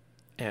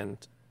 And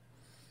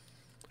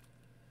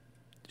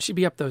she'd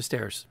be up those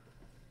stairs.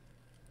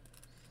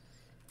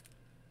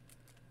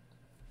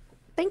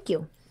 Thank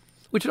you.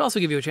 Which would also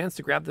give you a chance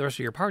to grab the rest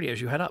of your party as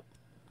you head up.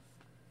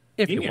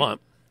 If you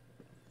want.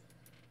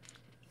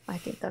 I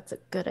think that's a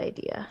good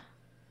idea.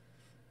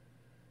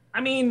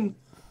 I mean,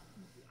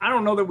 I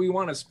don't know that we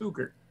want to spook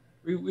her.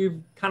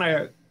 We've kind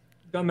of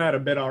done that a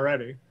bit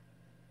already.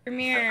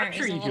 Premier I'm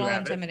sure is a you do little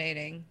have it.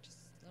 intimidating.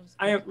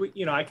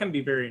 I can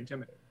be very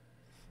intimidating.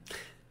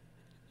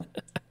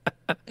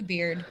 The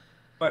beard.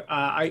 But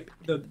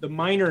the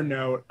minor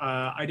note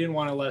I didn't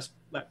want to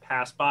let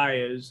pass by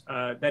is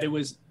that it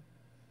was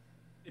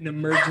an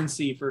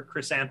emergency for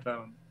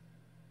Chrysanthemum.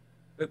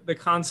 The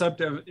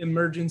concept of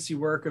emergency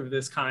work of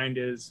this kind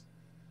is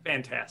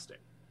fantastic.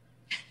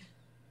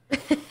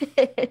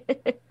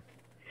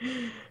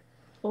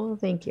 Well,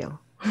 thank you.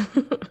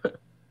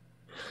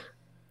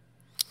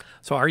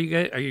 So are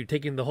you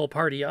taking the whole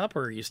party up,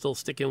 or are you still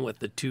sticking with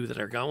the 2 that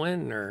are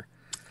going? Or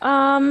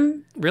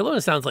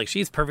Rilona sounds like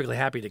she's perfectly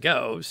happy to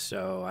go,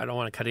 so I don't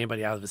want to cut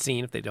anybody out of the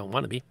scene if they don't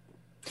want to be.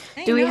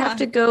 Do we have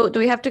to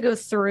go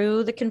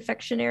through the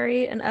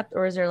confectionery and up,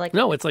 or is there like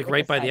No, it's like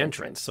right a by side the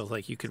entrance, so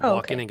like you could Oh,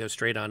 walk in okay. and go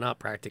straight on up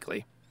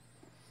practically.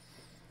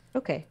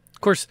 Okay.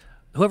 Of course,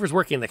 whoever's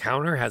working the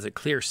counter has a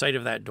clear sight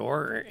of that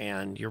door,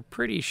 and you're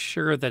pretty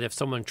sure that if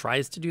someone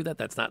tries to do that,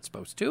 that's not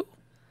supposed to.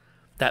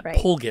 That Right.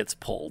 pull gets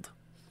pulled.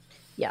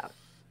 Yeah.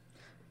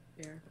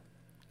 Fair.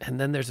 And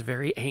then there's a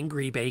very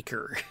angry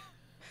baker.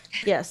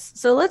 Yes.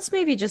 So let's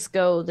maybe just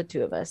go the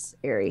 2 of us,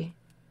 Ari.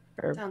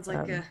 Or, Sounds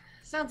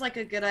like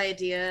a good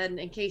idea. And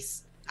in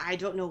case I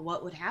don't know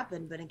what would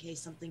happen, but in case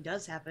something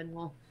does happen,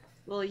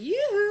 we'll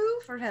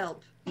yoo-hoo for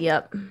help.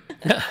 Yep.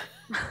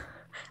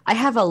 I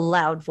have a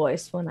loud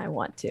voice when I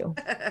want to.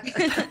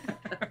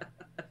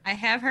 I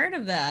have heard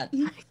of that.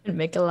 I can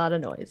make a lot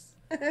of noise.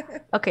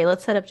 Okay,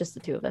 let's head up just the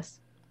 2 of us.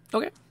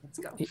 Okay. Let's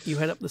go. You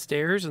head up the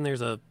stairs,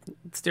 and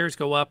stairs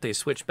go up, they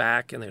switch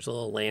back, and there's a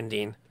little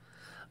landing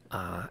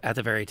at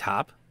the very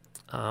top.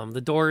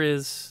 The door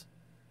is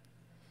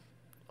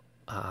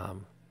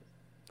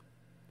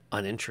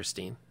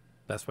uninteresting.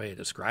 Best way to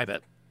describe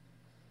it.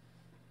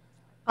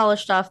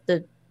 Polished off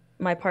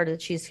my part of the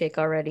cheesecake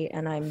already,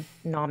 and I'm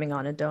nomming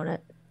on a donut.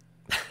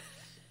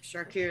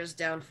 Sharkira's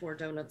down 4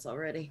 donuts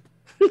already.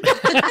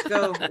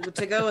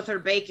 to go with her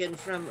bacon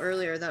from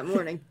earlier that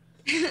morning.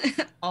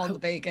 All the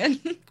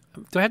bacon.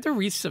 Do I have to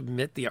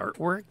resubmit the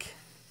artwork?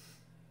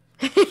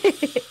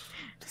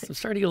 I'm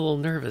starting to get a little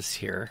nervous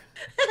here.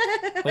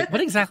 Like,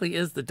 what exactly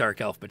is the dark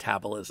elf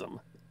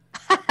metabolism?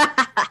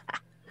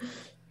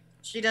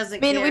 She doesn't.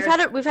 I mean,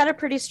 care. we've had a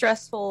pretty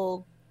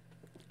stressful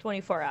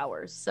 24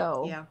 hours.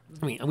 So Yeah.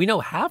 I mean, we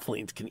know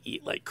halflings can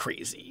eat like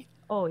crazy,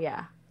 Oh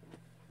yeah.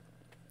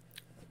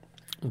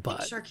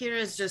 but Sharkira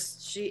is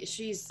just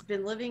she's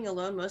been living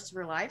alone most of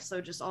her life,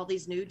 so just all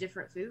these new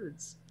different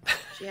foods.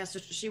 She has to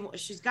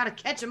she's got to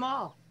catch them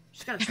all.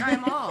 She's got to try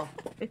them all.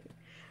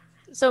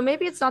 So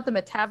maybe it's not the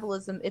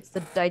metabolism; it's the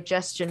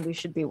digestion we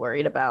should be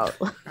worried about.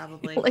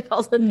 Probably. Like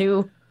all the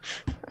new.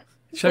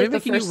 should I be like the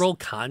making first- you roll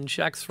con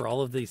checks for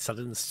all of the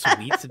sudden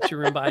sweets that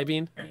you're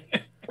imbibing?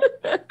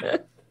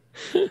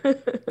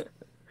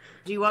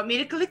 Do you want me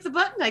to click the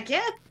button? I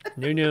can.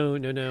 No.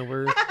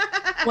 We're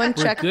One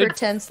check for good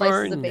 10 for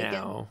slices of bacon.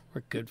 now.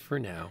 We're good for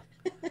now.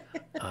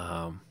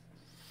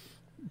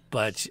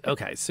 But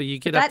okay, so you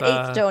get That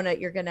up. eighth donut,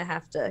 you're gonna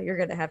have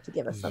to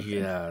give us something.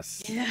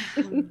 Yes. Yeah.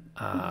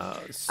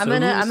 So I'm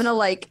gonna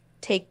like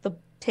take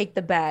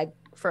the bag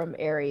from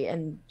Ari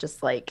and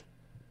just like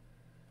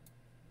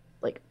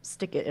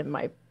stick it in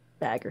my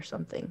bag or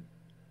something.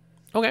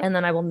 Okay. And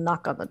then I will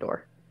knock on the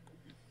door.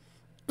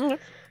 Okay.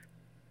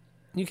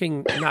 You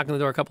can knock on the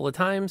door a couple of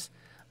times.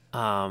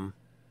 And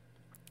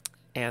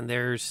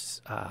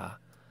there's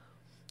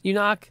you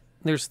knock,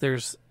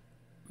 there's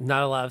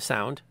not a lot of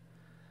sound.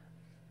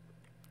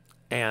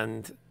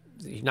 And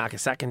you knock a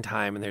second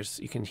time and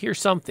you can hear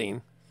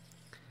something.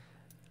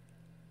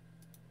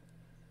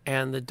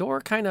 And the door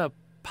kind of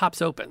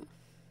pops open.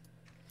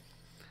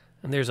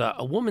 And there's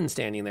a woman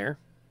standing there.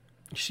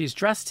 She's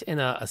dressed in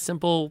a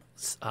simple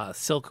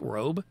silk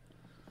robe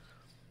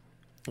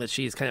that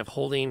she's kind of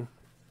holding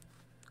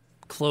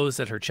closed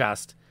at her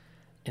chest.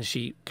 And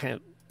she kind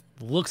of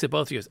looks at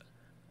both of you.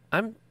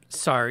 I'm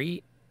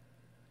sorry.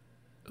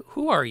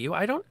 Who are you?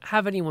 I don't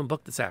have anyone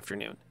booked this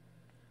afternoon.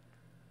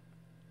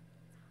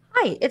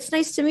 Hi, it's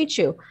nice to meet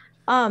you.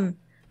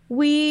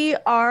 We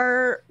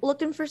are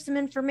looking for some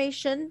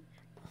information,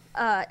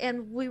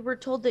 and we were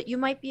told that you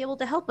might be able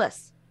to help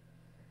us.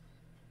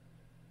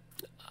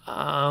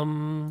 How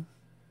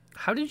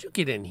did you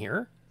get in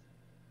here?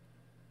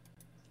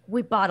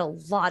 We bought a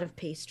lot of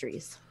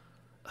pastries.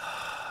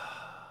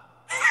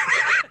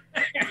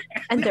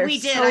 And they're We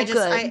did. so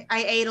good.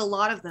 I ate a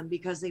lot of them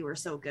because they were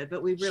so good.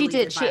 But we really She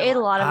did. She buy ate a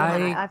lot of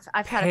them. I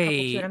I've had a couple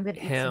too, and I'm paid going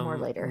to eat some more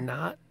him later.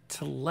 Not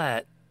to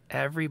let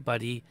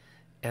everybody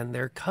and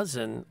their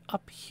cousin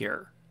up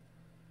here.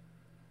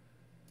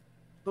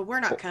 But we're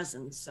not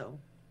cousins, so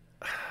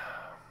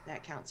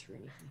that counts for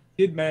anything.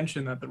 Did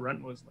mention that the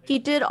rent was late. He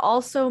did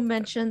also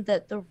mention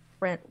that the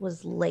rent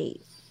was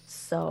late,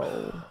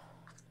 so.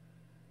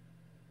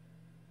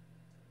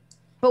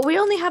 But we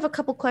only have a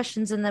couple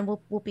questions, and then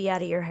we'll be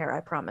out of your hair. I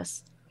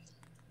promise.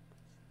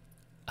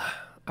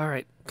 All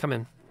right, come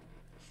in.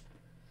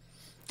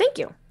 Thank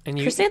you. And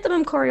you,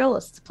 Chrysanthemum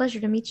Coriolis. It's a pleasure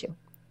to meet you.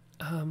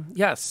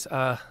 yes,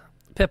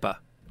 Pippa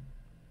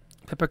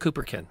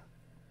Cooperkin.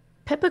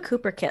 Pippa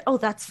Cooperkin. Oh,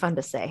 that's fun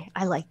to say.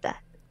 I like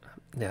that.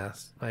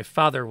 Yes, my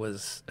father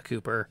was a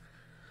Cooper,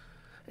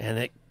 and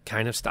it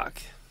kind of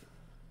stuck.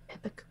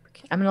 Pippa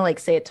Cooperkin. I'm gonna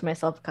say it to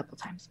myself a couple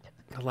times.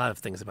 Pippa. A lot of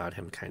things about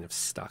him kind of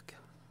stuck.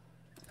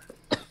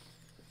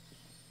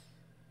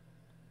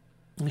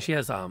 And she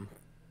has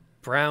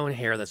brown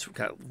hair that's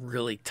got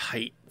really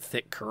tight,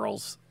 thick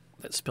curls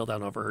that spill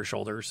down over her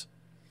shoulders.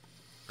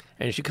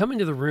 And as you come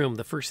into the room,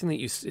 the first thing that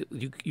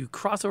you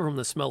cross over from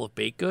the smell of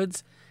baked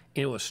goods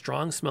into a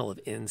strong smell of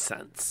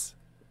incense.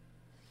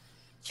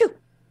 Phew.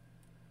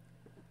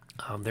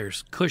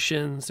 There's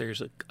cushions,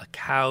 there's a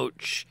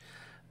couch,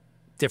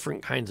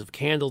 different kinds of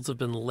candles have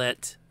been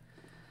lit.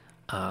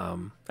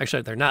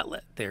 Actually, they're not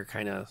lit. They're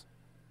kind of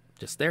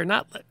just, they're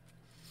not lit.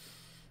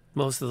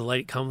 Most of the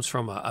light comes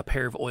from a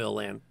pair of oil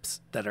lamps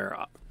that are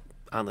up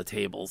on the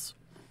tables.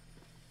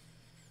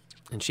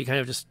 And she kind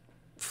of just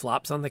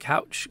flops on the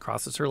couch,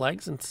 crosses her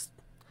legs, and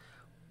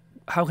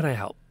how can I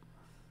help?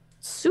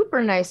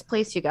 Super nice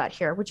place you got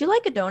here. Would you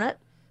like a donut?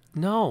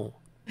 No,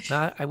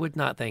 I would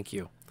not, thank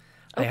you.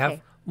 I have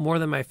Okay. more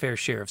than my fair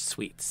share of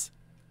sweets.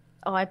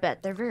 Oh, I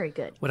bet. They're very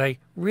good. What I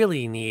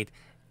really need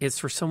is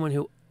for someone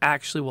who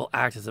actually will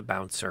act as a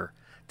bouncer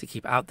to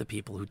keep out the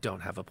people who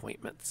don't have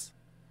appointments.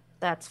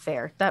 That's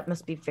fair. That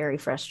must be very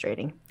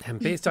frustrating. And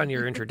based on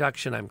your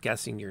introduction, I'm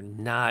guessing you're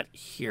not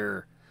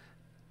here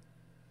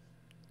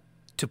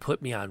to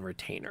put me on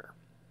retainer.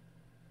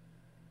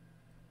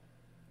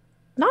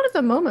 Not at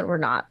the moment, we're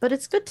not, but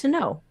it's good to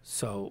know.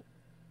 So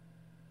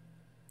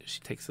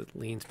she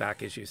leans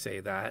back as you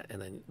say that,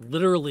 and then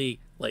literally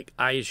like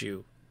eyes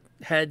you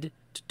head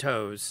to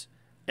toes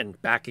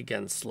and back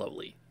again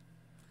slowly.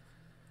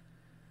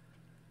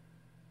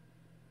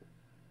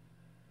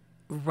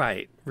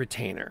 Right,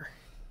 retainer.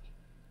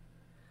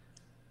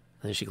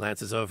 And then she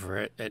glances over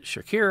at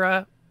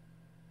Shakira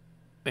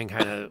and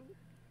kind of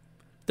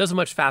does a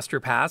much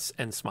faster pass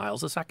and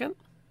smiles a second.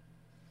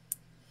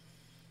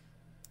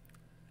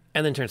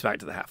 And then turns back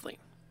to the halfling.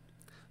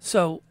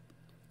 So,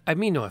 I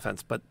mean no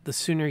offense, but the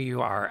sooner you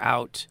are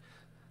out,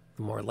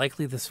 the more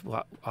likely this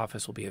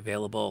office will be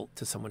available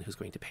to someone who's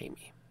going to pay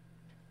me.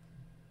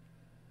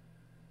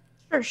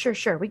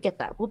 Sure. We get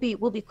that. We'll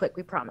be quick,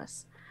 we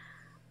promise.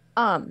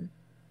 And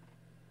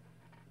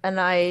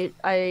I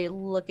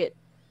look at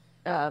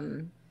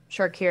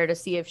Sharkira to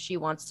see if she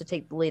wants to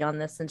take the lead on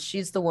this, since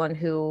she's the one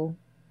who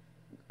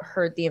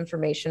heard the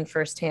information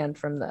firsthand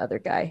from the other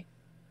guy.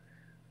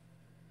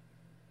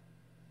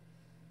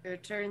 Her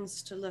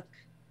turns to look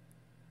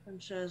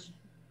and says,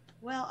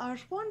 well, I was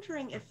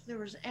wondering if there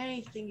was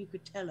anything you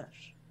could tell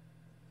us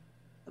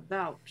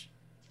about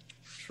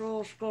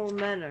Troll Skull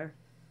Manor.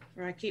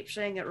 Or I keep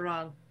saying it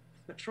wrong,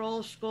 but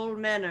Troll Skull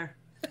Manor.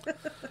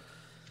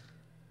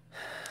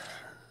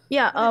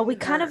 Yeah, we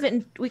kind of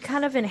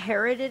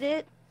inherited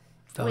it.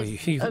 Oh,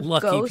 with you a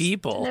lucky ghost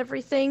people. and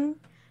everything,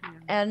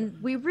 and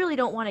we really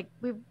don't want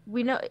to.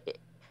 We know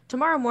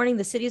tomorrow morning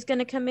the city's going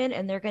to come in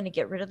and they're going to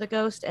get rid of the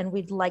ghost, and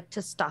we'd like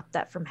to stop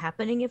that from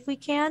happening if we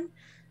can.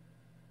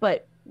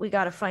 But we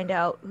got to find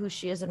out who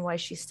she is and why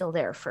she's still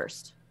there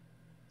first.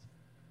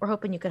 We're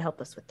hoping you could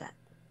help us with that.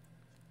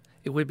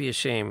 It would be a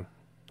shame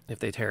if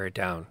they tear it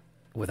down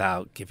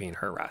without giving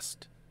her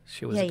rest.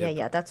 She was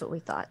Yeah. That's what we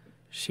thought.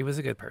 She was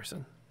a good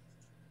person.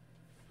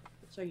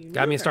 So you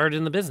Got knew me her. started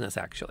in the business,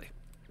 actually.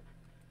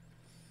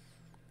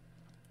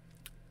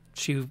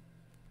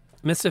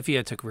 Miss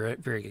Sophia took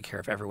very good care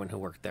of everyone who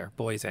worked there,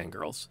 boys and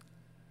girls.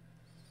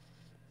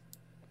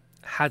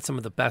 Had some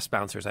of the best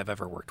bouncers I've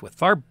ever worked with.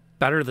 Far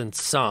better than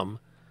some.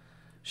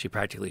 She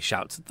practically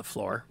shouts at the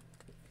floor.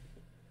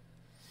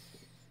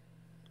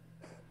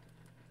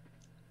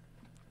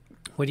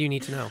 What do you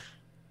need to know?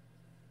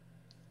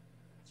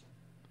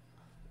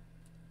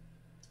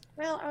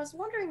 Well, I was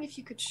wondering if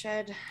you could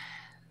shed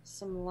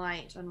some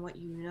light on what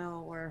you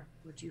know or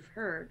what you've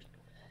heard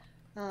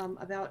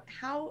about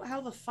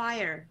how the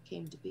fire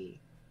came to be.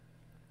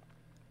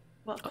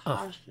 What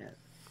caused it?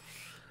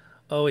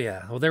 Oh,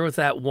 yeah. Well, there was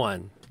that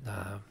one.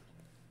 I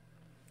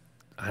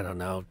don't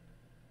know.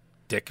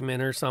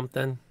 Dickman or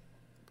something.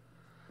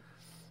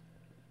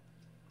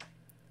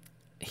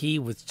 He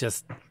was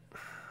just...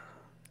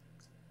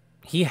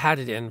 He had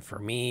it in for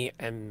me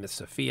and Miss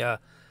Sophia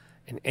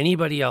and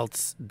anybody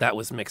else that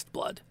was mixed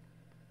blood.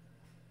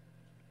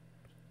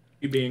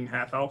 You being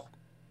half elf?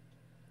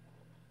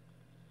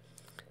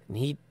 And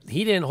he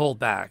didn't hold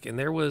back. And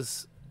there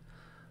was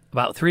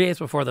about 3 days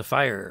before the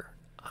fire,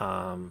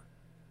 Grafana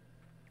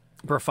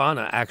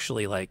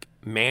actually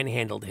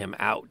manhandled him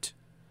out.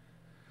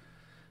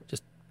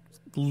 Just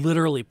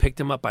literally picked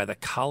him up by the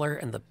collar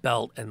and the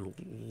belt and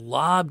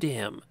lobbed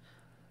him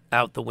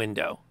out the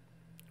window,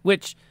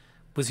 which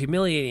was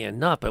humiliating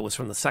enough, but it was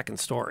from the second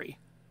story.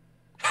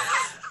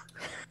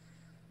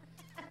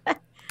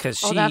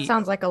 Oh, that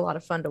sounds like a lot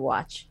of fun to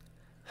watch.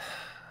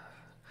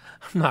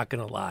 I'm not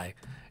gonna lie,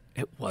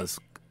 it was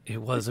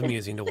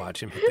amusing to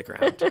watch him hit the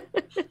ground.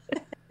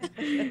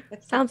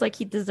 Sounds like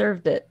he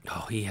deserved it.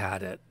 Oh, he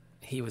had it.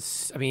 He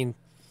was. I mean,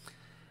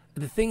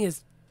 the thing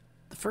is,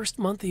 the first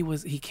month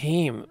he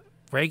came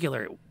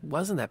regular. It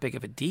wasn't that big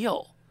of a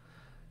deal.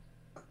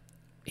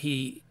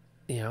 He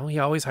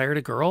always hired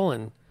a girl,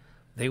 and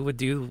they would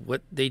do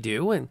what they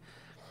do,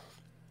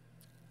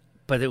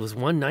 but it was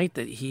one night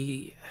that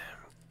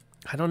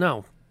I don't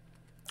know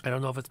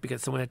if it's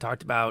because someone had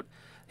talked about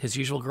his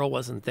usual girl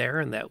wasn't there,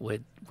 and that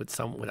would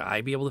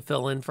I be able to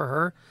fill in for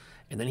her?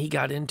 And then he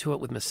got into it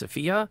with Miss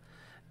Sophia,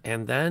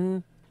 and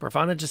then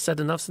Grafana just said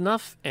enough's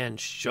enough and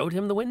showed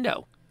him the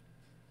window.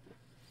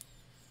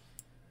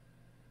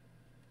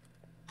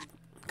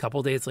 A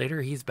couple days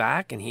later, he's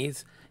back, and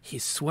he's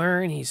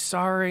swearing he's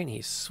sorry, and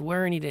he's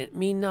swearing he didn't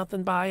mean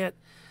nothing by it.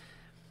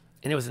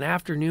 And it was an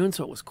afternoon,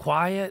 so it was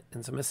quiet,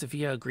 and so Miss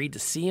Sophia agreed to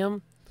see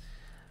him.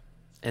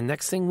 And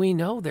next thing we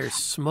know, there's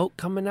smoke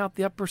coming out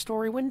the upper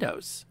story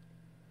windows.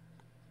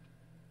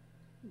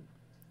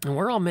 And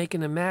we're all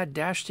making a mad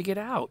dash to get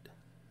out.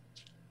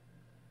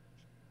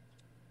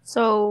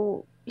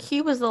 So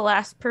he was the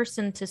last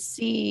person to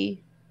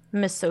see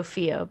Miss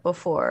Sophia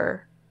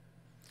before.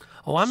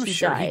 Oh, I'm she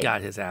sure he died.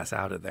 got his ass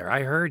out of there.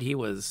 I heard he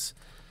was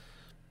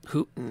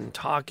hooting,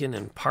 talking,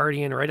 and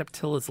partying right up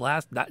till his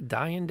last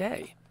dying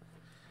day.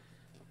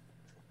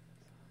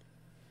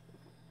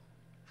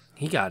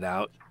 He got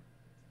out.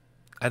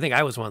 I think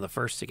I was one of the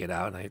first to get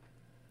out, and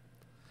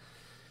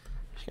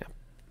she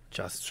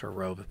adjusts her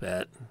robe a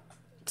bit,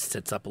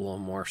 sits up a little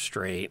more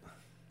straight.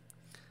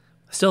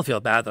 I still feel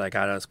bad that I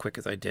got out as quick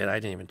as I did. I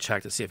didn't even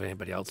check to see if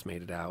anybody else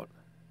made it out.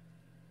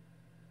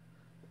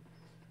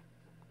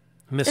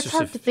 It's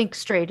hard to think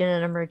straight in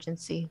an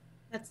emergency.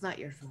 That's not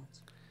your fault.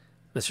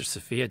 Mr.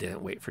 Sophia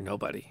didn't wait for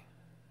nobody.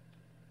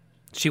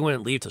 She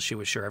wouldn't leave till she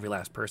was sure every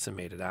last person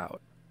made it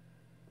out.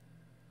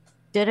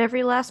 Did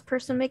every last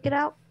person make it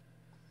out?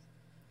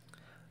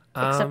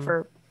 Except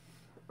for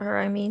her,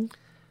 I mean.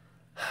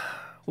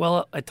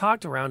 Well, I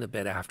talked around a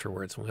bit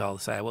afterwards, and we all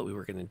decided what we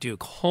were going to do.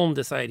 Holm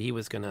decided he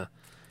was going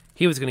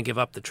to give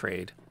up the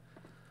trade.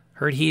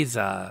 Heard he's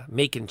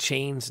making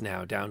chains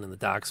now down in the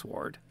docks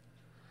ward.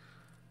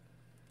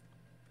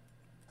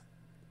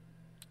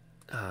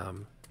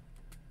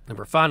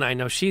 Number fun, I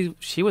know she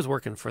was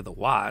working for the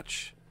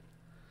watch,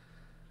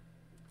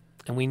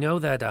 and we know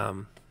that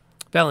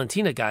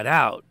Valentina got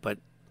out, but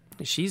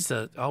she's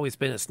always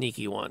been a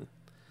sneaky one.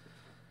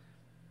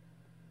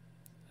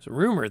 There's a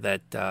rumor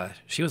that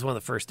she was one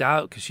of the first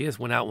out because she just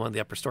went out one of the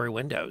upper story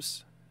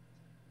windows.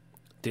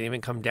 Didn't even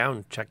come down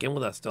and check in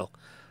with us till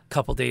a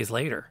couple days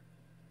later.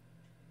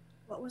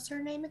 What was her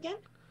name again?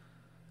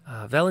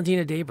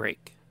 Valentina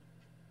Daybreak.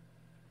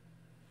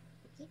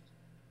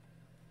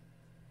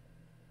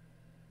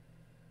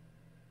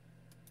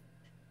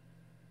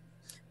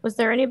 Was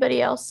there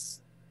anybody else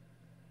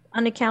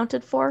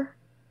unaccounted for?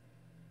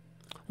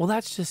 Well,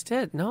 that's just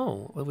it.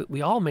 No,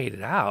 we all made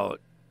it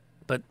out,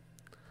 but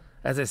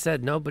as I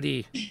said,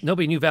 nobody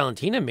knew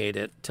Valentina made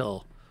it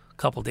till a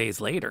couple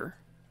days later,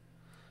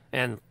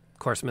 and of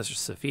course, Mr.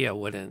 Sophia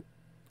wouldn't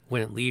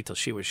leave till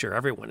she was sure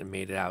everyone had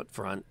made it out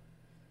front.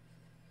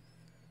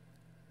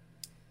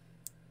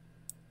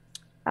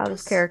 Out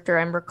of character,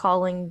 I'm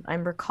recalling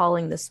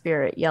the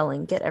spirit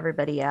yelling, "Get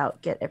everybody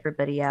out, get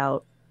everybody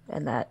out,"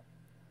 and that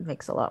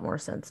makes a lot more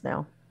sense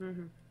now.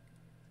 Mm-hmm.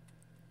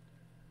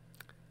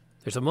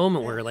 There's a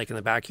moment where, like, in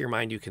the back of your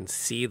mind, you can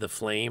see the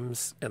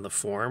flames and the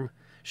form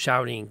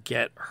shouting,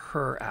 "Get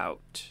her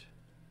out."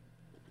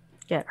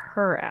 Get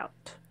her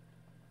out.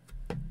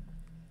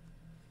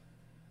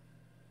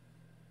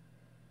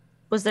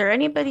 Was there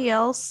anybody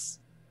else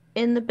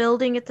in the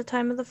building at the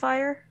time of the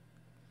fire?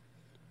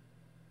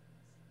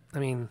 I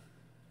mean,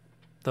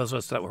 those of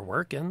us that were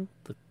working,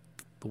 the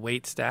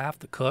wait staff,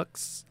 the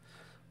cooks,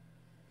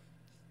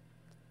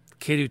 the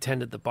kid who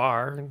tended the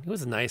bar, he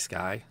was a nice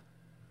guy.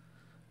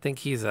 I think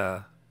he's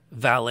a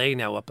valet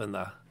now up in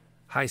the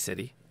high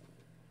city.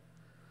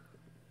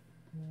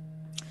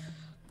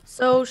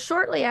 So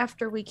shortly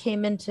after we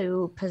came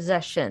into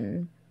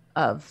possession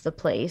of the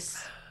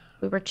place,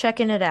 we were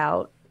checking it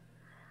out,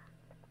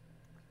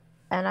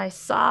 and I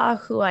saw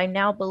who I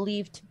now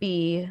believe to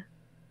be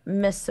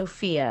Miss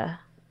Sophia.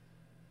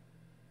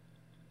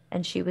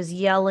 And she was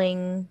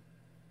yelling,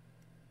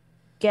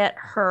 "Get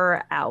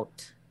her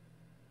out."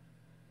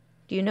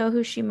 Do you know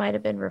who she might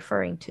have been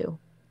referring to?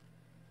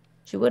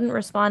 She wouldn't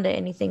respond to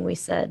anything we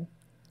said,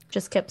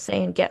 just kept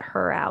saying, "Get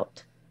her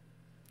out."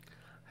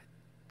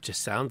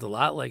 Just sounds a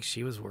lot like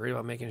she was worried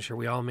about making sure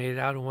we all made it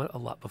out and went a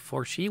lot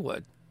before she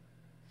would.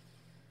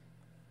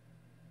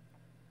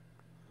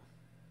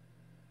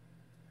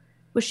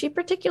 Was she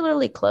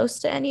particularly close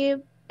to any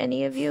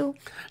of you?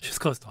 She's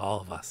close to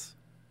all of us.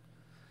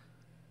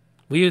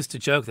 We used to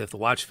joke that if the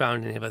watch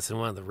found any of us in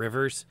one of the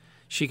rivers,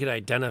 she could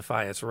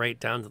identify us right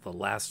down to the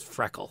last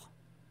freckle.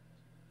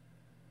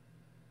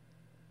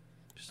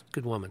 She's a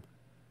good woman.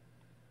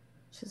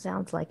 She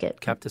sounds like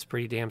it. Kept us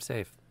pretty damn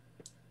safe.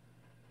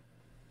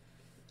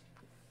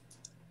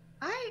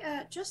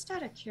 Just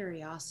out of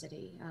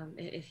curiosity,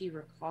 if you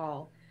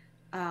recall,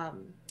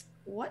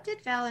 what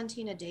did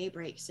Valentina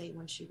Daybreak say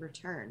when she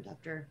returned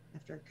after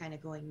kind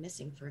of going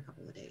missing for a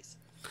couple of days?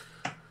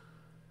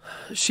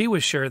 She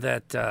was sure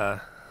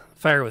that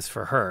fire was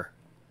for her.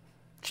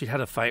 She'd had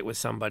a fight with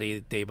somebody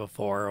the day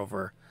before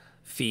over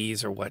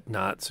fees or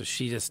whatnot, so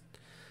she just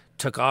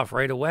took off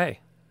right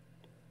away.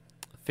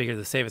 Figured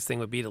the safest thing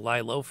would be to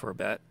lie low for a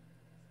bit.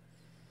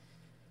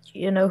 Do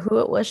you know who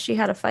it was she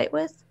had a fight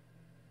with?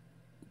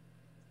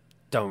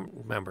 Don't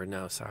remember,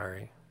 no,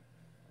 sorry.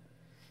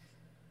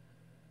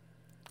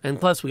 And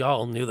plus, we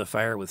all knew the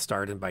fire was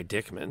started by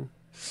Dickman.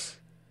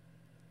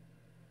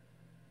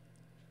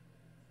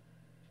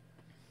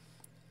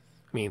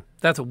 I mean,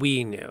 that's what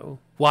we knew.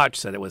 Watch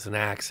said it was an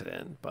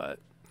accident, but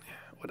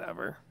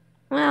whatever.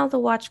 Well, the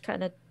watch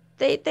kind of,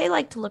 they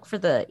like to look for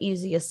the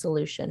easiest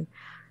solution.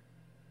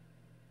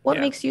 What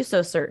Yeah. makes you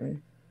so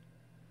certain?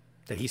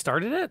 That he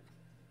started it?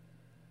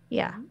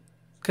 Yeah.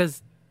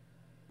 Because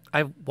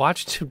I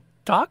watched him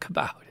talk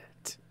about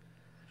it.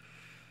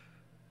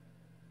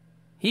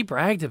 He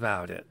bragged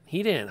about it.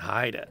 He didn't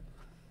hide it.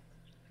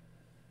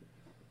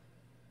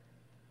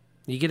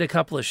 You get a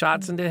couple of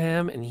shots into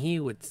him, and he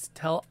would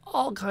tell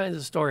all kinds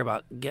of story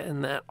about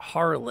getting that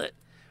harlot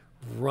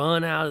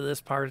run out of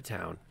this part of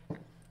town.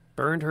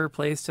 Burned her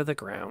place to the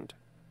ground.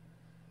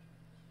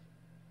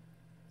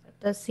 That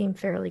does seem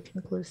fairly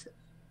conclusive.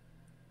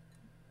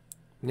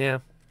 Yeah.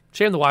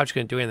 Shame the watch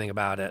couldn't do anything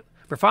about it.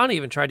 Grafana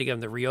even tried to get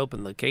him to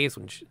reopen the case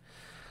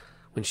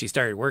when she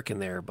started working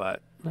there,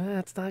 but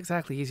it's not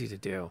exactly easy to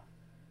do.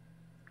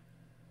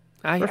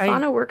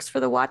 Grafana works for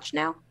the watch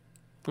now?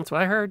 That's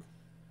what I heard.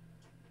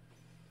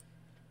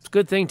 It's a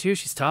good thing, too.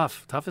 She's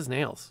tough. Tough as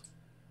nails.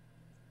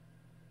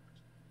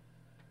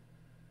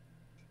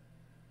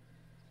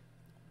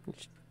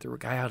 She threw a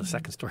guy out a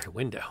second-story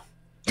window.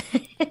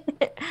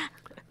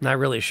 Not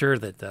really sure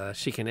that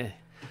she can...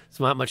 There's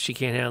not much she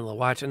can't handle the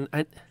watch. And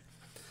I'd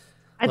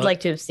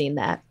like to have seen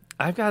that.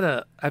 I've got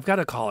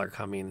a caller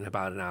coming in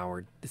about an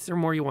hour. Is there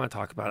more you want to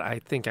talk about? I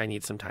think I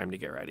need some time to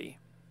get ready.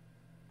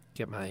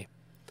 Get my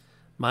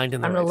mind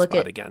in the right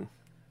spot again.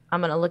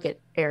 I'm going to look at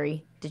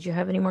Ari. Did you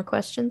have any more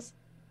questions?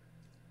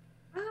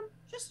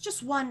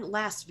 Just one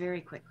last very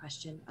quick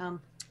question.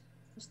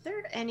 Was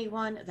there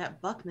anyone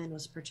that Buckman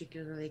was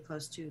particularly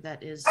close to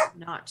that is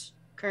not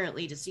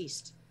currently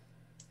deceased?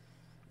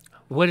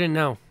 Wouldn't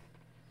know.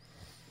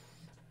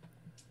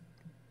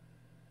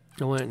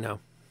 I wouldn't know.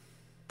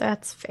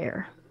 That's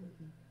fair.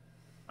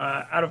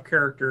 Out of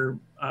character,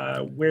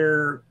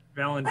 where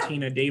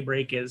Valentina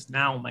Daybreak is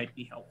now might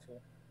be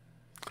helpful.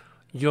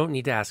 You don't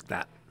need to ask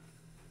that.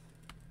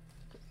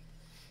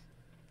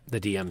 The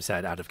DM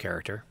said out of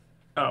character.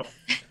 Oh.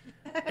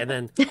 And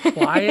then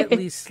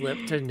quietly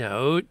slipped a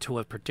note to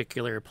a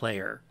particular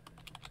player.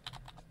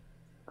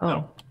 Oh.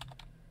 No.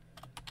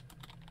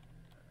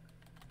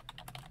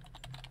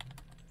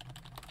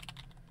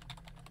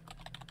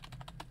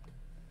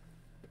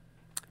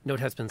 Note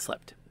has been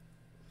slipped.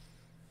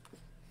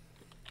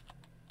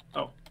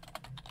 Oh.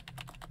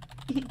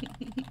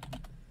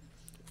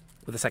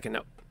 With a second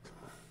note.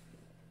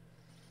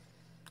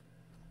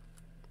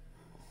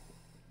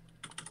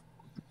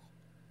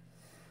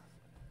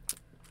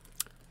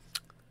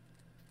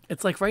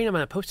 It's like writing them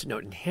on a post-it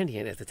note and handing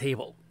it at the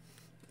table.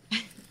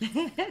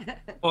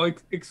 Well,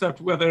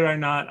 except whether or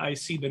not I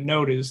see the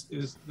note is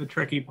the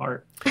tricky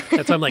part.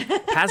 That's why I'm like,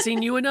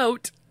 passing you a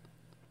note.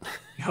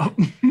 Yep.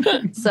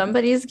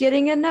 Somebody's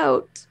getting a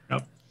note.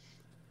 Yep.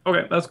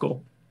 Okay, that's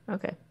cool.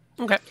 Okay.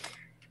 Okay.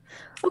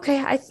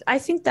 I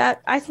think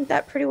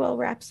that pretty well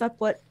wraps up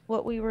what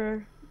we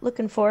were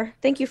looking for.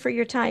 Thank you for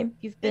your time.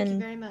 You've Thank you been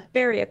very much.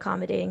 very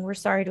accommodating. We're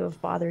sorry to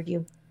have bothered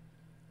you.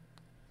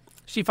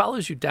 She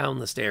follows you down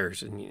the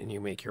stairs, and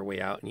you make your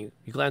way out, and you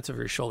glance over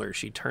your shoulder.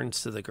 She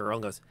turns to the girl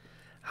and goes,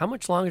 "How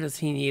much longer does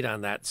he need on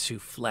that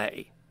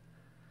souffle?"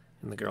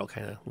 And the girl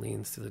kind of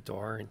leans to the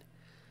door, and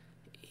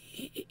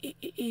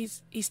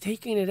he's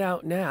taking it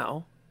out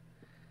now.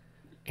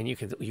 And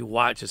you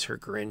watch as her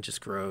grin just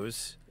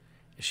grows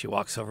as she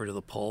walks over to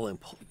the pole and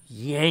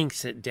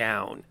yanks it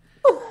down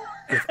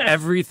with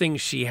everything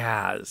she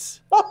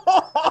has.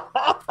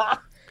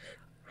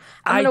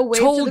 I'm gonna wave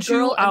to told the girl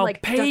you and, I'll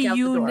like, pay duck out the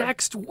you door.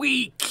 next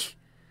week.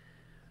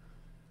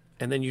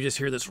 And then you just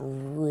hear this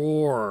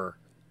roar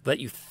that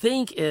you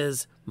think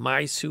is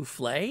my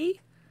souffle,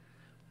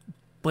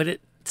 but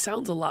it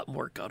sounds a lot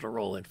more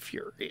guttural and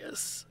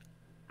furious.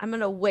 I'm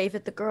gonna wave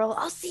at the girl.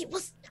 I'll see.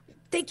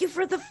 Thank you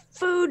for the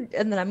food,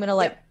 and then I'm gonna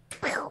book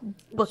it out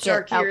the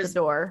Sharkira's-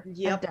 door and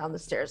Yep. down the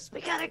stairs.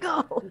 We gotta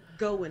go.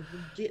 Going,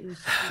 getting.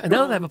 And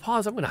now that I have a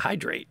pause, I'm going to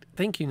hydrate.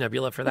 Thank you,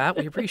 Nebula, for that.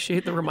 We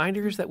appreciate the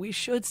reminders that we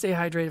should stay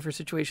hydrated for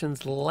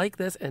situations like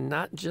this and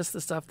not just the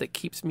stuff that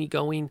keeps me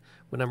going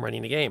when I'm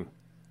running a game.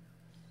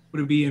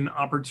 Would it be an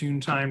opportune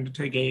time to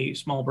take a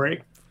small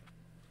break?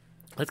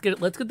 Let's get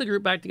the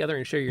group back together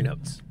and share your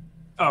notes.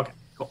 Okay,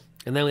 cool.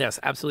 And then, yes,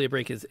 absolutely a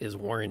break is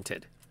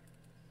warranted.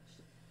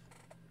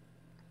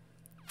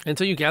 And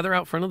so you gather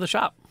out front of the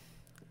shop.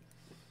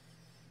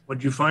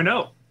 What'd you find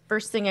out?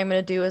 First thing I'm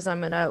gonna do is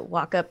I'm gonna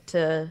walk up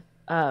to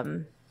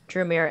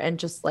Drumir and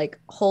just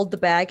hold the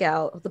bag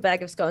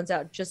of scones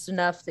out just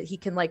enough that he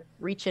can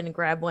reach in and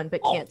grab one,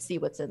 but can't see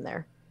what's in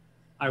there.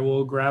 I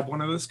will grab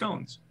one of the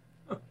scones.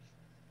 Huh.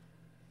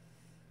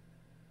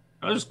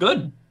 That was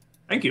good.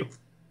 Thank you.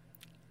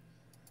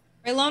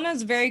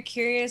 Raylona's very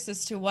curious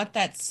as to what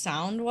that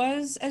sound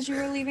was as you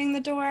were leaving the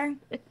door.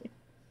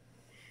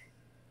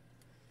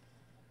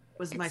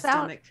 Was my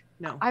sound- stomach?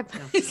 No. I- no.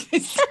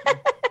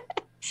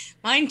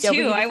 Mine Yeah, we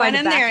too. need to I find went the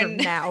in there bathroom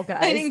and now,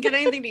 guys. I didn't get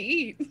anything to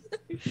eat.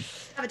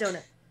 Have a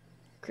donut.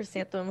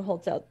 Chrysanthemum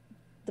holds out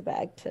the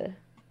bag to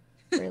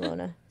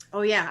Raylona.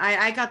 Oh yeah,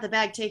 I got the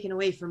bag taken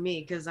away from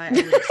me because I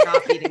wouldn't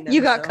stop eating them.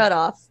 You got so cut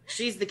off.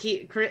 She's the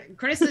key.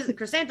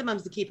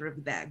 Chrysanthemum's the keeper of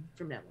the bag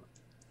from now on.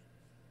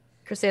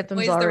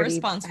 Chrysanthemum's Always the already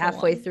responsible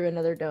halfway one. through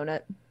another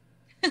donut.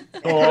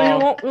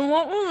 Oh,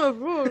 What'd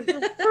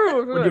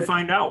what'd you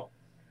find out?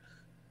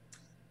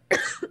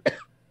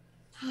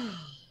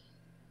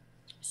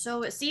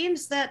 So it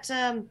seems that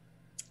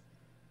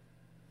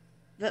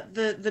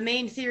the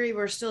main theory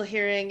we're still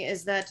hearing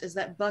is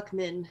that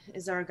Buckman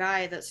is our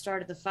guy that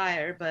started the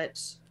fire,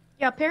 but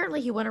Yeah,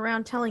 apparently he went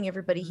around telling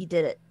everybody he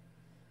did it.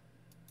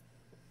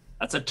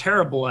 That's a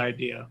terrible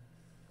idea.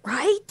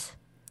 Right?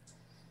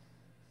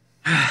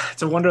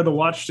 It's a wonder the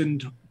watch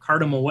didn't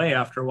cart him away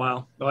after a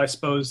while. Though I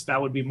suppose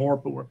that would be more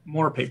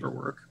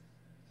paperwork.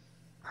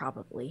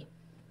 Probably.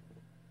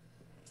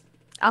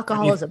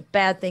 Alcohol is a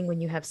bad thing when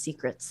you have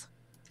secrets.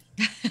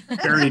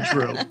 Very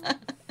true.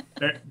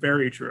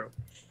 Very true.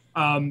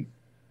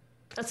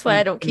 That's why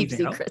I don't keep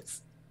Anything else?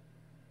 secrets.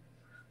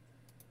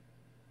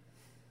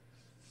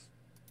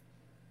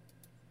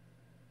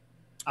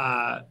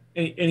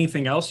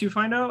 Anything else you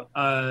find out?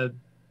 I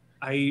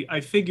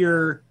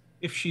figure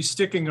if she's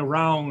sticking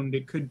around,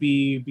 it could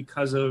be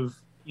because of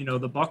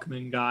the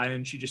Buckman guy,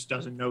 and she just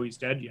doesn't know he's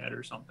dead yet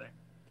or something.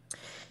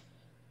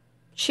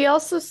 She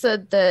also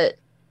said that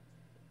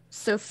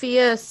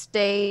Sophia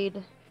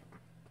stayed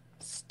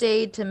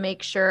to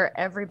make sure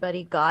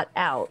everybody got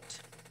out,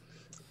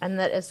 and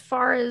that as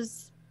far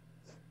as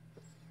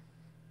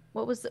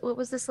what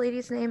was this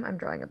lady's name? I'm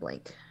drawing a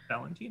blank.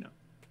 Valentina.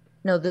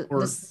 No, the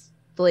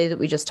lady that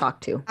we just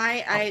talked to.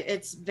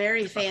 It's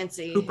very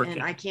fancy, Cooperkin.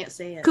 and I can't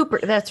say it. Cooper.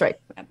 That's right.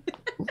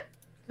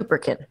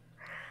 Cooperkin.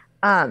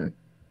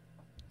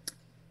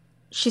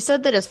 She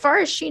said that as far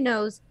as she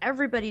knows,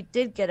 everybody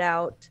did get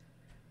out,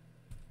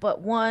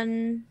 but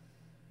one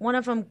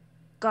of them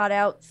got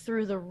out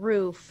through the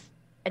roof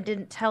and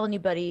didn't tell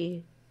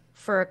anybody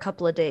for a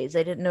couple of days.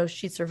 They didn't know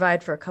she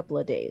survived for a couple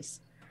of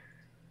days.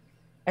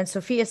 And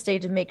Sophia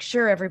stayed to make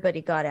sure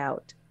everybody got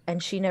out,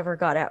 and she never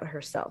got out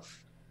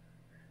herself.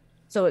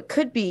 So it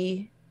could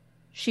be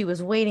she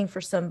was waiting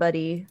for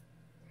somebody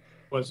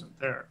Wasn't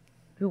there.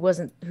 who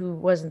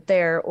wasn't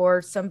there,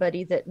 or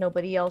somebody that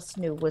nobody else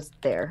knew was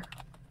there.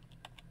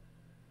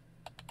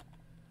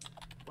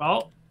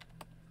 Well,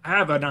 I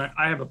have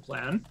a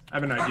plan. I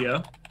have an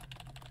idea.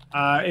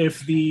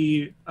 If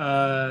the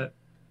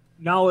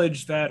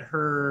knowledge that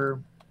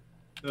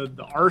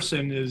the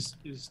arson is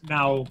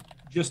now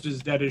just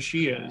as dead as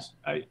she is,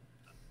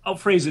 I'll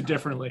phrase it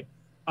differently.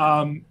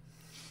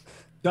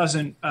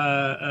 Doesn't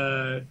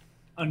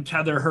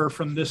untether her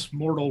from this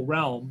mortal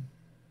realm.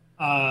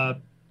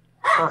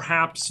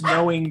 perhaps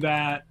knowing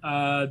that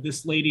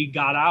this lady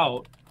got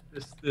out,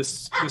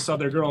 this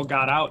other girl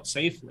got out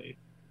safely.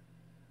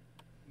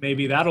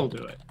 Maybe that'll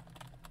do it.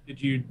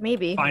 Did you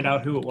Maybe. find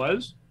out who it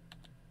was?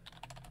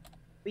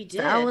 We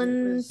did.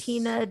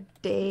 Valentina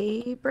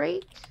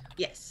Daybreak?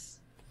 Yes.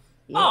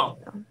 Oh.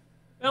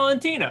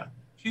 Valentina.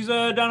 She's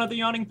down at the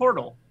Yawning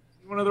Portal.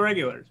 One of the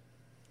regulars.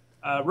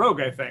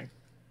 Rogue, I think.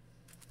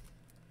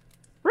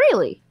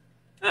 Really?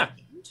 Yeah.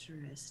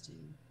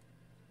 Interesting.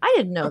 I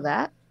didn't know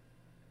that.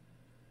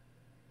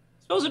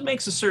 Suppose it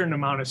makes a certain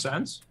amount of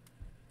sense.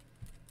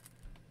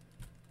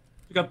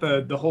 You got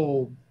the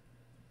whole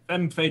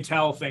femme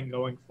fatale thing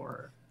going for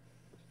her.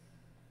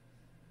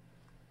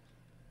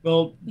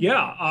 Well,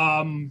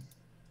 yeah.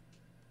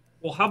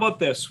 Well, how about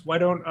this? Why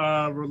don't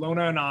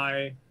Rolona and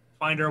I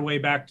find our way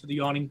back to the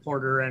Yawning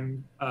Porter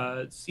and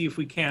see if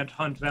we can't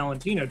hunt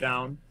Valentina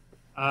down,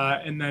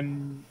 and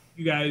then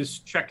you guys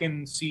check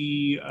and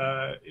see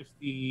if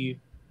the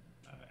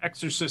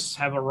exorcists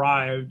have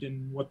arrived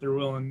and what they're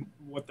going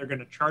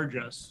to charge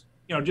us.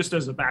 You know, just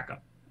as a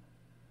backup.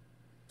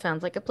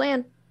 Sounds like a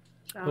plan.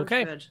 Sounds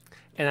Okay. good.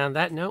 And on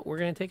that note, we're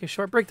going to take a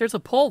short break. There's a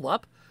poll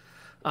up.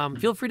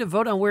 Feel free to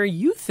vote on where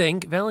you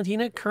think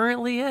Valentina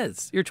currently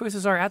is. Your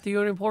choices are at the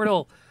Yawning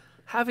Portal,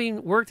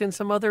 having worked in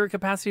some other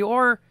capacity,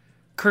 or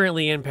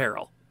currently in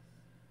peril.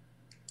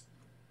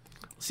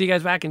 See you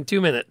guys back in 2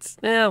 minutes.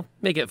 Now,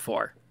 make it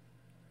 4.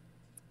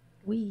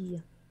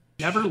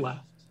 Never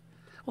left.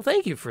 Well,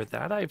 thank you for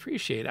that. I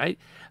appreciate it.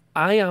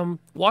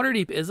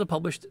 Waterdeep is a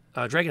published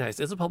Dragon Heist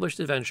is a published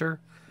adventure,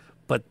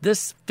 but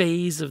this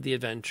phase of the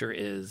adventure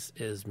is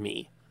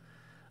me.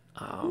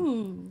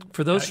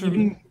 For those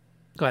who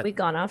go ahead. We've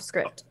gone off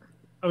script.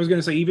 I was going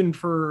to say, even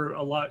for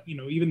a lot,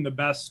 even the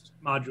best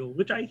module,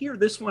 which I hear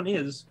this one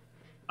is,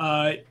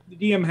 the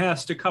DM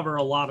has to cover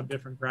a lot of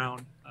different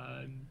ground,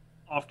 and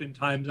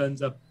oftentimes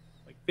ends up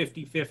like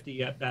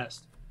 50-50 at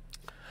best.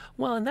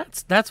 Well, and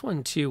that's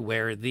one too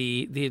where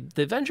the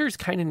adventure is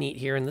kind of neat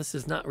here, and this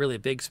is not really a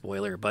big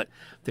spoiler, but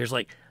there's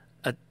like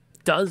a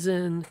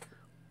dozen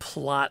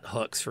plot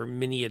hooks for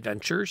mini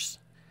adventures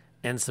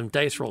and some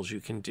dice rolls you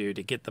can do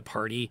to get the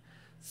party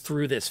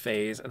through this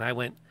phase. And I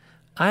want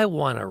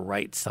to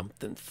write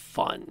something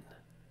fun.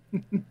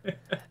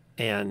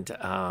 and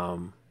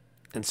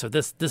so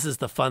this is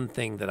the fun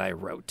thing that I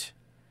wrote.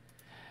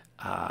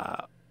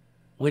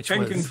 Which I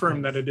can was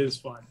confirm that it is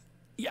fun.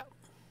 Yeah.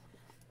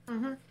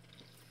 Mm-hmm.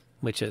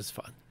 Which is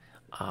fun.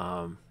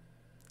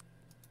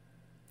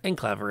 And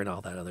clever and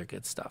all that other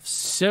good stuff.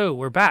 So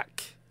we're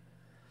back.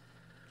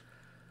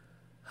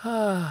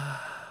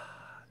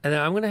 And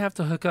I'm going to have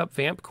to hook up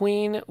Vamp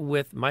Queen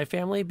with my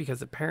family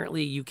because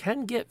apparently you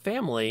can get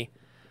family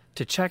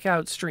to check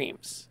out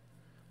streams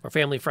or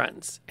family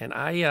friends. And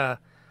I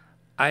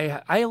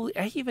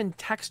even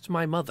text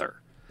my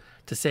mother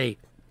to say,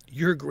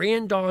 your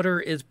granddaughter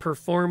is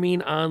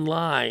performing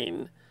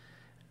online,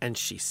 and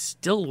she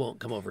still won't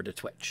come over to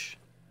Twitch.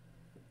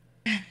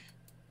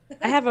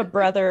 I have a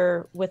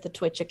brother with a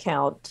Twitch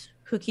account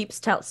who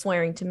keeps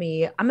swearing to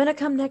me, I'm going to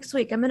come next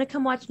week. I'm going to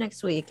come watch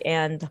next week.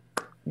 And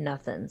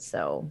nothing.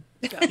 So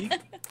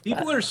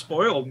People are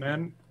spoiled,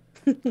 man.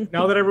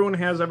 Now that everyone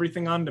has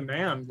everything on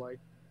demand, like,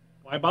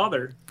 why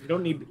bother? You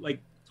don't need like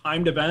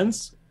timed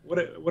events. What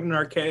an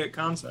archaic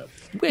concept.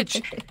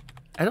 Which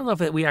I don't know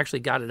if we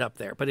actually got it up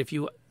there, but if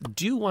you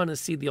do want to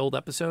see the old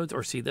episodes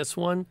or see this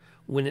one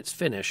when it's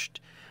finished,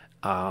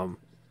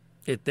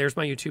 there's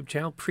my YouTube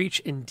channel, Preach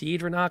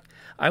Indeed, Renak.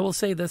 I will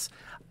say this.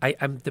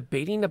 I'm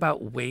debating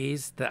about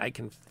ways that I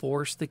can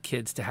force the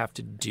kids to have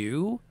to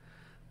do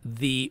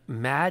the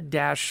mad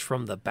dash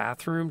from the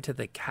bathroom to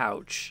the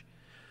couch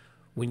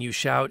when you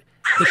shout,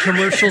 the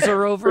commercials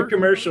are over. For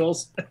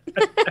commercials.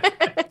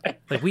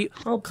 Like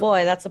oh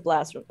boy, that's a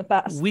blast.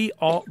 We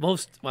all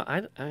most well,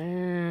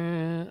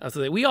 I was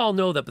like, we all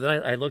know that, but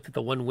then I looked at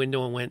the one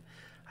window and went,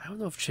 I don't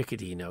know if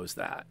Chickadee knows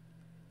that.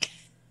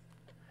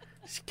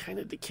 She's kind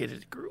of the kid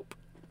of the group.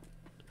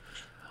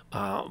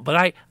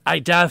 But I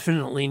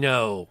definitely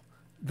know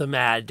the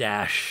mad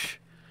dash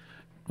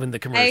when the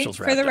commercials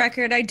For the up.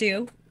 record, I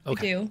do.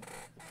 Okay. I do.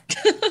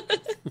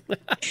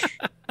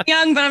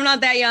 Young, but I'm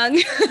not that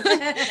young.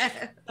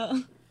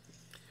 I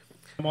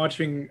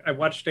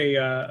watched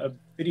a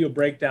video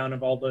breakdown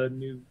of all the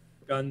new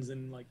guns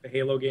in like the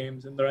Halo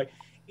games, and they're like,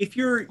 if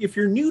you're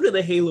new to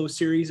the Halo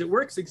series, it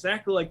works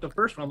exactly like the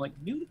first one. I'm like,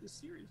 new to the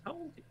series? How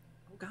old?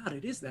 Oh God,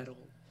 it is that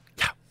old.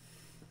 Yeah.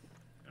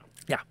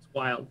 Yeah. It's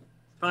wild.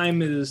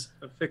 Time is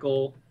a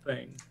fickle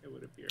thing, it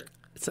would appear.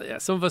 So yeah,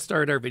 some of us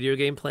started our video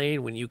game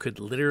playing when you could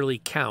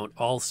literally count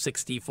all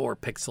 64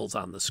 pixels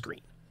on the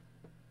screen.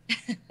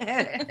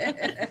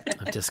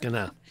 I'm just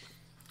gonna.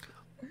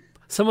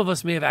 Some of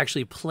us may have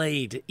actually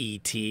played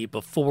E.T.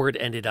 before it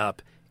ended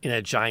up in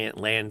a giant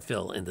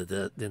landfill in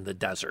the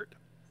desert.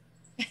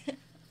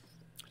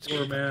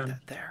 Poor man.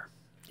 That there,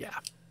 yeah,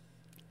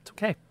 it's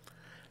okay.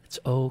 It's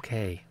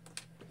okay.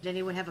 Did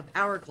anyone have a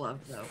power glove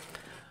though?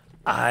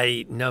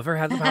 I never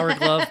had the power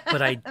glove,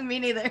 but Me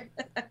neither.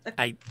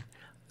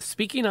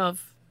 Speaking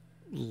of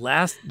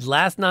last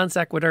non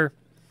sequitur,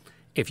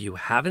 if you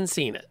haven't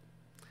seen it,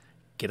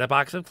 get a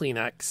box of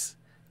Kleenex,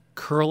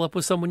 curl up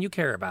with someone you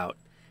care about,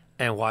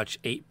 and watch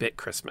 8-Bit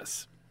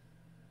Christmas.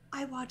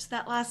 I watched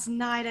that last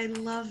night. I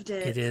loved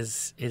it. It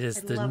is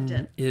loved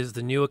it. It is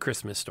the new A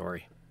Christmas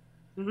Story.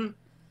 Mm-hmm.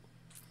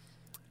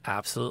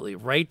 Absolutely.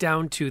 Right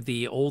down to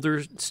the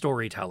older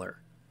storyteller.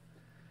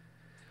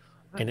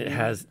 And it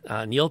has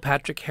Neil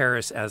Patrick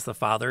Harris as the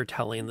father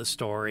telling the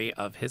story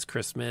of his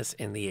Christmas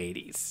in the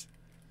 80s.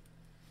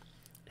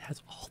 It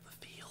has all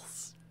the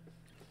feels.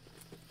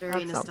 Very That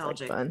sounds like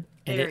nostalgic. fun.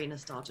 Very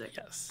nostalgic.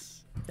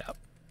 Yes. Yep.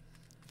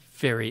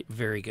 Very,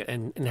 very good.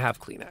 And have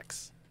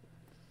Kleenex.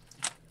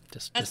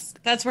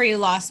 That's where you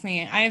lost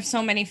me. I have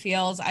so many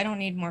feels. I don't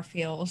need more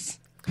feels.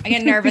 I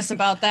get nervous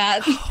about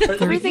that.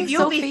 Everything's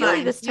You'll so be feely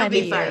fine. this You'll time be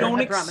of year. fine. Don't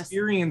I promise.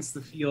 experience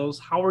the feels.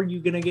 How are you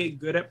going to get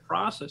good at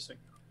processing?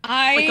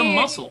 I Like a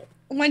muscle.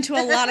 went to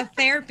a lot of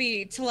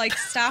therapy to like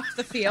stop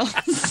the feels.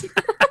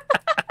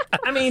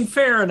 I mean,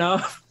 fair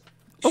enough.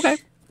 Okay.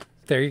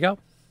 There you go.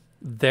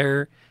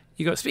 There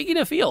you go. Speaking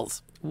of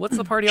feels, what's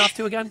the party off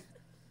to again?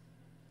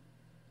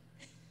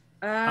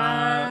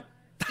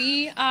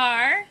 We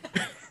are.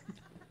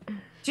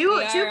 Two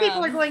We are,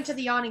 people are going to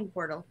the yawning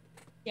portal.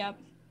 Yep.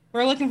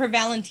 We're looking for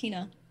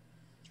Valentina.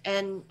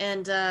 And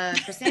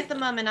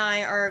Chrysanthemum and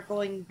I are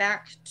going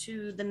back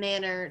to the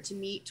manor to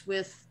meet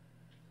with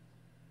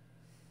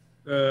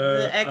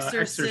the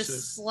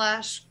exorcist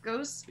slash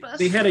ghostbuster.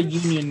 They had a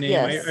union name.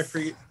 Yes. I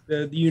forget.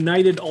 The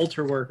United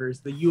Altar Workers,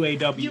 the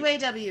UAW.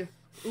 UAW.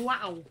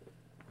 Wow.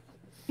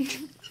 At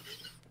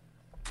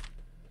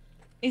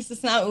least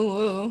it's not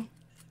ooh.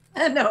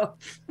 No.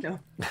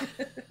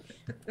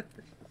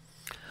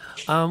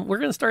 We're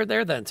going to start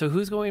there then. So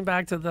who's going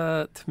back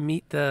to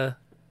meet the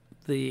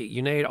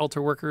United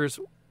Altar Workers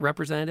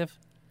representative?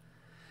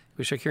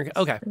 We Shakira.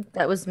 Okay.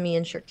 That was me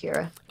and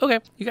Shakira. Okay.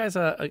 You guys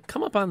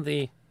come up on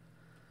the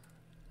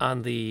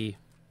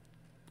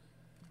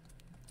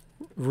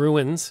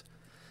ruins,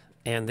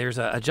 and there's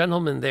a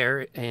gentleman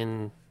there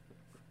in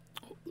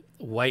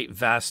white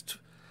vest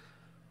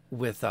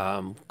with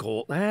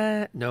gold.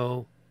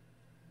 No,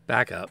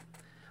 back up.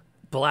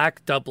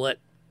 Black doublet,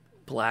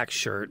 black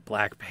shirt,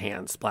 black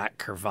pants, black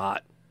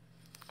cravat.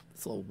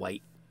 This little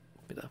white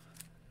bit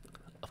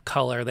of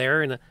color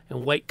there, and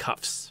white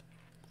cuffs.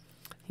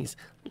 He's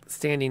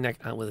standing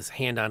with his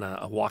hand on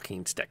a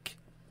walking stick.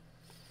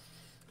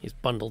 He's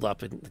bundled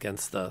up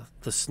against the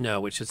snow,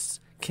 which has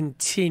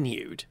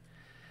continued.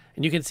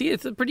 And you can see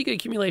it's a pretty good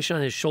accumulation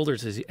on his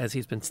shoulders as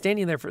he's been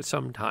standing there for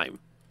some time.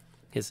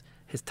 His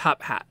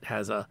top hat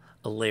has a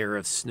layer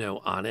of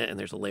snow on it, and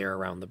there's a layer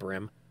around the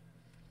brim.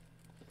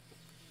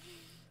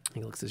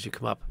 He looks as you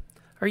come up.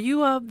 Are you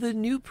the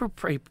new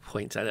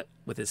points at it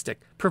with his stick?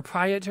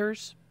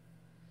 Proprietors?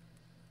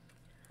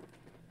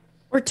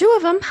 We're two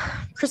of them.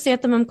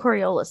 Chrysanthemum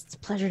Coriolis. It's a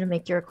pleasure to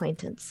make your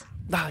acquaintance.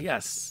 Ah,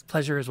 yes.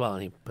 Pleasure as well.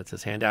 And he puts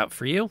his hand out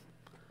for you.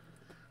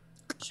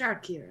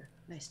 Shakira.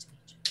 Nice to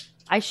meet you.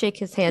 I shake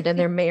his hand, and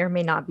there may or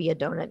may not be a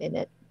donut in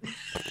it.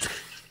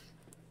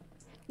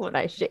 When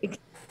I shake.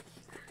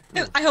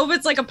 I hope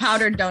it's like a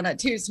powdered donut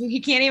too, so he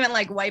can't even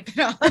like wipe it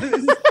off.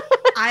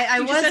 I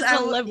He was just has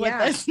to I- live with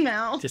yeah. this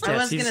now. I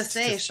was gonna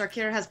say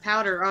Shakira has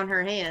powder on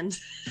her hand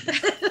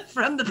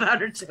from the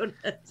powdered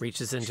donut.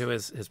 Reaches into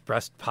his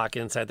breast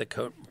pocket inside the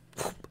coat.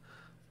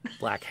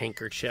 Black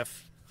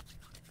handkerchief.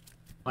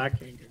 Black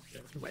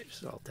handkerchief.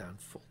 Wipes it all down,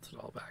 folds it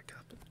all back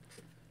up.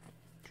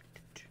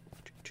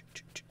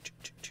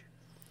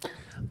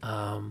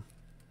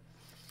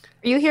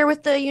 Are you here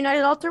with the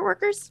United Altar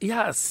Workers?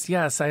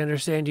 Yes, I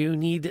understand you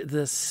need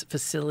this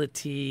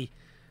facility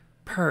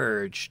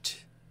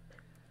purged.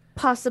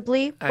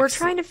 Possibly. We're Excellent.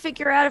 trying to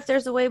figure out if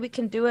there's a way we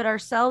can do it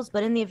ourselves,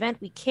 but in the event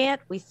we can't,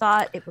 we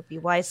thought it would be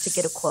wise to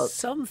get a quote.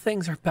 Some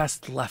things are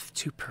best left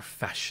to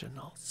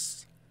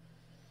professionals.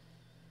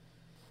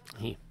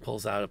 He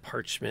pulls out a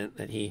parchment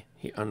that he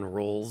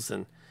unrolls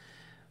and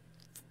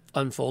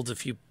unfolds a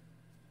few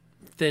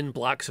thin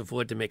blocks of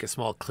wood to make a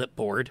small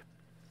clipboard.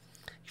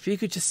 If you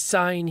could just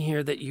sign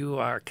here that you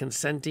are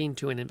consenting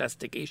to an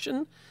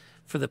investigation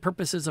for the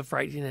purposes of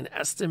writing an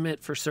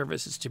estimate for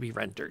services to be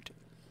rendered.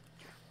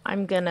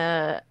 I'm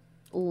gonna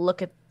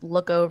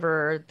look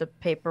over the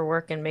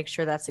paperwork and make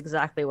sure that's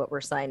exactly what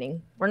we're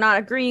signing. We're not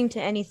agreeing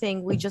to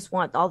anything. We just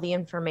want all the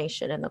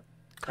information and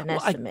an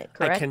estimate,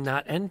 correct? I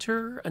cannot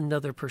enter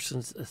another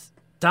person's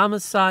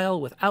domicile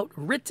without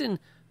written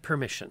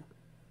permission.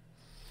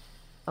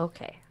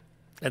 Okay.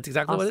 That's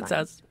exactly I'll what it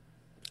sign. says.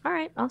 All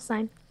right, I'll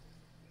sign.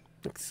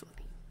 Excellent.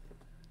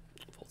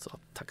 Folds up,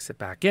 tucks it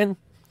back in.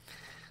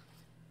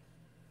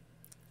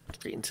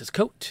 Straightens his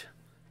coat.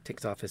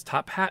 Takes off his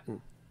top hat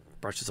and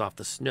brushes off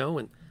the snow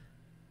and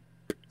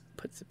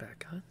puts it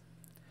back on.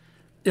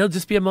 It'll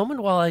just be a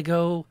moment while I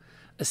go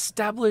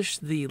establish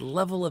the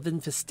level of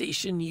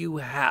infestation you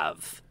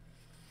have.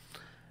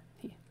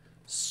 He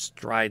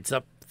strides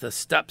up the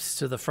steps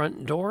to the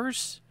front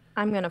doors.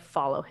 I'm gonna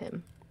follow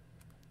him.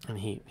 And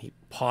he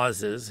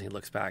pauses. He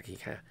looks back. He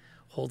kind of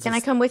holds. Can I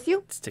his come with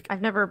you? stick.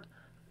 I've never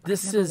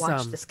This never is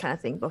watched this kind of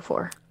thing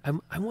before.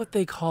 I'm what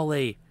they call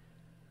a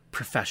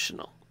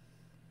professional.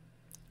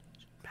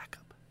 Back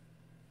up.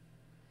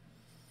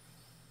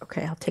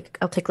 Okay,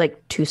 I'll take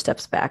like 2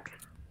 steps back.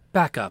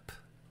 Back up,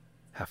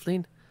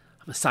 Halfling.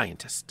 I'm a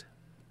scientist.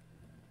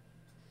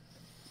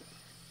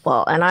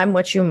 Well, and I'm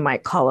what you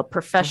might call a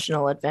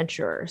professional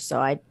adventurer, so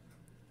I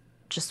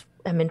just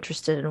am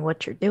interested in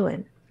what you're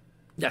doing.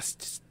 Yes,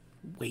 just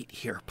wait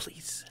here,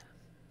 please.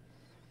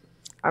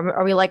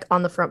 Are we like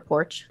on the front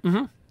porch?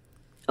 Mm-hmm.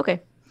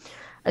 Okay.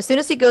 As soon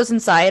as he goes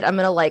inside, I'm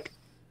gonna like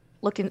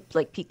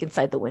peek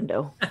inside the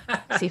window,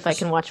 see if I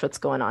can watch what's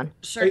going on.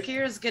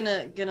 Sharkira's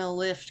gonna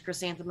lift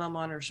Chrysanthemum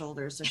on her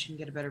shoulders so she can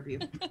get a better view.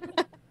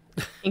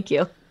 Thank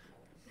you.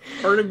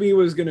 Part of me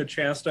was gonna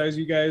chastise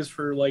you guys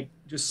for like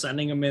just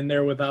sending him in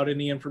there without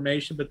any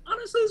information, but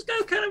honestly, this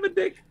guy's kind of a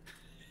dick.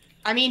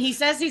 I mean, he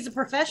says he's a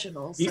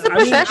professional. So. He's a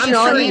professional.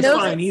 I'm sure He he's knows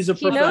fine. He's a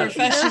He knows,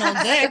 professional.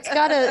 Professional dick. It's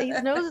gotta. He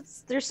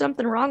knows there's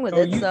something wrong with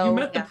Oh, it. you So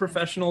met the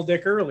professional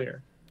dick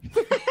earlier.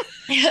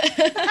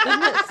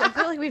 I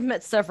feel like we've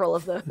met several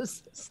of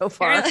those so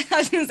far. Apparently, I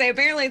was gonna say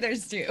apparently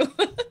there's 2.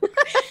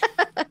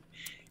 But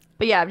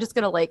yeah, I'm just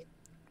gonna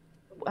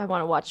I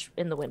want to watch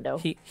in the window.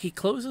 He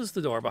closes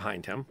the door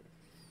behind him,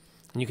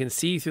 and you can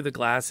see through the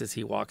glass as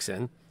he walks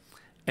in,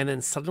 and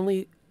then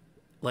suddenly,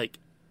 like,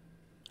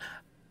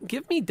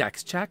 give me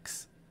dex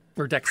checks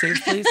or dex saves,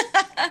 please.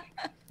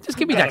 Just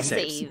give me dex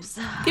saves.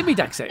 Give me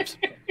dex saves.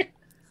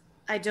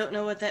 I don't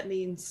know what that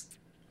means.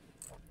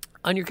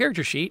 On your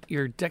character sheet,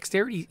 your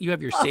dexterity, you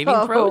have your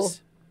saving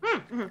throws.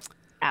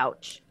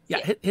 Ouch.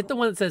 Yeah, hit the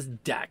one that says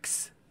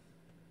dex.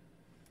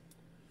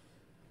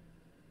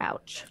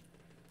 Ouch.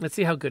 Let's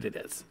see how good it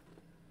is.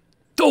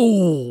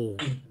 Oh!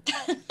 Do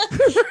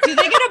they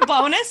get a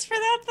bonus for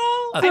that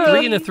though? A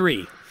 3 and a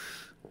 3.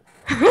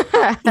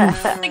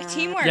 Like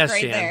teamwork Yes,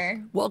 right Shan.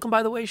 there. Welcome,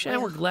 by the way,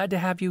 Shan. We're glad to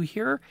have you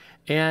here.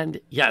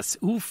 And yes,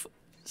 Oof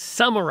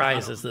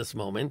summarizes this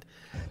moment.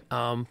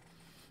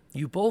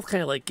 You both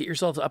kind of like get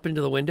yourselves up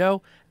into the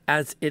window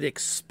as it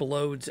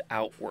explodes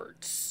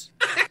outwards.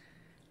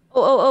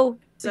 Oh.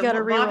 So We got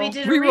to Bobby reroll.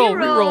 did a Reroll,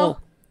 reroll.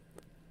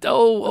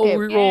 reroll. Okay.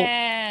 Reroll.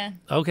 Yeah.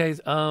 Okay,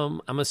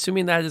 I'm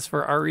assuming that is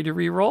for Ari to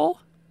reroll.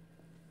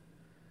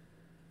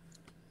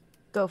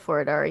 Go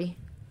for it, Ari.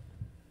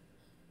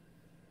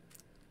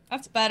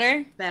 That's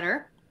better.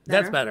 Better.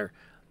 That's better.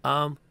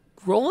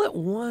 Roll it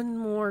one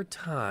more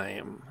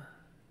time.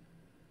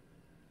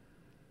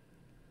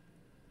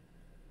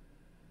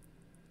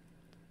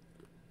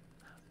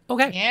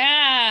 Okay.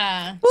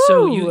 Yeah.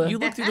 So Woo! you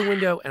look through the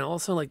window and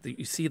also like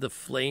you see the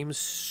flames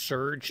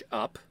surge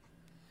up,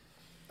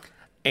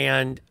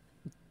 and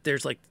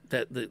there's like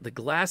the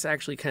glass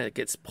actually kind of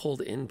gets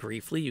pulled in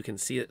briefly. You can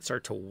see it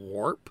start to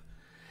warp,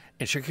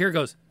 and Shakira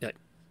goes, like,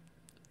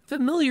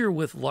 familiar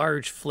with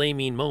large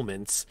flaming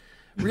moments,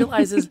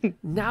 realizes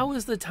now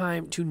is the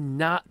time to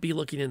not be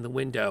looking in the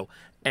window,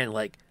 and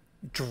like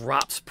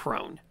drops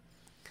prone.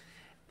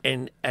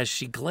 And as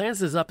she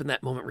glances up in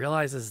that moment,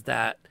 realizes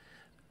that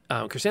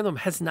Chrysanthemum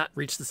has not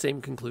reached the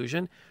same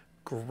conclusion,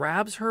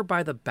 grabs her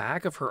by the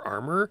back of her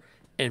armor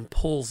and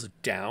pulls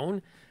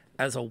down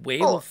as a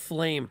wave of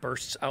flame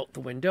bursts out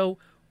the window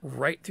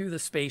right through the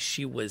space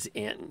she was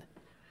in.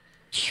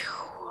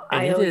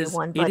 And I owe you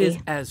one, buddy. it is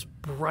as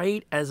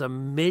bright as a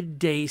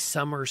midday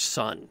summer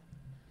sun.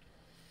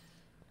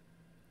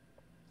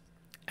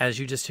 As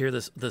you just hear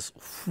this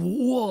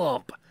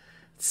whoop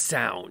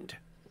sound.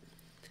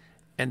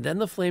 And then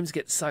the flames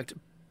get sucked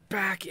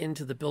back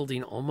into the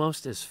building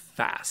almost as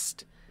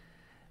fast.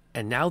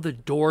 And now the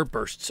door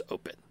bursts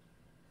open.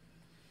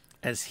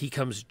 As he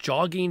comes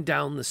jogging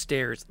down the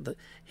stairs,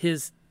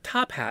 his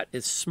top hat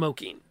is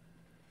smoking.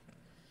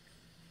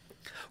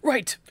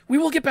 Right, we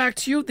will get back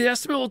to you. The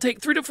estimate will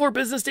take 3 to 4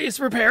 business days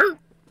to prepare.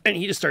 And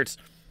he just starts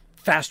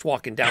fast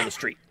walking down the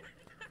street.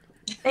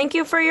 Thank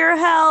you for your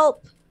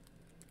help.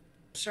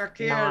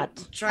 Shakira I'm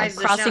tries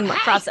to crossing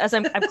shout, as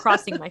I'm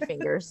crossing my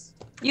fingers.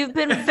 You've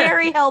been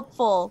very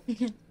helpful.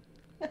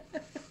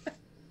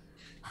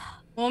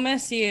 We'll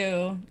miss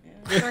you.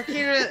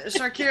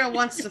 Shakira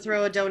wants to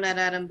throw a donut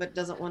at him, but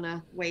doesn't want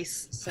to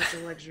waste such a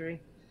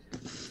luxury.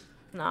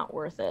 Not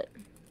worth it.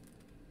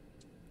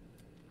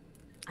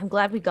 I'm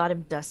glad we got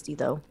him dusty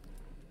though.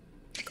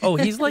 Oh,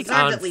 he's like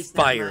Deserved on at least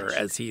that fire much.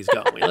 as he's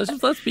going.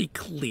 Let's be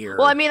clear.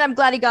 Well, I mean, I'm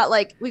glad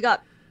we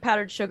got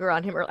powdered sugar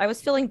on him. I was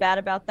feeling bad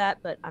about that,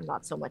 but I'm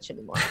not so much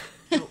anymore.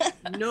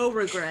 No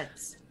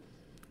regrets.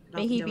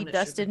 May he be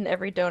dusted in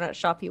every donut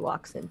shop he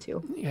walks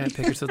into. Yeah,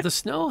 Picker. So the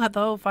snow,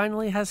 though,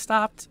 finally has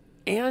stopped,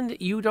 and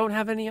you don't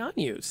have any on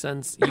you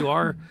since you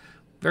are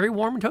very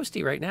warm and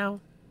toasty right now.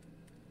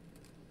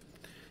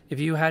 If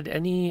you had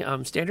any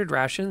standard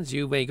rations,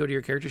 you may go to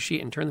your character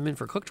sheet and turn them in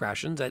for cooked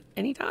rations at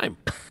any time.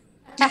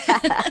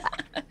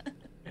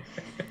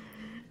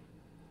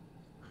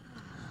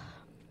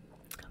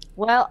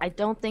 Well, I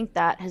don't think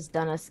that has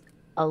done us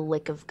a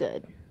lick of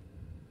good.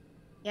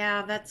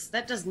 Yeah,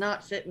 that does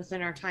not fit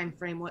within our time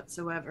frame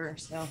whatsoever.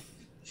 So,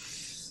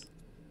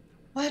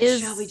 what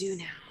shall we do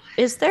now?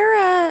 Is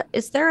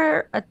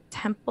there a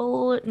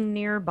temple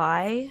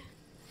nearby?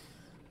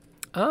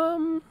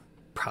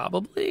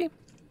 Probably.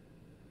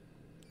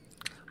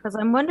 Because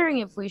I'm wondering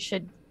if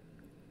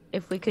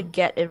we could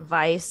get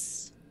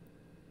advice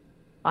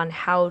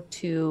how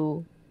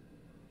to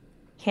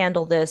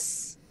handle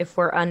this if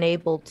we're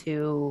unable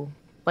to,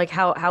 like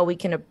how we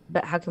can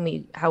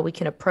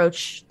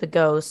approach the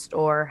ghost,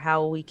 or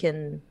how we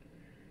can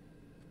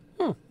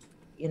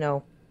you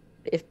know,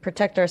 if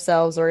protect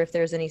ourselves, or if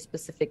there's any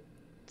specific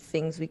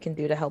things we can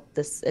do to help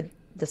this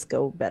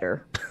go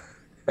better.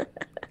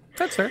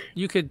 That's fair.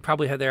 You could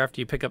probably head there after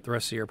you pick up the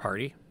rest of your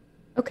party.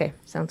 Okay,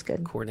 sounds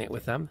good. Coordinate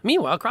with them.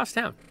 Meanwhile, across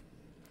town,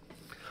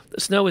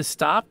 the snow is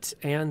stopped,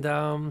 and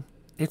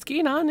it's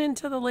getting on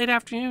into the late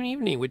afternoon,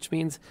 evening, which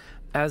means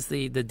as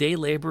the day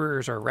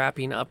laborers are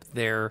wrapping up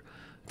their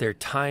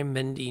time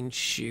mending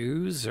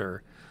shoes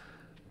or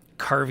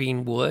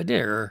carving wood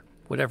or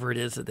whatever it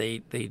is that they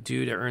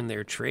do to earn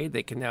their trade,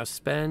 they can now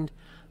spend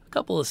a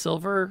couple of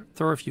silver,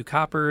 throw a few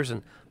coppers,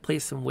 and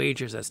place some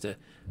wagers as to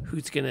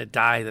who's going to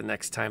die the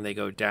next time they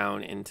go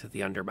down into the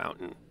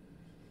Undermountain.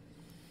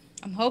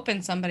 I'm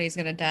hoping somebody's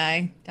going to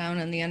die down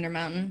in the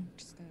Undermountain.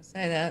 Just going to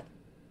say that.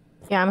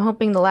 Yeah, I'm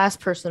hoping the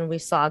last person we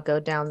saw go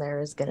down there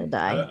is going to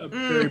die. A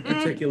very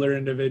particular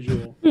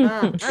individual,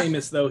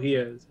 famous though he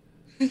is.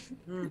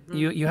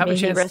 You have May a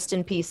he chance rest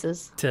in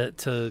pieces.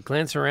 to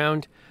glance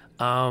around.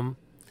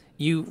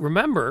 You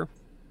remember,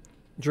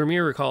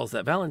 Dramir recalls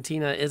that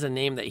Valentina is a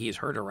name that he's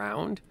heard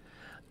around.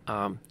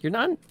 You're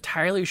not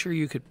entirely sure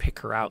you could pick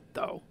her out,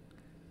 though,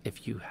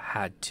 if you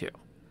had to.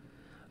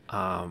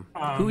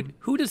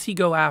 Who does he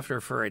go after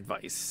for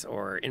advice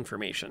or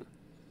information?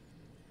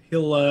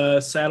 He'll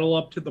saddle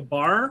up to the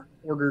bar,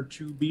 order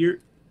 2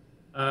 beer.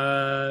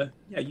 Yeah,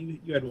 you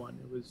had one.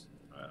 It was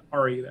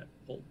Ari that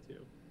pulled 2.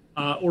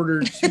 Order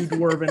 2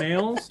 dwarven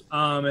ales,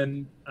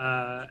 and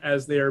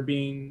as they are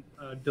being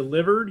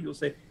delivered, you'll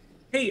say,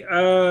 "Hey,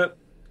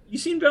 you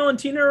seen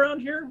Valentina around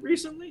here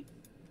recently?"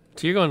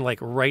 So you're going like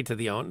right to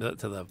the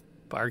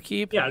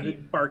barkeep? Yeah, the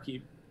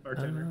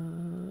bartender.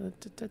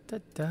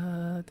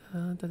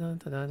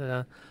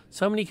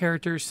 So many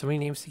characters, so many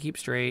names to keep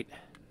straight.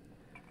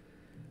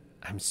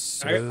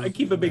 I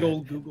keep a big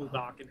old Google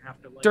Doc and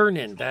have to like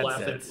Durnan,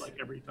 that's it it. like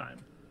every time.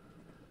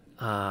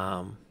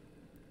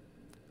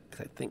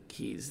 'Cause I think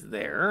he's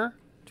there.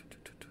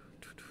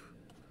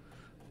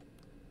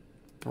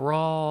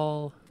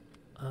 Brawl.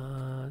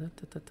 There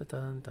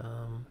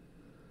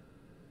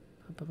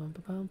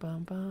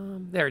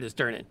it is,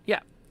 Durnan.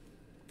 Yeah.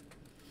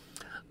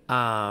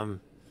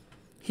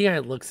 He kind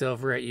of looks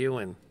over at you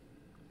and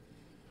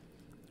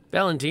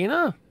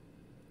Valentina?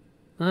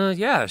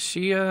 Yeah,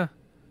 she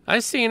I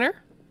seen her.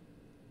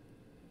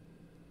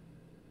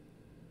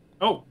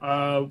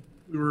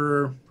 We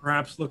were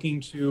perhaps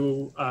looking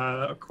to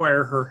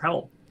acquire her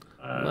help.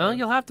 Well,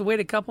 you'll have to wait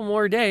a couple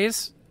more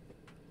days.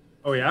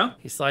 Oh yeah?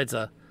 He slides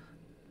a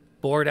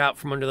board out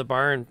from under the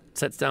bar and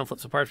sets down,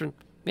 flips a parchment.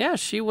 Yeah,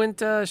 she went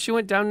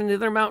down into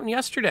their mountain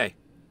yesterday.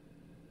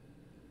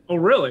 Oh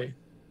really?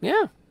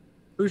 Yeah.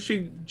 Who's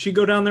she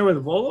go down there with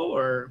Volo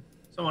or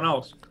someone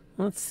else?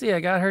 Let's see. I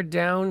got her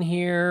down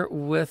here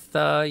with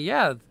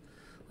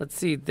Let's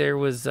see. There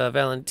was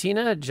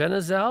Valentina,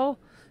 Genezel,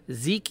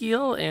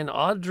 Ezekiel, and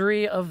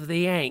Audrey of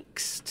the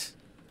Angst.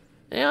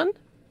 And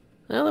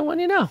another one,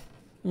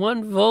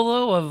 one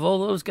Volo of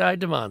Volo's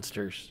Guide to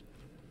Monsters.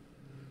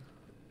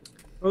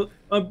 Well,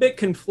 a bit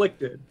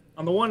conflicted.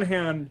 On the one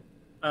hand,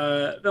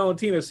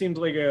 Valentina seems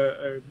like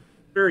a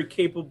very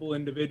capable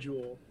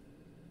individual.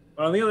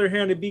 But on the other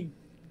hand, it'd be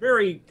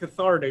very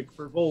cathartic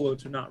for Volo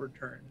to not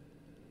return.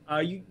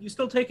 You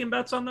still taking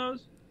bets on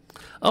those?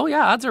 Oh,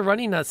 yeah. Odds are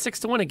running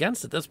 6-1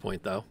 against at this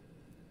point, though.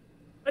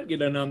 I'd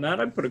get in on that.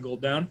 I'd put a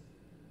gold down.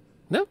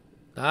 No,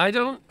 I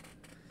don't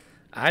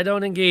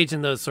engage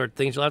in those sort of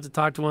things. You'll have to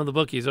talk to one of the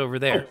bookies over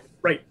there. Oh,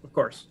 right, of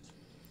course.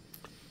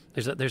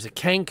 There's a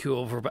Kanku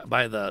over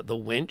by the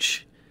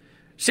winch.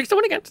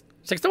 6-1 against.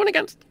 6-1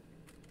 against.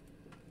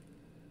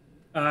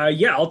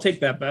 Yeah, I'll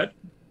take that bet.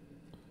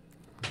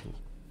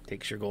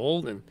 Takes your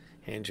gold and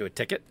hands you a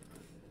ticket.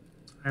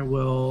 I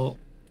will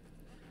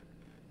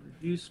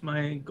reduce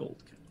my gold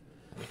count.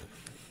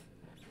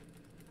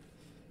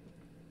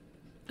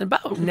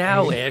 About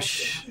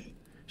now-ish,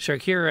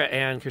 Sharkira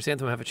and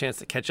Chrysanthemum have a chance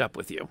to catch up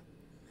with you.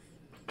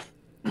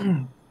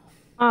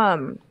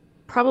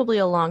 Probably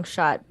a long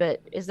shot,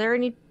 but is there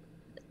any,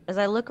 as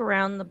I look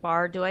around the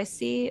bar, do I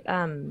see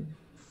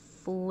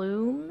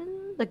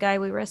Flume, the guy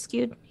we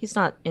rescued? He's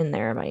not in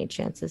there by any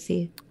chance, is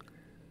he?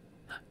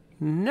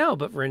 No,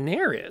 but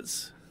Renier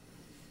is.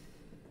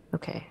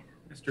 Okay.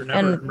 Mr.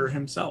 Neverember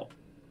himself.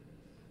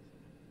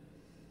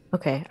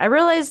 Okay. I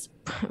realized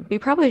we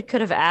probably could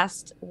have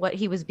asked what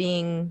he was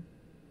being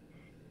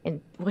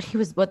and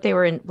what they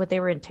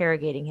were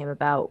interrogating him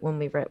about when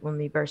we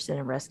burst in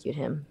and rescued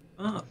him.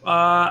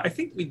 I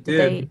think we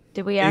did.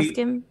 Did we ask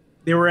him?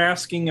 They were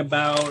asking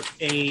about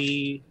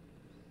a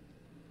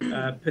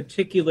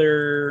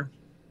particular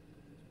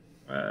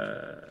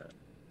the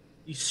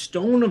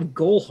Stone of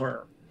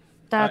Golhar.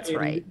 That's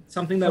right.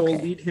 Something that will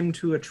lead him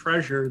to a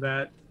treasure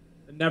that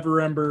the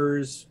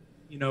Neverembers,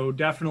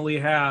 definitely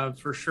have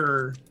for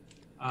sure.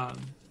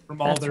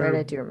 From all That's their, right.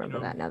 I do remember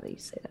that now that you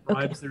say that.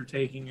 Bribes they're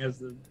taking as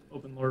the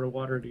Open Lord of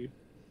Waterdeep.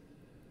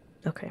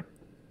 Okay.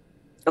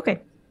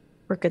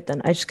 We're good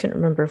then. I just couldn't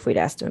remember if we'd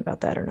asked him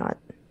about that or not.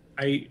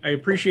 I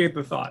appreciate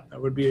the thought.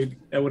 That would be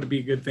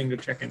a good thing to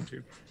check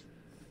into.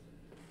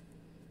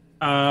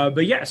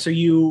 But yeah, so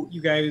you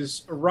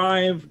guys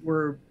arrive.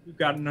 We've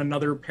gotten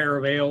another pair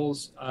of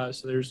ales.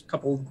 So there's a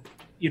couple,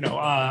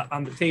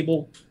 on the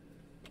table.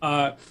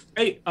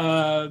 Hey,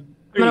 I'm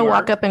gonna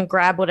walk up and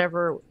grab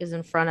whatever is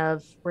in front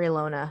of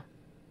Raylona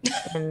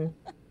in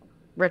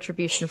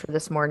retribution for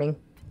this morning.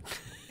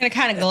 Gonna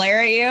kind of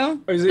glare at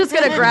you. Just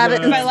gonna grab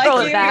it and If I like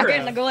throw you, it back. you're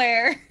getting a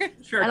glare.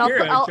 Sure, And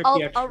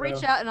I'll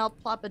reach out and I'll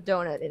plop a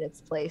donut in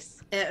its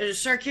place.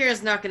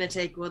 Sharkira's not going to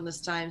take one this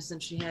time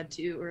since she had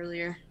two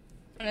earlier.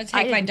 I'm gonna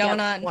take my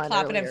donut and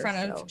plop it in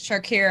front of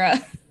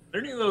Sharkira. Are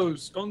there any of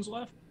those scones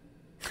left?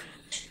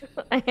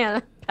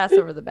 I pass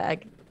over the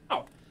bag.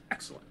 Oh,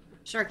 excellent.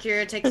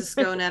 Sharkira takes a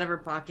scone out of her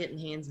pocket and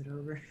hands it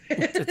over.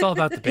 It's all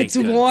about the baked It's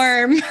goods.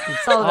 warm.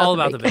 It's All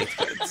about the baked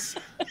goods.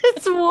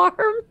 It's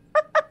warm.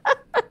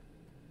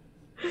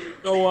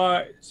 So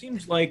it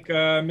seems like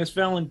Miss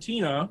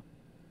Valentina,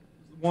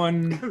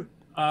 one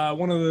of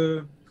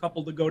the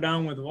couple to go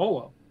down with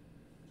Volo.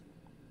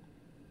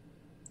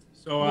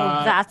 So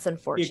Well, that's be a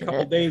couple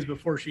unfortunate. days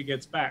before she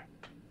gets back.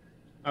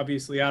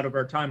 Obviously, out of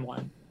our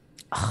timeline.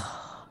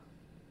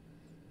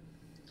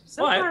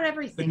 So But far,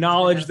 everything. The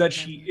knowledge that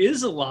she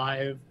is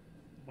alive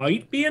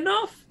might be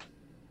enough.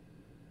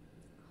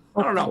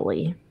 I don't know.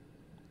 Hopefully.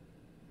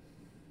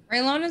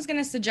 Raylona's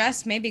gonna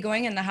suggest maybe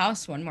going in the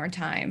house one more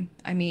time.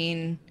 I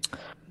mean,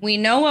 we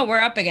know what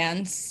we're up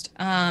against.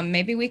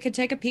 Maybe we could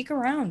take a peek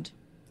around.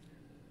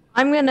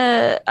 I'm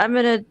gonna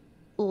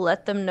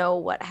let them know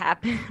what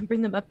happened,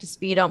 bring them up to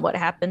speed on what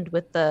happened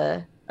with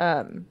the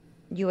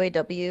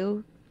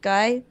UAW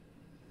guy.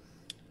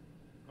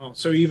 Oh,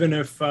 so even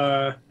if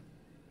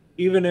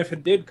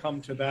it did come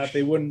to that,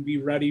 they wouldn't be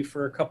ready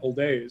for a couple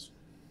days.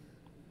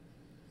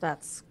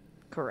 That's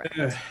correct.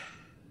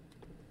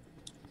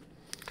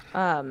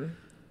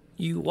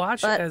 You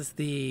watch But- as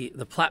the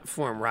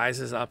platform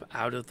rises up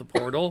out of the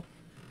portal,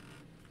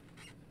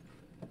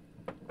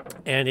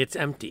 and it's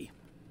empty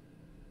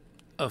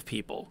of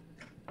people,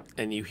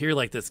 and you hear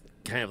like this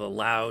kind of a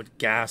loud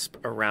gasp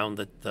around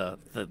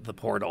the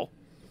portal,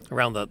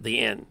 around the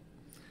inn,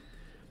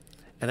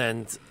 and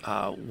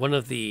then one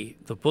of the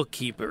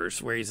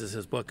bookkeepers raises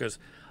his book, goes,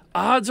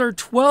 "Odds are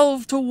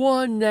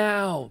 12-1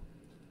 now."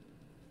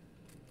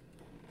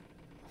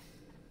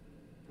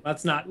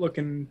 That's not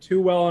looking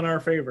too well in our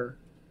favor.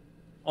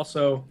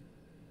 Also,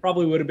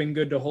 probably would have been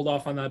good to hold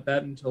off on that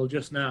bet until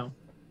just now.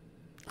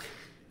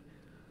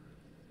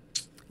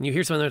 And you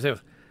hear someone there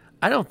too.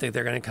 I don't think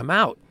they're going to come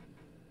out.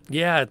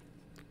 Yeah,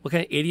 what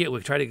kind of idiot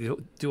would try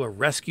to do a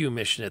rescue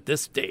mission at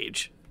this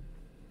stage?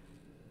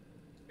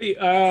 Hey,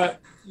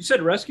 you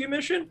said rescue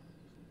mission?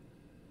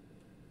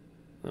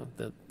 Well,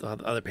 the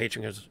other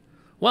patron goes,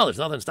 "Well, there's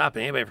nothing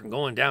stopping anybody from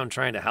going down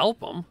trying to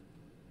help them."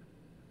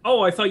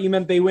 Oh, I thought you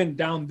meant they went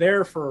down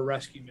there for a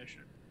rescue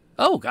mission.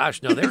 Oh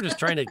gosh, no, they were just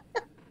trying to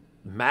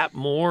map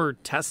more,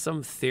 test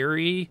some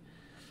theory.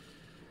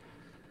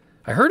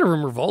 I heard a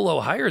rumor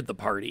Volo hired the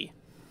party.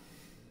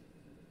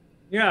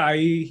 Yeah,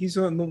 he's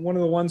one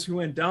of the ones who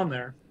went down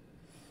there.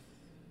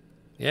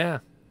 Yeah,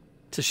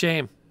 it's a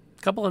shame.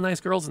 A couple of nice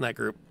girls in that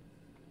group.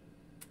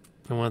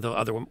 And one of the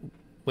other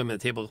women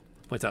at the table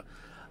points out,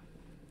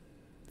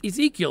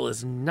 Ezekiel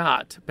is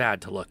not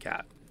bad to look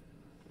at.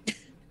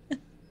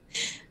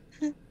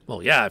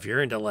 Well, yeah, if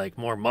you're into like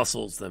more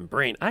muscles than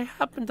brain. I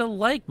happen to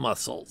like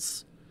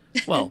muscles.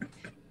 Well,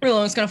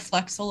 Raylona's gonna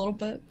flex a little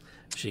bit.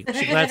 she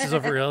glances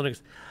over her and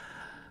goes,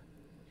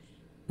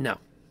 "No."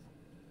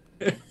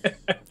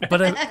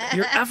 But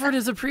your effort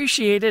is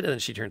appreciated. And then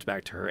she turns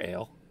back to her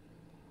ale.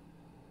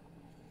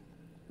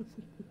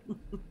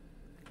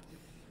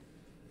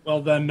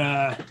 Well, then,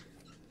 I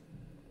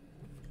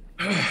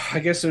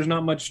guess there's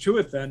not much to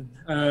it then.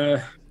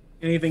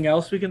 Anything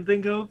else we can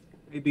think of?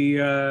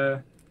 Maybe,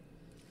 I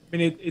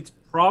mean, it's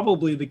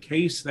probably the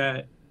case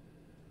that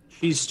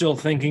she's still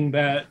thinking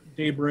that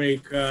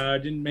Daybreak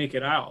didn't make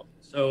it out.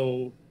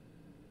 So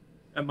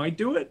that might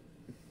do it.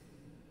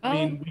 I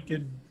mean, we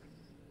could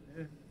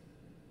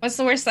What's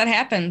the worst that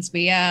happens?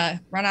 We run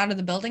out of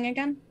the building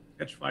again?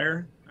 catch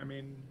fire. I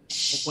mean,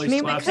 whole I place mean, we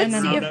collapses could see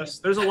around if- us.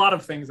 There's a lot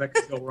of things that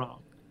could go wrong.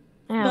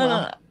 Yeah,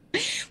 well,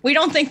 We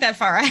don't think that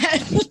far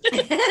ahead.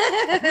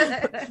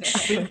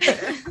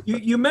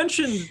 You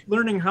mentioned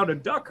learning how to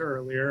duck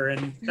earlier,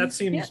 and that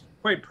seems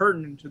quite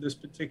pertinent to this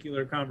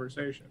particular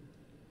conversation.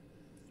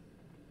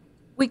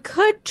 we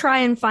could try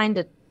and find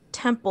a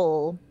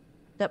temple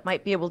that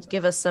might be able to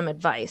give us some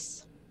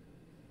advice.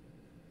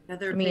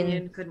 Another I mean,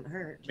 opinion couldn't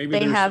hurt. Maybe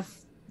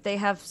They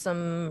have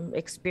some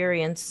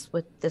experience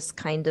with this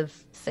kind of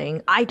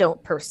thing. I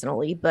don't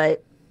personally,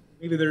 but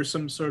maybe there's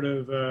some sort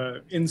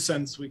of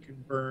incense we can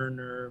burn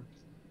or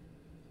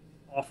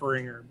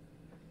offering or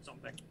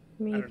something.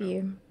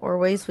 maybe or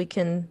ways we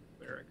can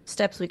Cleric.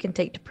 steps we can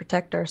take to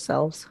protect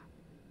ourselves.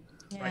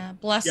 Yeah,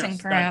 blessing Yes,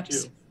 that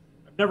perhaps. too.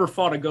 I've never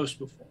fought a ghost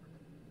before.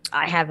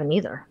 I haven't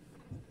either.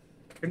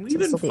 Can we So even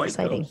this'll be fight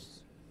exciting.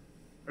 ghosts?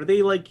 Are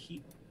they like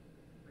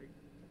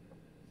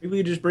Maybe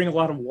we just bring a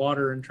lot of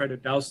water and try to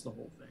douse the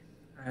whole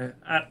thing.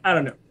 I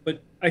don't know,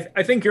 but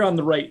I think you're on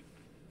the right.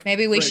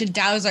 Maybe we Right. should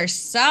douse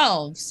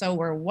ourselves so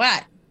we're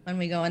wet when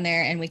we go in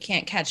there and we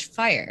can't catch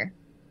fire.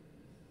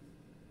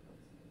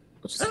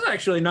 That's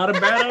actually not a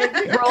bad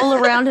idea. Roll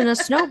around in a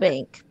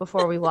snowbank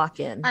before we walk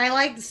in. I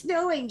like the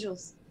snow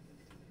angels.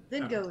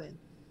 Then Oh. go in.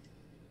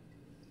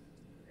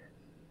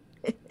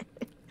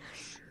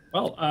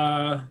 Well,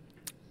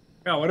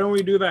 yeah, why don't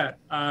we do that?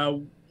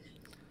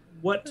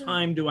 What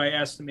time do I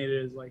estimate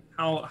it is? Like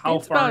how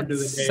It's far about into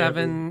the day?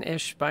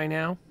 7-ish by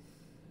now.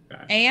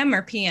 AM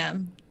or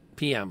PM?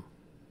 PM.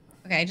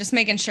 Okay, just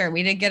making sure.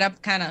 We did get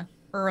up kind of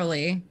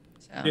early.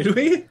 So. Did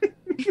we?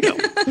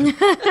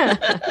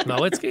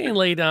 No, it's getting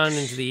late on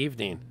into the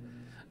evening.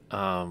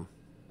 So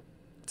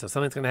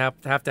something's going to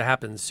have to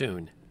happen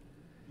soon.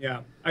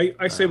 Yeah,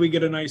 I say we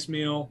get a nice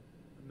meal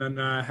and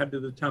then head to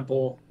the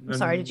temple. I'm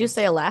sorry, did you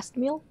say a last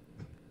meal?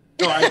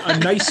 No, a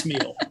nice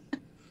meal.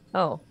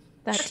 Oh,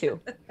 that too.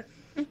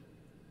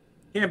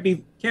 Can't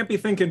be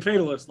thinking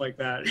fatalist like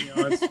that. You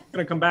know, it's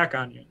gonna come back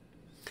on you.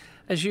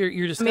 As you're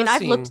I discussing, mean,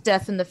 I've looked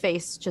death in the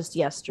face just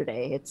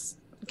yesterday. It's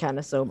kind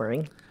of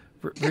sobering.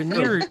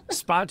 Rainier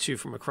spots you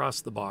from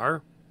across the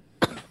bar,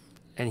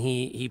 and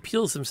he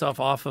peels himself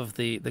off of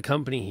the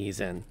company he's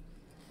in,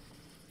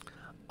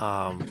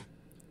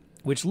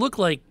 which look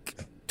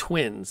like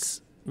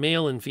twins,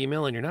 male and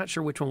female, and you're not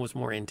sure which one was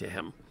more into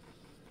him.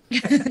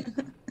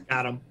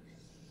 Got him.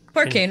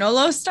 ¿Por qué no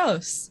los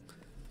dos?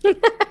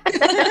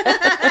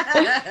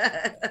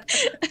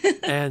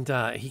 And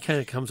he kind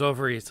of comes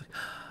over. He's like,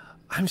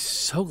 "I'm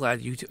so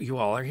glad you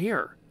all are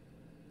here.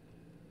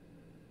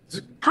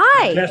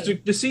 Hi.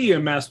 Fantastic to see you,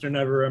 Master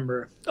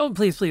Neverember. Oh,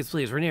 please, please,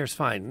 please. Rainier's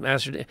fine.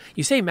 Master,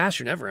 you say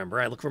Master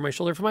Neverember. I look over my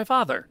shoulder for my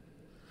father,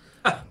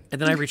 and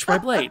then I reach for my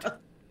blade.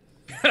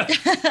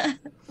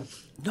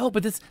 No,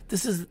 but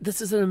this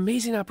is an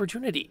amazing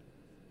opportunity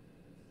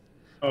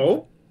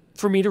Oh,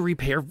 for me to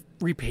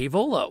repay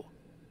Volo.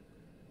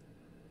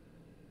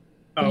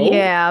 oh,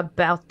 Yeah,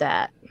 about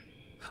that.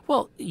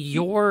 Well,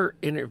 your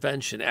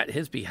intervention at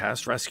his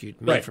behest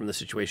rescued me Right. from the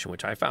situation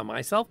which I found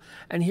myself,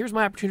 and here's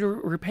my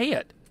opportunity to repay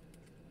it.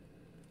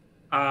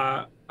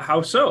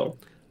 how so?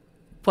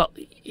 Well,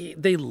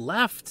 they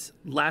left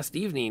last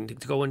evening to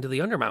go into the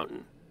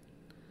Undermountain,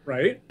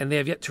 Right. and they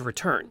have yet to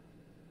return.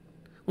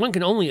 One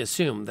can only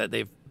assume that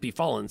they've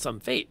befallen some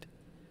fate.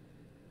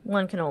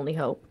 One can only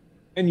hope.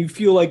 And you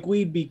feel like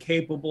we'd be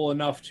capable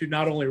enough to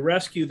not only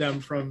rescue them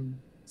from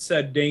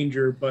said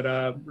danger, but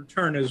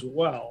return as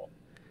well.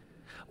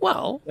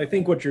 Well, I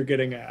think what you're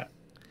getting at.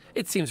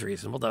 it seems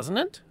reasonable, doesn't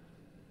it?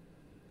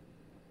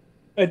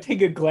 I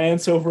take a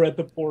glance over at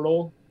the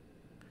portal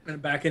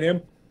and back at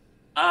him.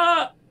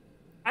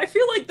 I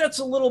feel like that's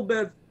a little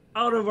bit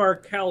out of our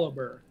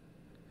caliber.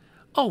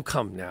 Oh,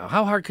 come now.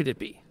 How hard could it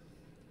be?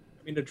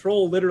 I mean, the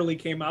troll literally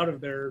came out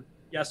of there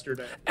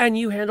yesterday. And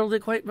you handled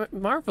it quite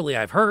marvelly,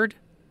 I've heard.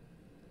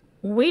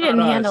 We didn't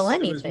Not us. handle It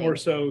was anything. more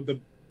so the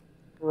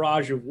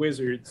barrage of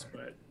wizards,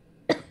 but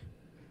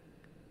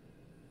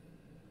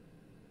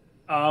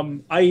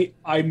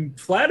I'm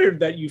flattered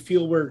that you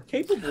feel we're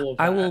capable of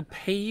that. I will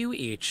pay you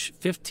each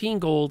 15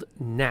 gold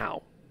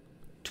now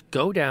to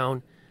go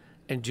down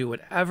and do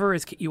whatever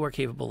you are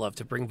capable of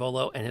to bring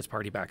Volo and his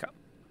party back up.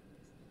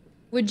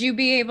 Would you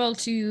be able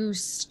to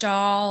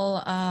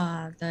stall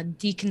the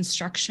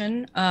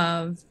deconstruction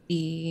of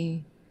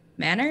the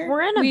manor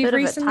We're in a we've bit of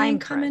a recently time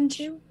come crunch.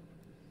 into?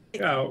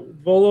 Yeah,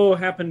 Volo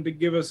happened to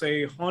give us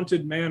a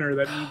haunted manor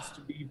that needs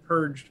to be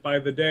purged by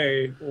the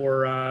day,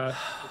 or the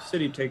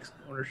city takes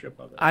ownership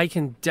of it. I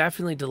can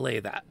definitely delay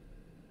that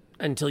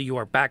until you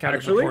are back out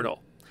of the Actually?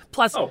 portal.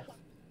 Plus, Oh,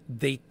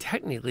 they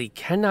technically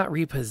cannot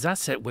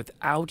repossess it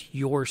without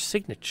your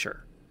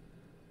signature.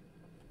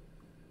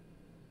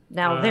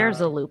 Now there's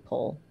a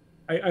loophole.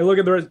 I look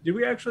at the rest. Did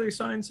we actually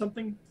sign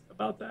something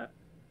about that?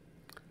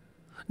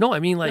 No, I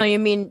mean, like, No, you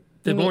mean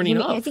the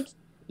morning I of. think,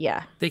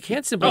 yeah. They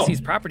can't simply Oh.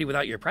 seize property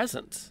without your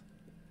presence.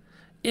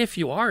 If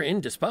you are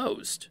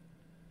indisposed.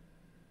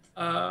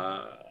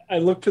 I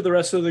look to the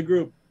rest of the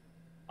group.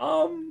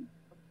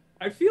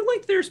 I feel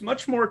like there's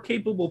much more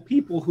capable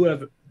people who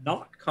have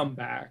not come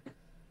back.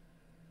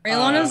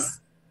 Raylona's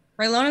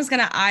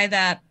gonna eye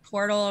that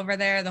portal over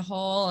there, the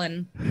hole,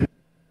 and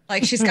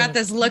like she's got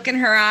this look in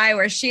her eye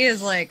where she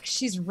is like,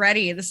 she's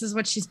ready. This is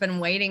what she's been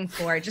waiting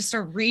for. Just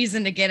a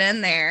reason to get in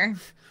there.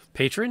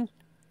 Patron?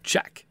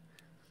 Check.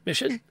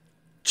 Mission?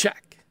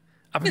 Check.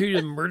 Opportunity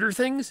to murder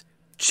things?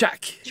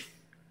 Check.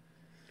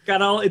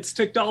 It's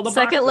ticked all the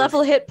Second boxes.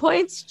 level hit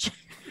points.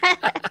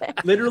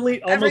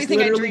 Literally, almost Everything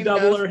I literally dreamed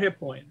double of. our hit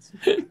points.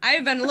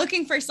 I've been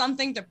looking for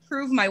something to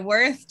prove my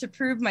worth, to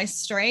prove my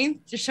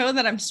strength, to show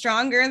that I'm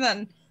stronger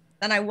than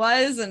I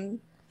was, and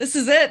this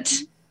is it.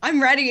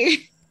 I'm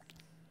ready.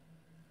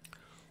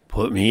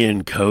 Put me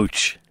in,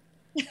 coach.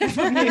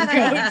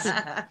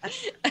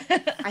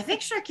 I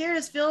think Shakira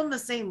is feeling the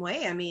same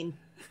way. I mean,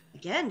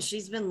 again,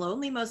 she's been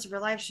lonely most of her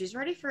life. She's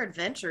ready for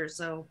adventure,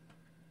 so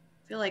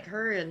I feel like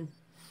her and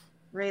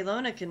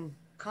Raylona can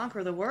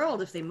conquer the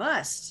world if they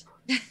must,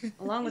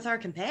 along with our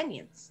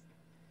companions.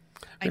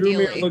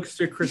 Ideally. Roommate looks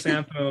to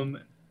Chrysanthemum.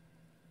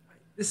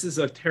 This is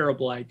a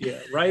terrible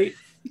idea, right?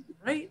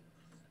 Right?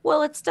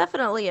 Well, it's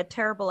definitely a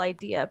terrible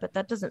idea, but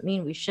that doesn't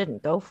mean we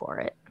shouldn't go for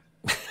it.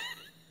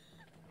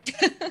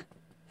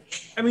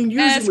 I mean,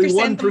 Yes, usually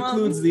one Chrysanthemum.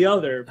 precludes the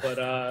other,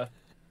 but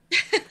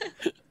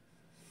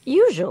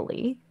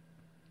Usually.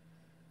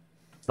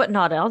 But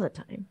not all the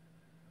time.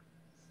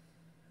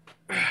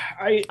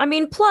 I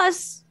mean,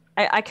 plus,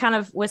 I kind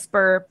of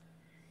whisper,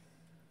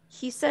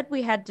 he said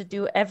we had to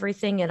do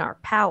everything in our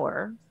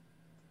power.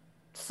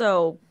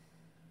 So,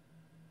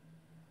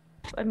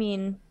 I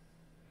mean,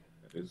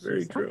 that is very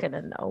he's true. not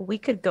gonna know. We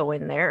could go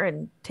in there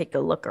and take a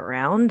look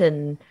around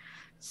and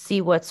see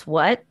what's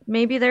what.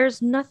 Maybe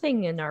there's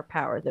nothing in our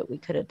power that we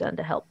could have done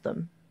to help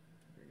them.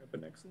 Bring up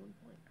an excellent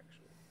point,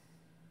 actually.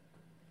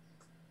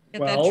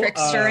 Get that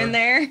trickster in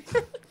there.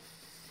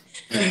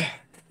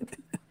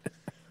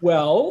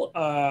 Well,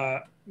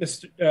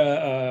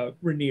 Mr.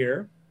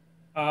 Rainier,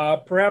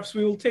 perhaps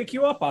we will take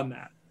you up on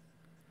that.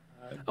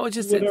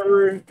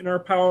 Whatever in our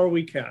power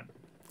we can.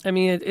 I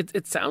mean,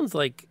 it sounds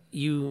like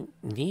you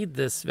need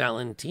this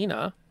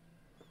Valentina.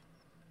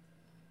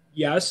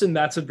 Yes, and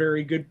that's a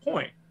very good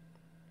point.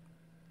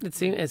 It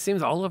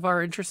seems all of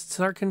our interests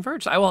are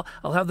converged. I'll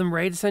have them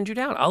ready to send you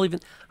down. I'll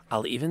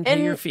even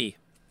pay your fee.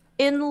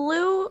 In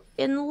lieu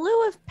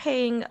of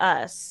paying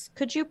us,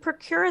 could you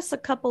procure us a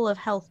couple of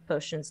health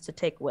potions to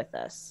take with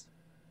us?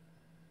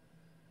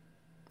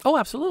 Oh,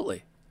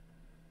 absolutely.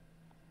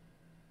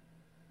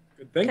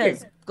 Good thinking.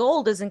 Because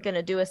gold isn't going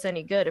to do us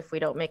any good if we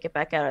don't make it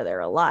back out of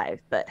there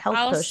alive. But health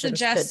I'll potions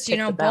suggest, could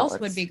take the both would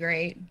balance. be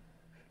great.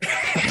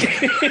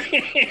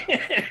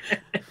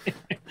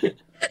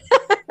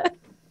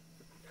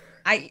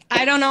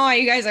 I don't know why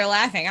you guys are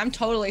laughing. I'm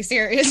totally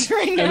serious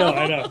right now.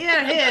 I know.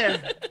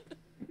 Yeah,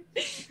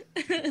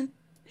 yeah.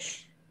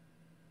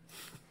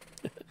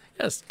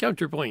 Yes,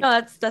 counterpoint.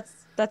 No,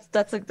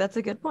 that's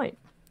a good point.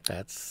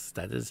 That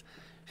is.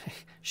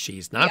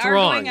 She's We not are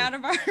wrong. going out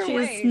of our She's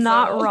way.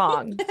 not so-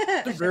 wrong.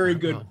 That's a very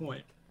good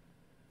point.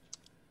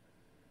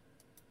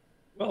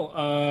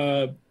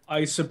 Well,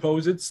 I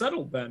suppose it's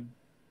settled then.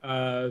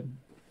 Do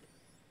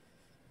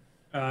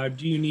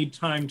you need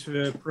time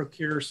to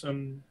procure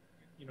some,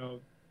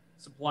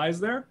 supplies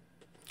there?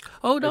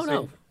 Oh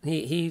no.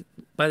 He.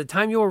 By the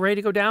time you are ready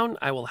to go down,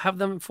 I will have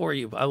them for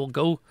you. I will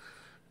go.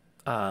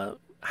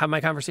 Have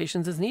my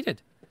conversations as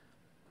needed.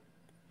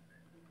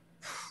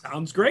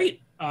 Sounds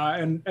great.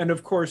 And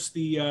of course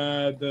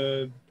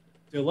the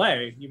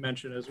delay you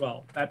mentioned as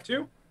well. That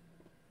too.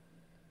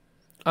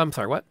 I'm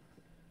sorry. What?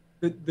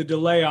 The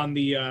delay on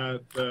the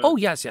Oh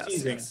yes.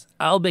 seizing.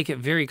 I'll make it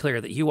very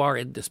clear that you are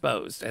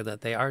indisposed and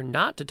that they are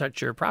not to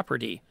touch your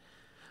property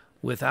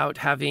without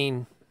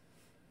having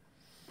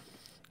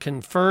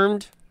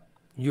confirmed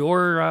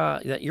your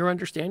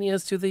understanding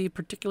as to the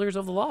particulars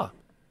of the law.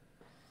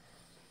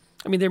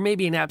 I mean, there may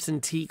be an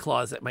absentee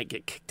clause that might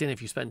get kicked in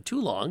if you spend too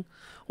long,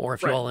 or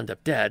if you Right. all end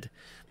up dead,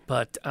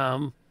 but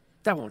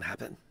that won't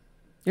happen.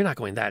 You're not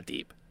going that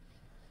deep.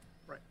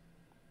 I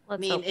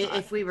Let's mean, hope not.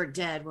 if we were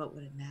dead, what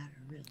would it matter,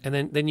 really?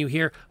 And then you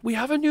hear, we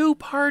have a new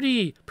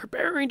party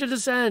preparing to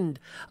descend.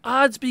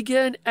 Odds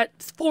begin at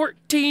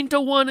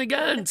 14-1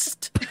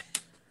 against.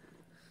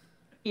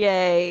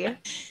 Yay.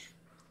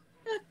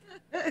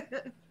 Are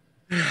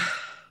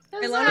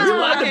we Ilona's allowed to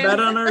walking. bet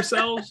on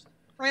ourselves?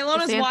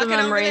 Raylona's Chrysanthemum walking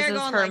over there raises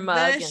going her like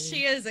mug this. and-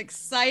 She is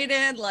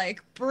excited.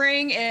 Like,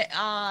 bring it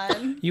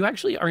on. You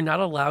actually are not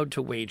allowed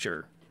to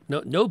wager.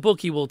 No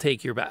bookie will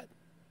take your bet.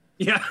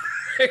 Yeah,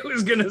 I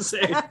was gonna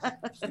say.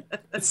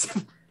 It's,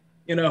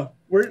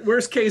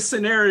 worst case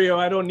scenario,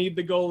 I don't need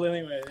the goal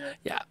anyway.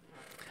 Yeah.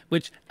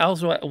 Which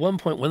also at one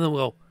point, one of them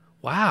will go,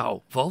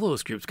 wow,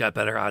 Volo's group's got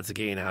better odds of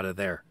getting out of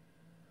there.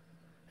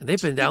 And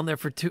they've been down there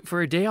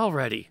for a day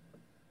already.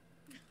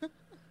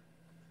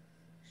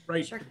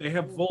 Right, Sure. they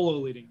have Volo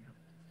leading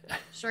them.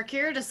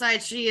 Sharkira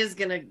decides she is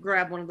gonna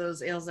grab one of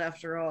those ales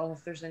after all,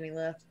 if there's any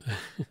left.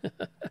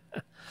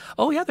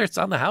 Oh, yeah, it's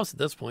on the house at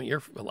this point.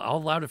 You're all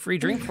allowed a free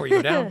drink before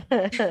you go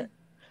down.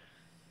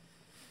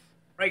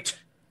 Right.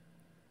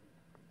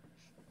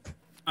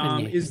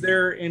 And you- Is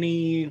there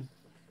any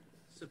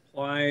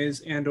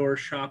supplies and or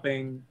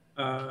shopping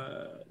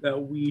that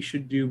we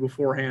should do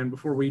beforehand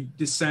before we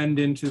descend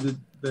into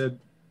the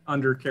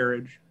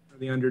undercarriage or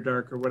the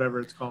underdark or whatever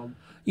it's called?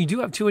 You do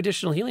have 2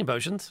 additional healing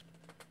potions.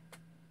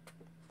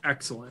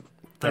 Excellent.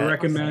 I That-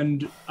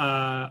 recommend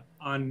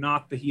on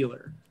not the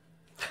healer.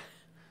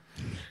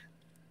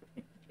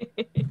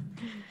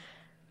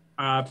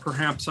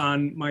 Perhaps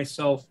on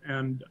myself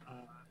and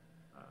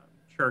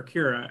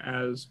Sharkira,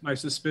 as my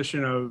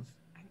suspicion of,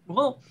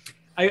 well,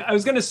 I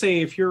was going to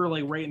say if you're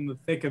like right in the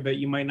thick of it,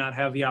 you might not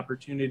have the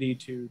opportunity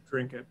to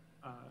drink it,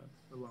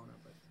 Ilona,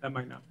 but that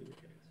might not be the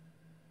case.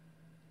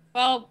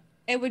 Well,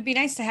 it would be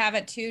nice to have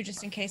it too,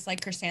 just in case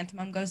like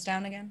Chrysanthemum goes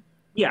down again.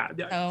 Yeah,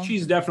 Oh.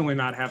 she's definitely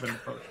not having a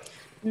potion.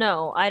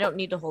 No, I don't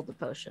need to hold the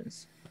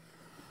potions.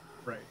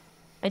 Right.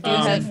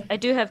 I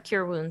do have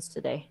cure wounds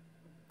today.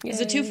 Is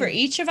it 2 for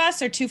each of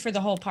us or 2 for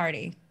the whole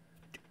party?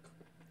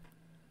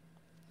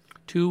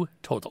 2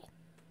 total.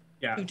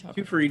 Yeah, Two total.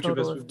 two for each of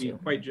Total us of would be two.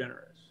 quite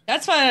generous.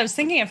 That's what I was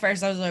thinking at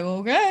first. I was like,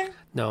 okay.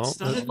 No,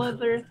 Studded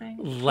leather thing.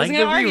 like the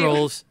gonna argue.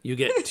 rerolls, you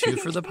get 2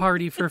 for the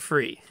party for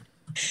free.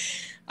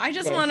 I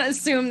just Okay. want to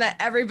assume that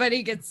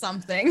everybody gets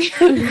something.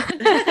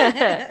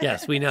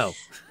 Yes, we know.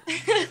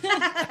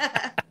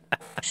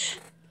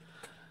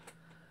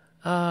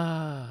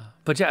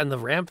 But yeah, and the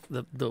ramp,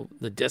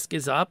 the disc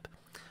is up.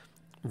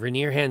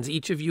 Rainier hands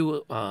each of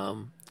you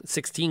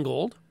 16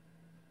 gold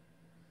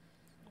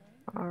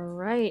All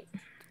right.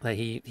 that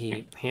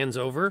he hands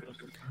over.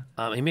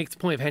 He makes a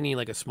point of handing you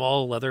like a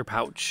small leather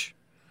pouch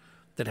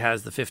that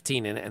has the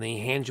 15 in it, and then he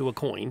hands you a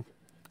coin.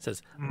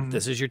 Says,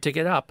 "This is your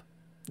ticket up.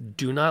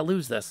 Do not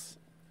lose this."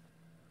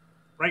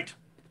 Right.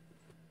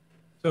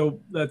 So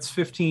that's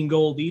 15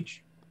 gold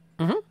each.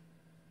 Mhm.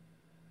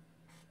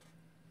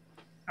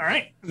 All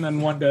right, and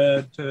then one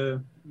to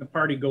the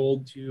party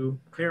gold to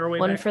clear away.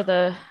 One for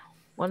the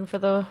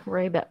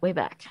way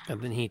back.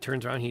 And then he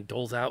turns around, he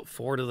doles out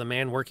 4 to the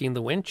man working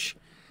the winch.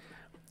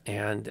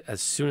 And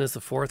as soon as the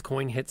 4th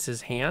coin hits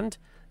his hand,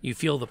 you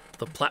feel the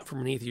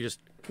platform beneath you just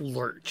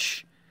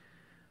lurch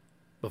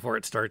before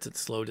it starts its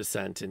slow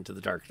descent into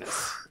the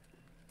darkness.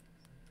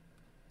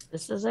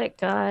 This is it,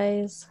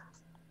 guys.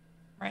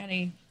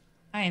 Ready.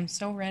 I am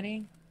so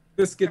ready.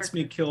 This gets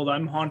me killed.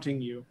 I'm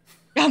haunting you.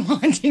 I'm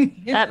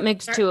wanting you. That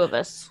makes 2 of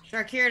us.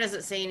 Sharkira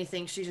doesn't say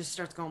anything. She just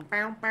starts going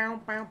bow, bow,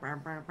 bow, bow,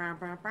 bow, bow,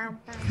 bow, bow,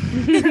 bow.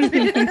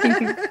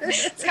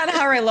 It's kind of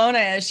how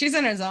Raylona is. She's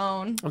in her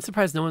zone. I'm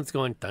surprised no one's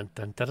going dun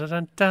dun dun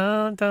dun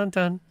dun dun dun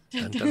dun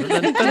dun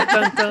dun dun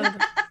dun dun.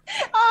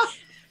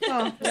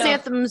 Oh,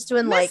 Chrysanthemum's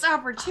doing like missed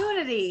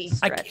opportunity.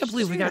 I can't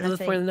believe we got to Stretch.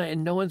 this point of the night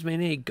and no one's made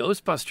any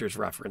Ghostbusters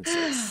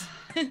references.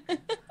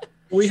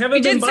 We haven't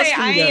We been did say busting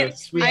I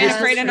ghosts. We ain't just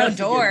afraid of no investigated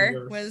door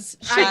ghosts. was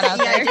shot out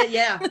I there. did,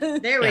 yeah.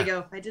 There we Yeah.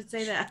 go. I did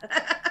say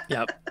that.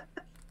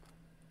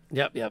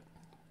 Yep.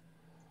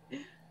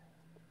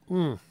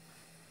 Hmm.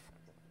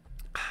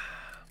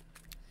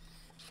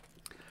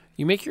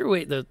 You make your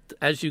way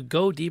as you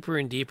go deeper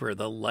and deeper,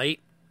 the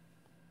light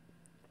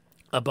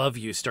above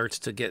you starts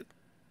to get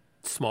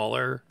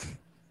smaller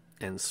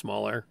and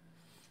smaller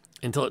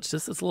until it's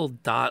just this little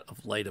dot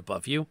of light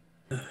above you.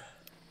 At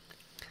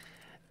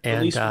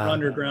And least we're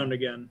underground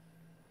again.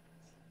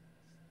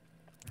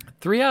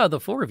 3 out of the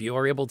 4 of you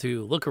are able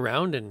to look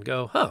around and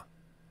go, "Huh,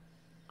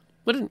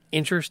 what an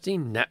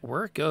interesting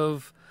network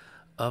of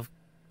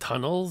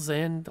tunnels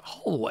and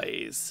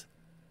hallways."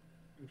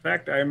 In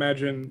fact, I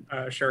imagine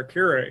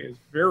Sharkira is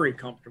very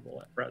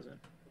comfortable at present.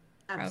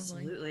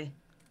 Absolutely.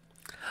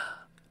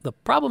 The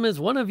problem is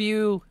one of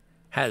you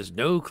has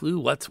no clue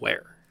what's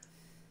where.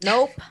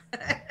 nope.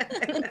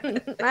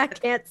 I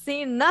can't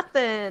see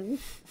nothing.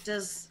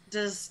 Does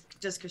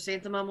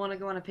Chrysanthemum want to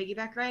go on a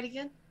piggyback ride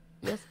again?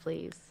 Yes,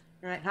 please.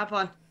 All right, hop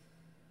on.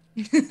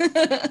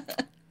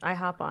 I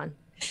hop on.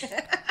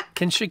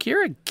 Can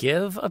Shakira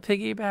give a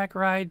piggyback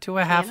ride to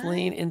a Can I?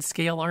 halfling in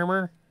scale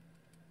armor?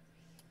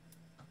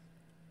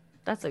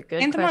 That's a good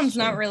Chrysanthemum's question.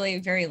 not really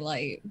very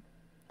light.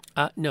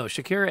 No,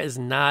 Shakira is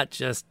not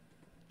just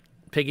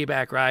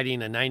piggyback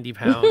riding a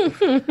 90-pound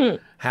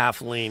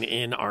halfling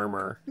in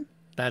armor.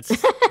 That's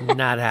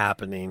not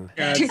happening.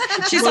 Yeah,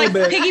 it's She's a like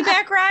little bit-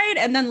 piggyback ride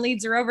and then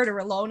leads her over to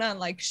Raylona and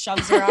like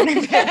shoves her on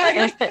her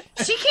back.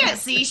 She can't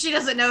see. She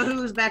doesn't know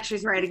whose back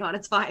she's riding on.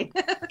 It's fine.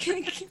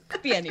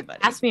 Could be anybody.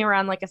 Pass me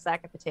around like a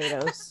sack of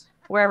potatoes.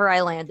 Wherever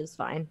I land is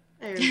fine.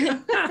 There you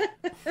go.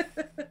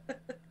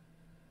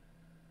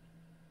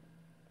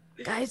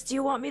 Guys, do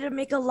you want me to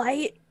make a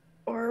light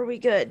or are we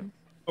good?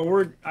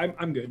 Oh,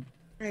 I'm good.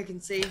 I can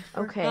see.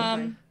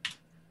 Okay.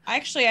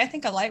 Actually, I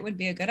think a light would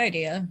be a good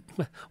idea.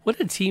 What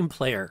a team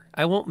player.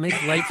 I won't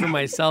make light for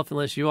myself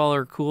unless you all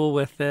are cool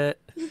with it.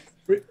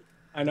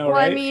 I know, Well,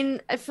 right? I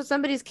mean, if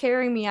somebody's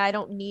carrying me, I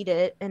don't need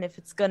it, and if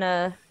it's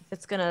gonna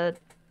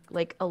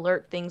like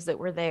alert things that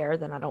were there,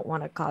 then I don't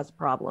want to cause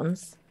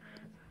problems.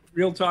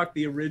 Real talk,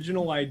 the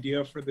original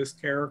idea for this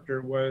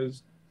character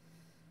was,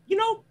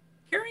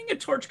 carrying a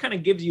torch kind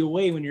of gives you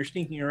away when you're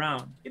sneaking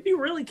around. It'd be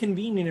really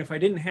convenient if I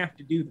didn't have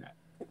to do that.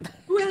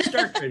 Who has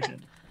dark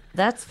vision?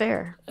 That's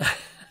fair.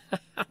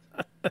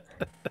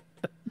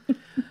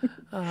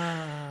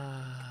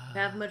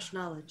 Have much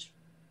knowledge.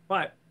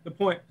 But the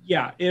point,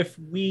 yeah, if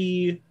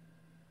we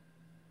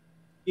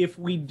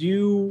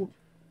do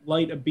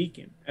light a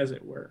beacon, as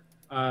it were,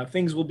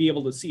 things will be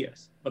able to see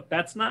us. But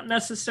that's not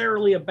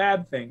necessarily a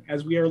bad thing,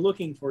 as we are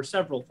looking for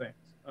several things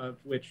of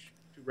which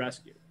to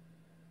rescue.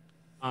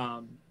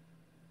 I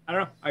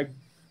don't know.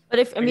 But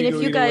if I if could go you either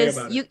way guys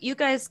about it. you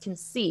guys can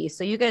see,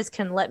 so you guys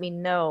can let me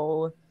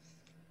know.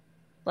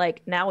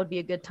 Like now would be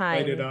a good time.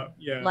 Light it up,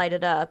 yeah. Light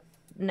it up.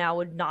 Now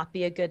would not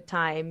be a good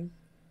time.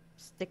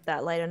 Stick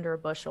that light under a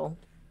bushel.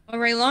 Well,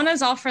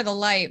 Raylona's all for the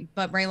light,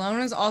 but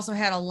Raylona's also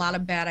had a lot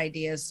of bad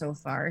ideas so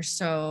far.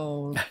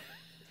 So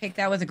take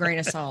that with a grain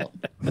of salt.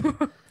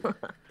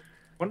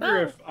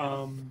 Wonder if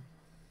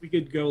we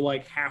could go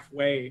like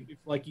halfway. If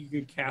like you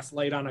could cast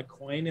light on a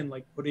coin and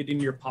like put it in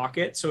your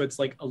pocket, so it's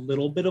like a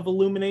little bit of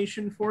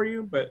illumination for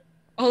you, but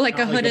Oh, like a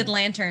Not like hooded a-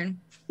 lantern.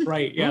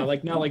 right, yeah,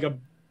 like not like a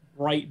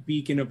bright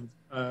beacon of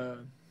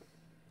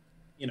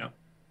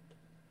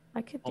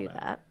I could All do that.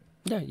 that.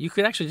 Yeah, you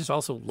could actually just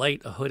also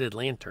light a hooded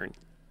lantern.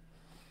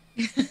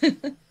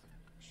 Do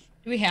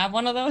we have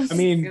one of those? I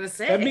mean, gonna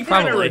say. that'd be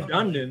kind of Probably.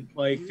 redundant,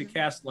 like to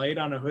cast light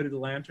on a hooded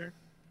lantern.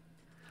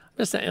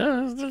 Just saying,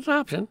 it's an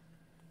option.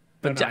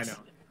 But No, yes.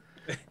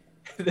 I know.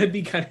 That'd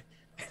be kind of.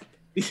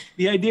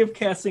 The idea of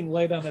casting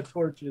light on a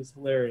torch is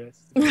hilarious.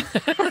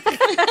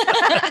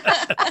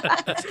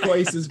 It's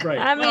twice as bright.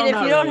 I mean, Well, if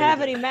not you don't really, have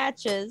but- any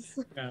matches,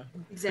 Yeah.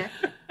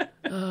 Exactly.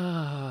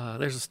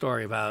 There's a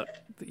story about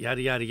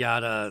yada yada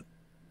yada,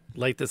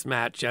 light this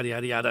match, yada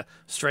yada yada,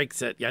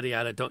 strikes it, yada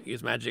yada, don't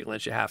use magic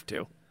unless you have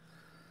to.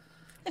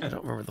 I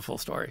don't remember the full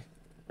story.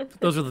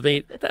 Those are the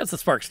main. That's the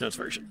Sparks Notes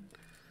version.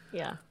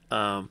 yeah.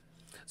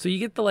 So you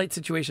get the light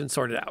situation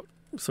sorted out.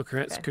 So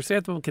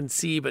Chrysanthemum can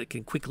see, but it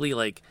can quickly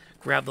like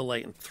grab the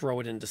light and throw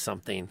it into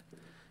something,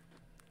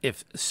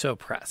 if so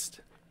pressed.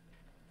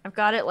 I've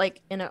got it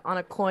like on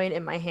a coin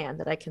in my hand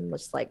that I can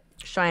just like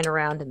shine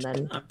around and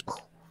then.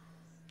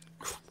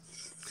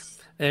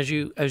 As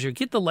you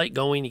get the light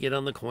going, you get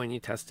on the coin, you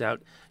test it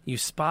out. You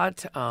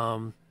spot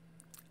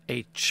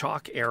a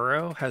chalk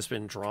arrow has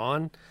been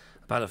drawn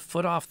about a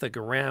foot off the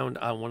ground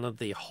on one of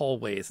the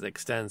hallways that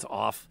extends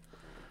off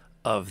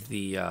of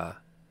the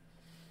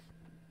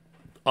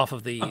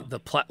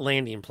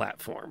landing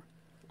platform.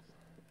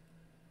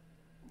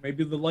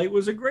 Maybe the light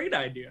was a great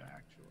idea,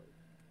 actually.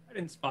 I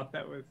didn't spot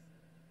that with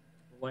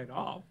the light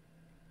off.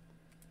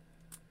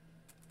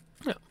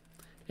 Yeah.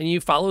 And you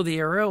follow the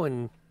arrow,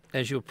 and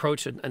as you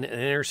approach an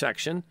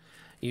intersection,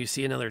 you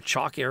see another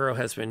chalk arrow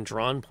has been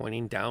drawn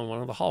pointing down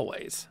one of the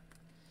hallways.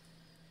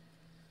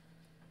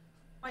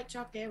 White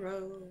chalk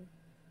arrow.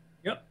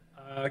 Yep.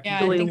 Yeah,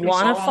 Do I we think we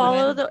want to should follow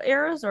follow the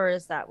arrows, or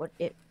is that what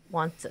it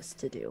wants us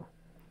to do?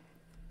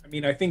 I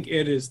mean, I think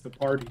it is the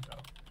party, though.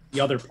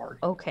 The other party.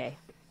 Okay.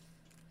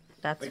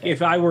 That's Like, fair.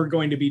 if I were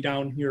going to be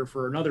down here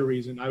for another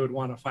reason, I would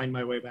want to find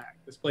my way back.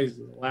 This place is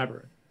a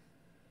labyrinth.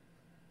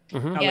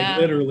 Mhm. Not Yeah.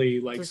 like literally,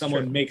 like That's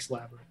someone true. makes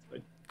labyrinth.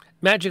 But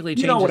Magically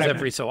You know changes what I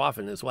every meant. so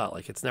often as well.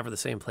 Like it's never the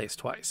same place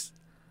twice.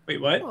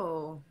 wait, what?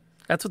 Oh.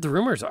 That's what the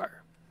rumors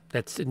are.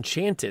 That's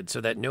enchanted so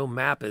that no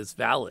map is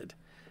valid,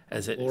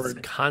 as it is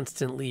Lord.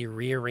 constantly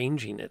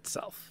rearranging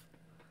itself.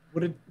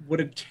 What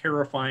a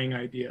terrifying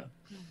idea.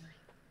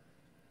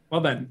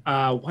 Well then,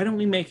 why don't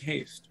we make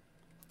haste?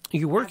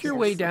 You work your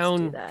way Yes, let's do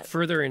down that.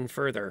 further and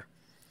further.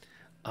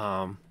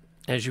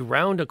 As you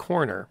round a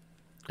corner,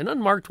 an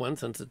unmarked one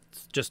since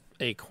it's just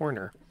a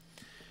corner,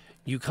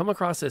 you come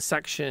across a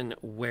section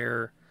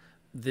where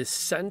the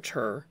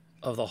center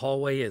of the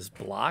hallway is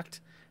blocked,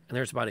 and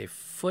there's about a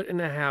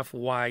 1.5 foot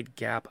wide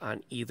gap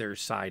on either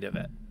side of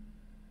it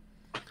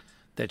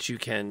that you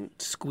can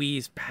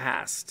squeeze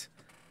past.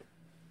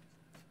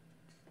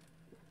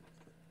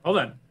 Well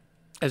then,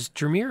 As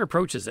Dremir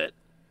approaches it,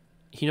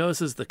 he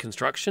notices the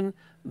construction.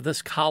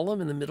 This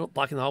column in the middle,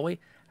 blocking the hallway,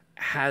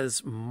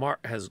 has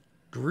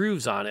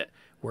grooves on it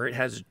where it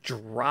has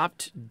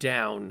dropped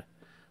down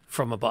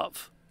from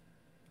above.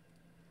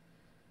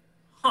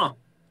 huh?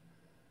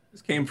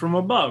 This came from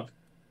above.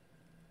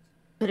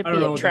 Could it I don't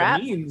be know a what trap?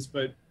 that means,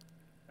 but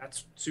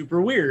that's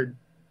super weird.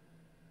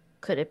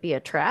 Could it be a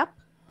trap?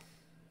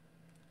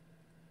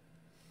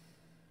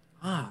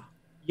 Ah,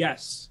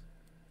 yes.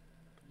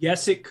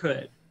 Yes, it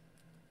could.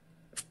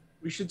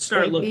 We should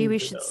start Maybe looking. we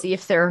for should those. see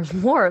if there are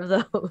more of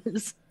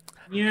those.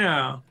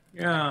 Yeah.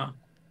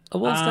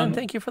 Wolfston,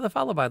 thank you for the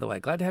follow, by the way.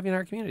 Glad to have you in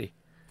our community.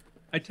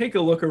 I take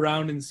a look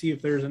around and see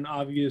if there's an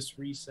obvious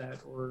reset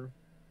or,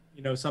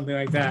 something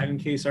like that in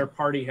case the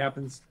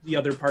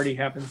other party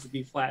happens to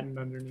be flattened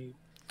underneath.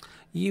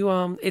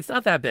 You it's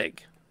not that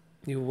big.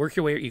 You work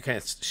your way, you kind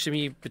of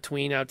shimmy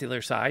between out to the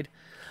other side,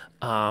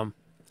 and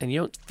you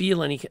don't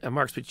feel any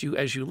marks. But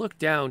as you look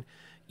down,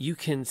 you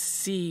can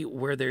see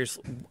where there's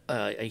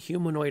a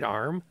humanoid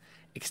arm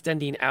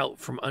extending out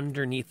from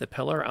underneath the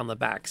pillar on the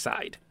back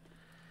side.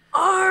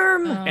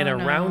 Arm! And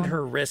around no.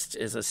 her wrist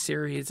is a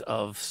series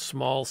of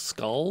small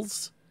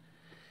skulls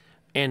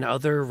and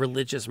other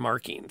religious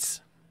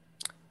markings.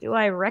 Do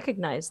I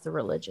recognize the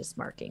religious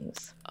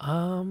markings?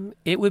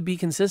 It would be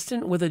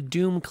consistent with a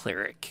doom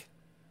cleric.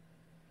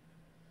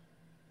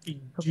 A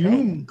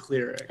doom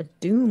cleric. A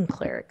doom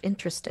cleric.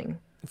 Interesting.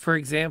 For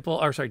example,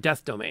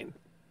 death domain.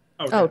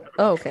 Oh,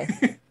 okay.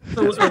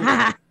 So,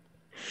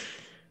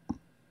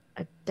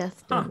 A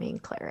death domain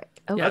cleric.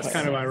 Okay. that's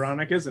kind of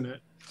ironic, isn't it?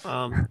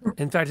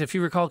 In fact, if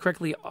you recall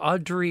correctly,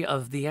 Audrey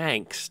of the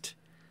Angst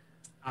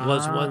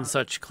was Ah. one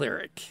such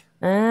cleric.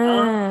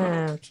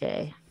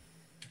 Okay.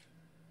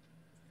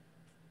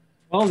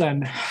 Well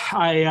then,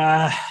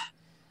 I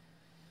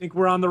think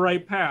we're on the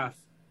right path.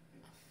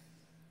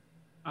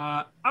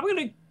 I'm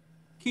gonna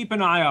keep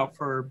an eye out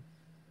for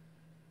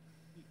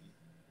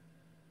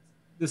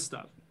this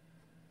stuff.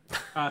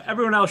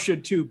 Everyone else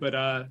should too,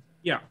 but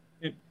yeah.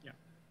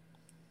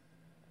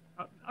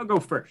 I'll go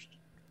first.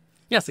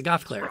 Yes, a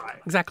goth cleric. Right.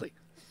 Exactly.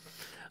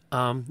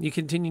 You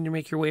continue to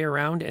make your way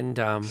around, and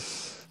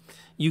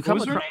you What come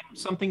was her across name?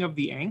 Something of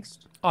the angst?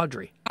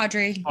 Audrey.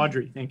 Audrey.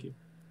 Audrey, thank you.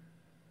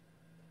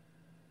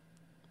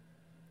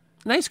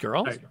 Nice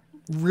girl. There you go.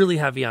 really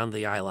heavy on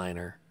the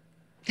eyeliner.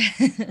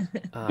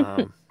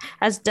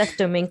 As Death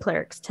Domain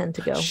clerics tend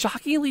to go.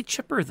 Shockingly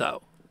chipper,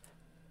 though.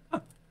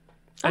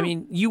 I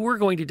mean, you were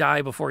going to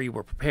die before you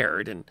were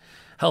prepared, and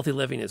healthy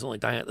living is only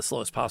dying at the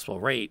slowest possible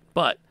rate.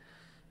 But,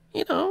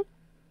 you know,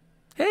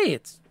 hey,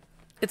 it's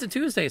a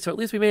Tuesday, so at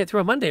least we made it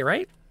through a Monday,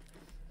 right?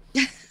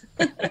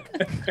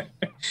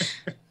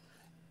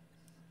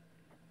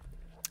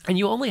 And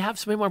you only have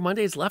so many more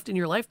Mondays left in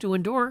your life to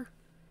endure.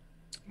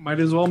 Might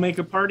as well make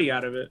a party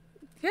out of it.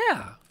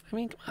 Yeah. I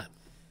mean, come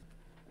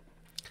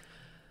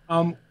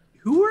on.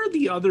 Who are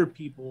the other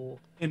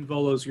people in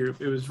Volo's group?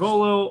 It was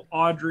Volo,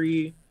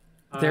 Audrey,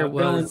 there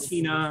was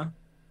Valentina.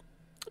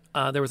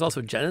 There was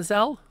also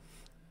Genezel,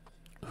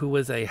 who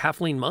was a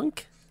halfling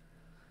monk,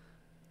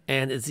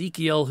 and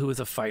Ezekiel, who was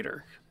a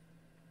fighter.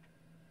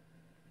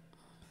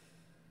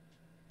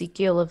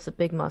 Ezekiel of the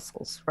big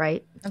muscles,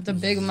 right? Of the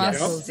big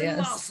muscles,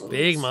 yes.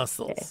 Big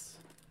muscles. Okay.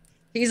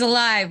 He's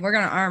alive. We're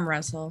going to arm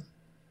wrestle.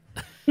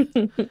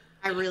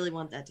 I really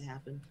want that to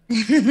happen.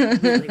 I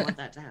really want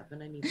that to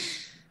happen. I need it.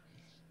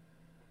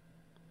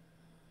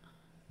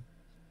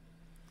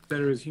 That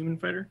it was human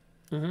fighter?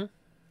 Mm-hmm.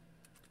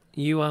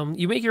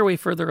 You make your way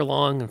further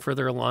along and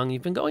further along.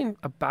 You've been going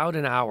about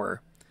an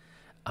hour,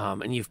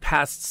 and you've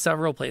passed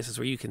several places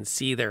where you can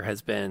see there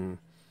has been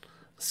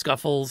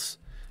scuffles.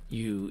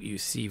 You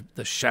see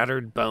the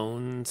shattered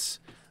bones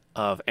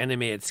of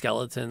animated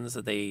skeletons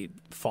that they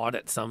fought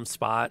at some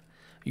spot.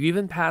 You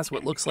even pass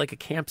what looks like a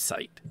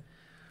campsite,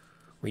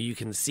 where you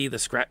can see the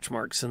scratch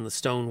marks in the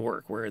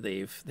stonework where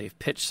they've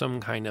pitched some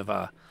kind of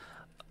a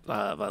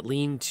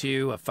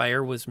lean-to. A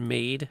fire was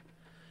made.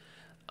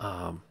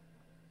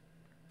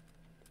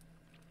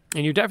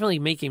 And you're definitely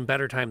making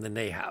better time than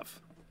they have.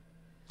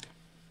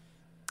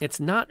 It's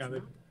not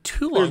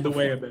too long. Cleared the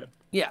way a bit.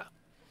 Yeah.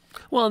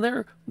 Well,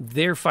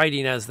 they're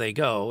fighting as they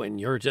go,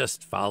 and you're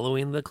just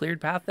following the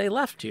cleared path they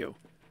left you.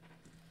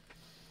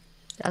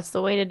 That's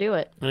the way to do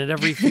it. And at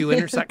every few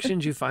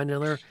intersections, you find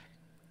another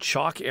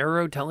chalk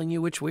arrow telling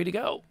you which way to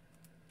go.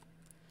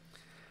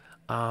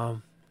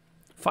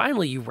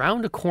 Finally, you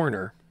round a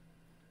corner,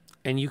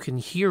 and you can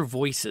hear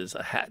voices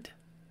ahead.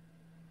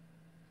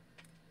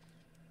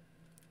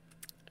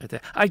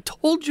 I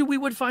told you we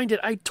would find it.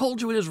 I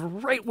told you it is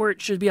right where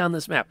it should be on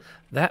this map.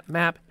 That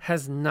map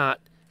has not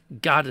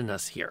gotten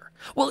us here.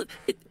 Well,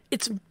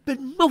 it's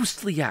been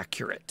mostly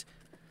accurate.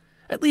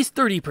 At least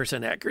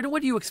 30% accurate. And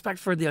what do you expect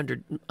for the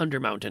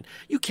Undermountain?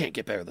 You can't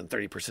get better than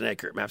 30%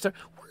 accurate maps.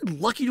 We're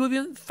lucky to have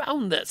even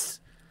found this.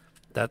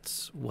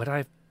 That's what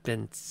I've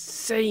been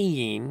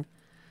saying.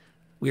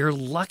 We are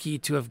lucky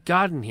to have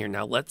gotten here.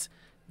 Now let's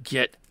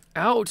get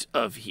out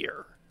of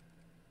here.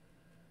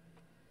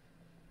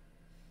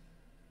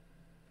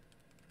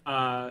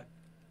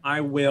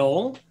 I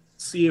will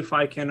see if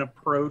I can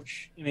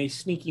approach in a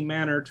sneaky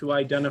manner to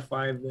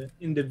identify the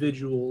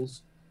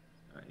individuals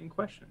in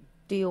question.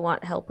 Do you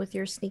want help with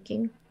your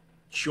sneaking?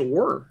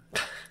 Sure.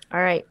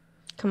 All right.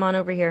 Come on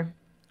over here.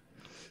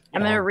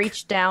 I'm going to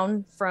reach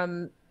down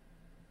from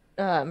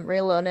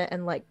Raylona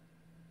and like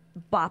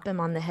bop him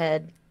on the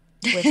head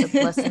with the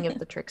blessing of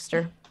the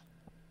trickster.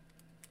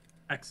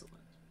 Excellent.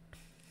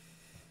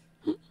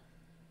 Pretty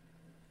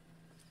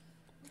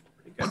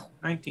good.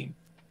 19.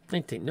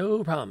 19,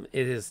 no problem.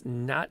 It is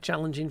not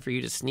challenging for you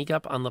to sneak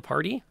up on the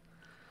party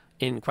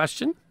in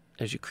question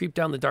as you creep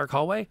down the dark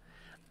hallway.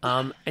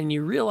 And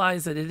you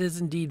realize that it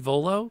is indeed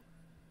Volo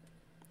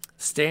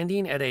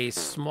standing at a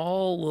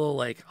small little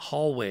like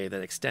hallway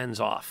that extends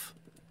off.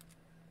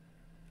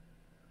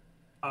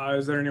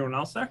 Is there anyone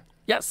else there?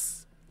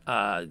 Yes.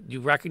 You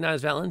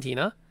recognize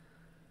Valentina.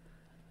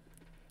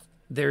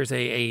 There's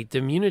a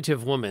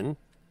diminutive woman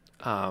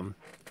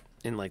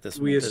in like this.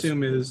 We this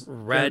assume is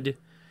red.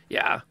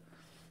 Yeah.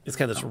 It's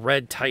kind of this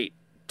red tight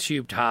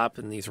tube top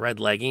and these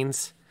red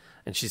leggings.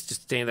 And she's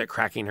just standing there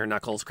cracking her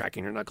knuckles,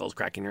 cracking her knuckles,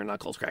 cracking her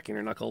knuckles, cracking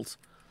her knuckles.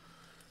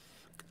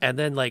 And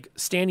then like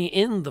standing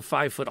in the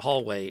 5-foot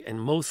hallway and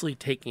mostly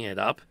taking it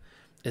up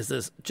is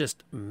this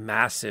just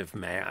massive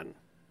man.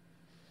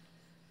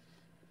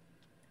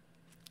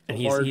 And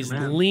he's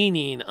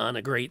leaning on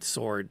a great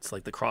sword. It's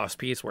like the cross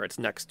piece where it's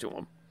next to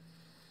him,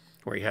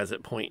 where he has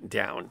it pointing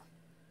down.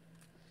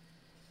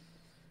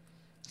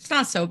 It's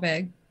not so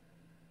big.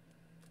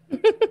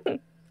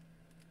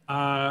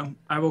 I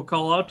will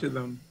call out to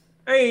them.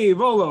 Hey,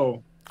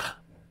 Volo.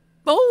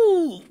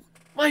 Oh,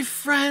 my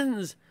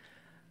friends.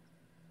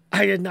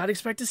 I did not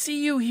expect to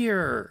see you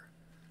here.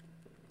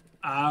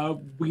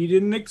 We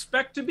didn't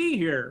expect to be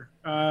here.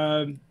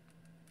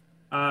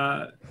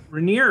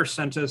 Rainier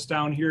sent us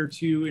down here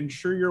to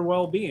ensure your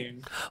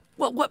well-being.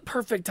 Well, what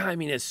perfect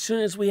timing. As soon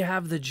as we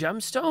have the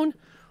gemstone,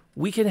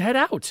 we can head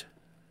out.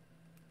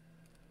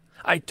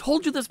 I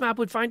told you this map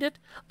would find it.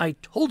 I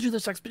told you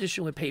this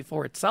expedition would pay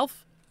for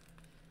itself.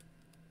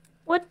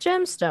 What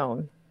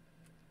gemstone?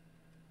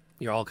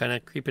 You're all kind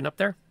of creeping up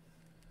there?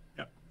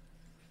 Yep.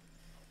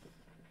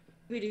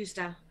 We do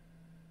stuff.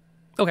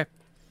 Okay.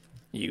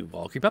 You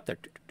all creep up there.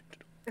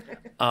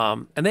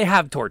 And they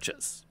have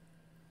torches.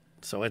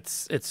 So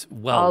it's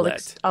well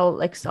lit.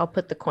 I'll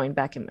put the coin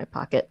back in my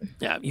pocket.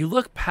 Yeah, you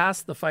look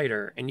past the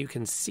fighter and you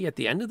can see at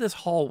the end of this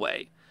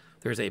hallway,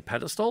 there's a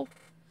pedestal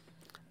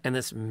and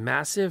this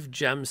massive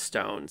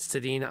gemstone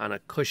sitting on a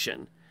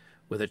cushion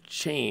with a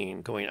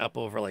chain going up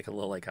over like a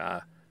little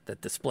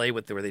that display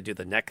where they do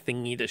the neck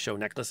thingy to show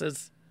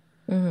necklaces.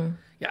 Mm-hmm.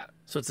 Yeah,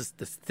 so it's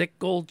this thick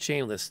gold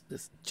chain, this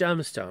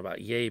gemstone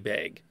about yay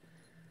big,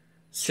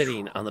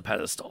 sitting on the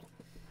pedestal.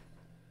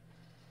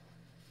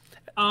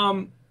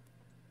 Not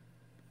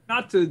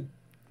to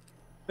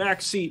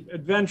backseat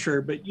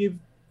adventure, but you've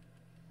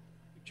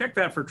checked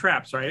that for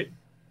traps, right?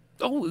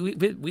 Oh,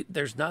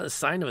 there's not a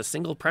sign of a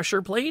single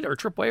pressure plate or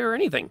tripwire or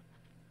anything.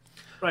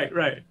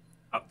 Right.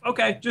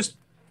 Okay, just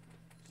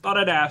thought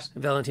I'd ask.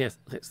 Valentina,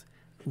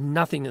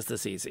 nothing is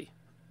this easy.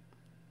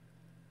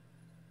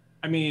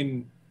 I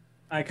mean,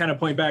 I kind of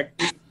point back.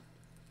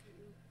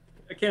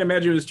 I can't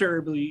imagine it was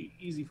terribly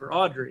easy for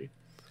Audrey.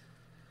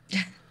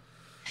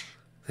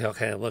 They all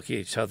kind of look at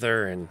each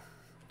other and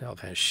they all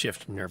kind of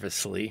shift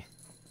nervously.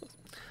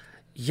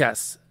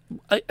 Yes,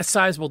 a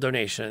sizable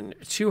donation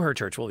to her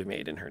church will be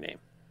made in her name.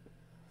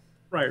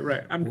 Right.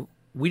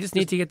 We just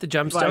need to get the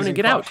gemstone and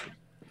get out.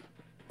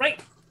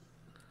 Right.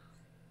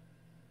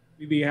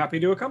 We'd be happy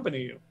to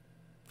accompany you.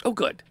 Oh,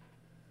 good.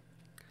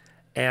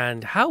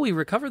 And how we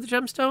recover the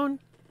gemstone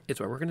is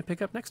where we're going to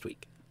pick up next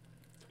week.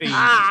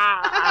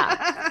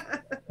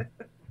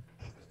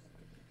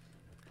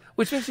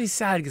 Which makes me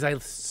sad because I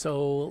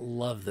so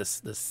love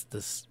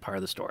this part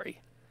of the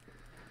story.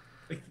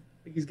 Like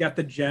he's got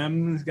the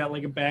gem. He's got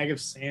like a bag of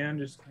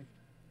sand.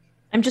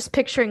 I'm just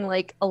picturing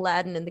like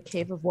Aladdin in the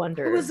Cave of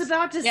Wonders. I was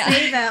about to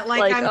say that.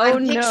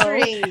 I'm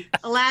picturing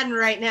Aladdin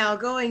right now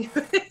going.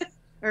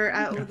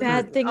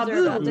 Bad things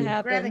are about to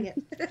happen. Grabbing it.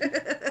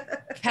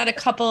 Had a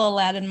couple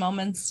Aladdin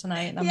moments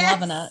tonight, and I'm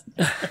loving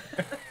it.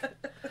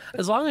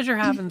 As long as you're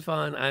having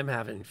fun, I'm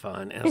having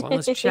fun. And as long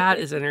as chat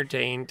is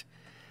entertained,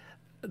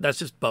 that's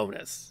just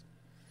bonus.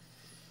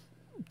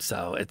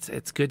 So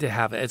it's good to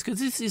have it. It's good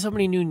to see so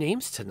many new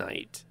names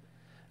tonight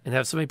and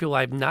have so many people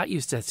I'm not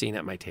used to seeing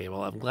at my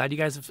table. I'm glad you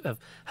guys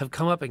have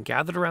come up and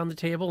gathered around the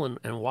table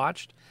and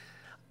watched.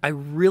 I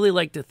really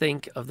like to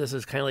think of this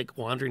as kind of like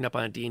wandering up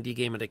on a D&D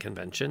game at a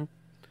convention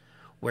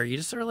where you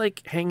just sort of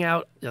like hang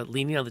out,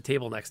 leaning on the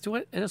table next to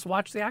it and just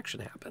watch the action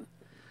happen.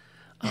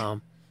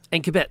 And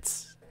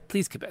kibitz.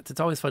 Please kibitz. It's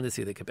always fun to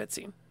see the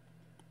kibitzing.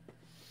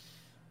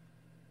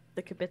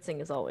 The kibitzing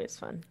is always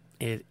fun.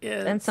 It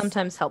is. And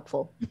sometimes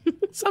helpful.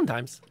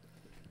 Sometimes.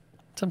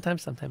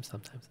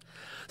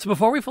 So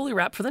before we fully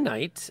wrap for the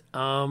night,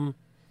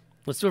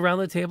 let's do around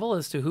the table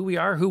as to who we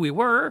are, who we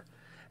were,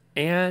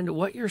 and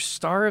what your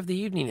star of the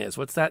evening is.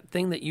 What's that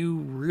thing that you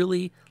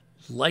really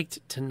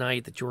liked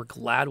tonight that you were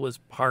glad was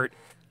part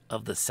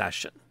of the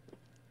session?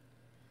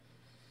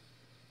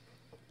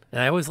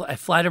 And I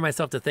flatter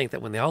myself to think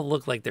that when they all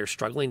look like they're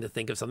struggling to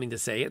think of something to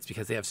say, it's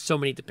because they have so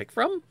many to pick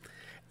from,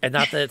 and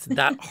not that it's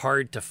that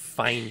hard to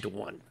find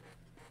one.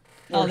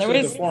 Oh,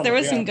 there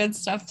was some good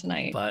stuff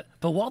tonight. But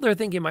while they're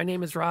thinking, my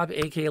name is Rob,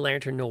 aka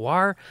Lantern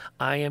Noir.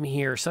 I am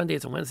here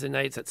Sundays and Wednesday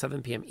nights at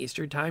 7 p.m.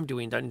 Eastern Time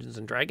doing Dungeons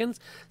and Dragons.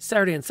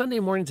 Saturday and Sunday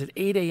mornings at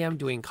 8 a.m.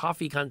 doing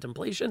Coffee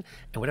Contemplation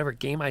and whatever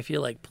game I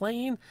feel like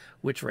playing,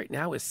 which right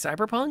now is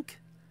Cyberpunk,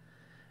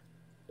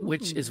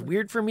 which is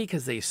weird for me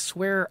because they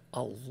swear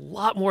a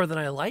lot more than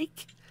I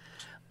like.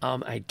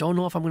 I don't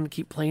know if I'm going to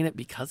keep playing it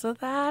because of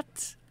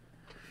that.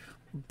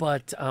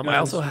 But I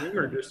also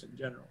or just in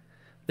general.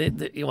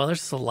 Well, there's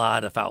just a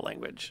lot of foul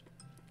language.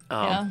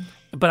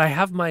 But I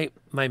have my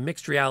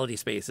mixed reality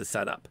spaces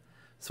set up.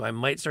 So I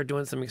might start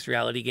doing some mixed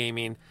reality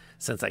gaming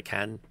since I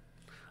can.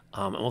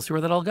 And we'll see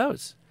where that all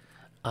goes.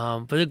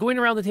 But going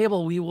around the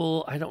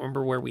table, I don't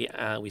remember where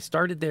we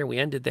started there, we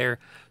ended there.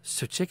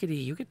 So Chickadee,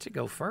 you get to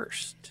go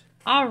first.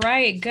 All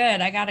right, good.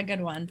 I got a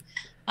good one.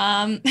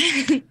 I'm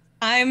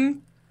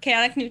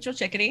Chaotic Neutral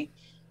Chickadee,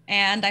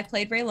 and I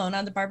played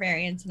Raylona the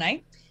Barbarian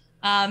tonight.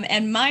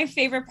 And my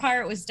favorite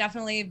part was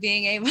definitely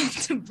being able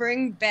to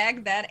bring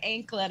back that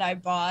anklet I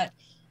bought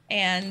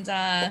and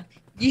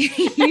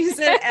use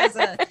it as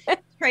a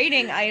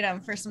trading item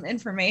for some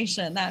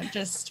information. That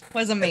just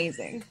was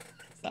amazing.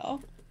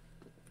 So,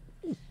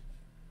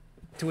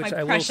 to which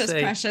my I precious, will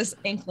say, precious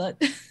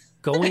anklet.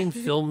 going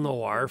film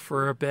noir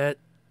for a bit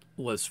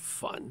was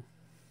fun.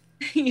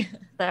 Yeah.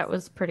 That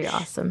was pretty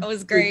awesome. That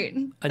was great.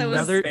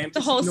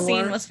 The whole noir?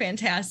 scene was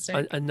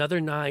fantastic.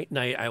 Another night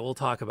I will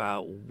talk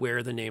about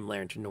where the name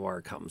Lantern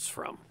Noir comes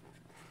from.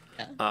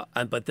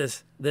 Yeah. But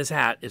this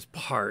hat is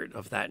part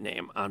of that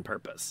name on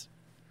purpose.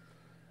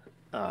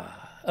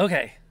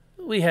 Okay,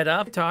 we head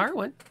up to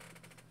Arwen.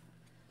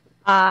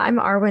 I'm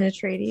Arwen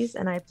Atreides,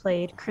 and I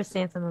played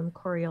Chrysanthemum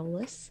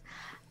Coriolis.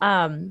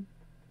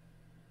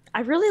 I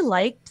really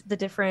liked the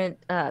different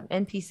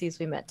NPCs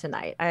we met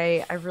tonight.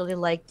 I really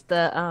liked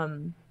the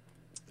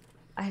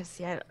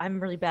I'm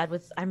really bad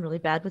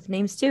with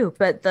names too,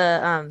 but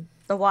the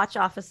watch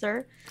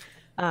officer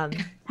who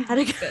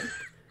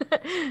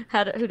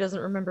doesn't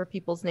remember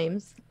people's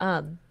names.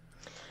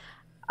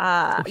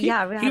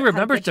 Yeah, he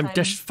remembers them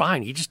just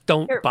fine. You just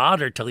don't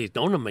bother till he's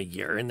known them a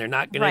year, and they're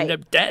not going to end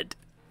up dead.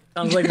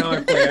 Sounds like how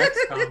I play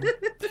XCOM.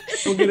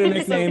 Don't get a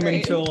nickname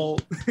until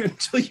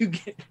you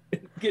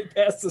get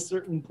past a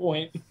certain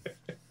point.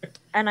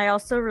 And I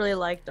also really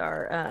liked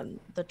our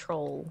the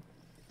troll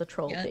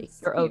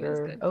baker,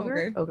 ogre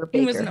baker.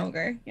 He was an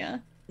ogre, yeah.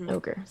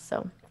 Ogre.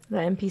 So the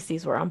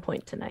NPCs were on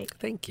point tonight.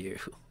 Thank you.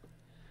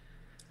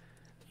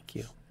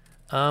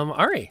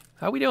 Ari,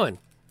 how we doing?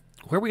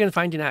 Where are we going to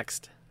find you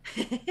next?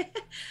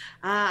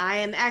 I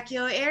am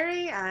Akio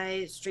Eri.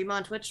 I stream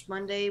on Twitch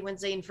Monday,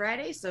 Wednesday, and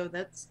Friday, so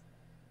that's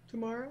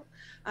tomorrow.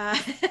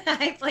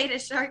 I played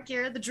as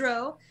Sharkira the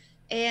Dro,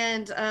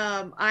 and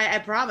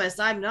I promise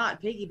I'm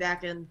not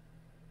piggybacking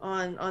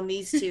on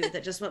these two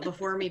that just went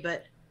before me,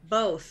 but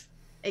both.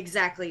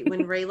 Exactly.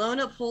 When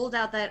Raylona pulled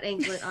out that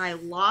anklet, I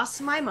lost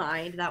my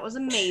mind. That was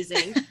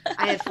amazing.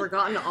 I had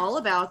forgotten all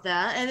about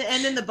that.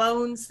 And then the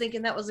bones,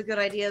 thinking that was a good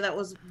idea. That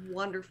was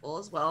wonderful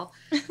as well.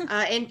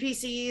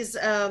 NPCs,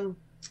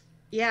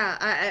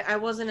 I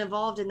wasn't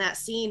involved in that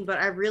scene, but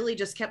I really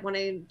just kept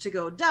wanting to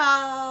go,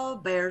 da,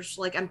 bears.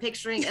 Like, I'm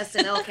picturing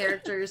SNL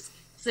characters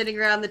sitting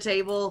around the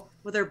table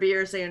with their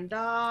beer saying,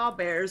 da,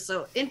 bears.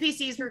 So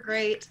NPCs were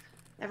great.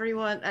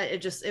 Everyone,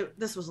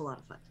 this was a lot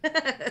of fun.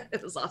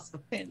 It was awesome.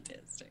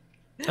 Fantastic.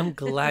 I'm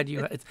glad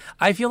you.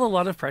 I feel a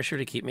lot of pressure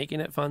to keep making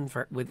it fun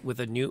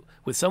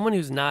with someone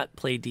who's not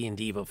played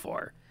D&D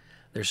before.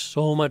 There's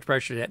so much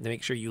pressure to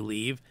make sure you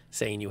leave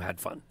saying you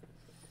had fun.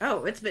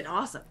 Oh, it's been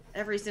awesome.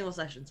 Every single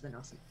session's been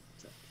awesome.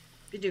 So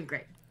you're doing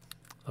great.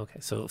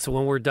 Okay, so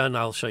when we're done,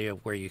 I'll show you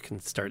where you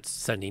can start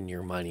sending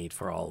your money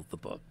for all the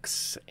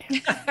books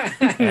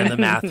and the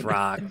math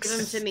rocks. Give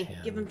them to me.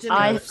 Give them to me.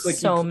 I have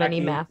so many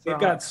math rocks. They've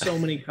got so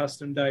many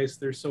custom dice.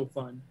 They're so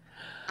fun.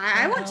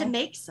 I want to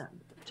make some.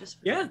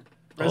 Just for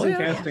resin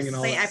casting and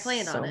all that. I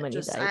plan on it. Many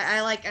Just dice.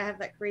 I have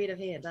that creative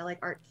hand. I like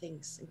art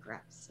things and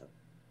crafts.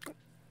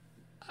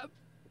 So.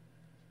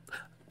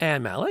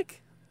 And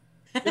Malik?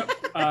 Yep.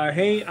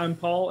 Hey, I'm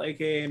Paul,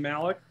 aka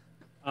Malik.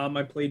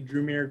 I played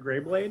Drumir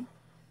Greyblade.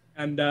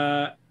 And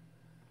I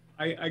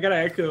gotta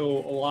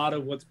echo a lot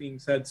of what's being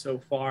said so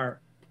far,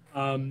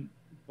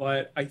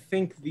 but I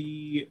think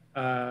the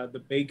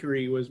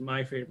bakery was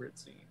my favorite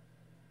scene.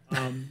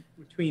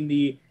 Between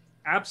the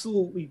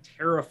absolutely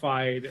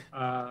terrified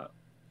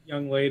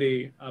young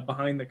lady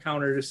behind the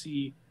counter to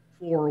see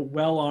 4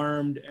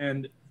 well-armed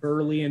and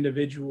burly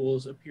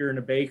individuals appear in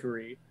a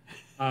bakery,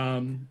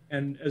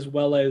 and as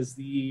well as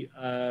the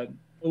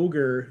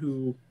ogre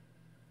who,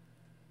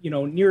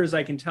 near as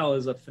I can tell,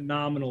 is a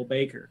phenomenal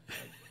baker.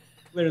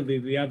 Clearly,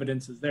 the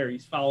evidence is there.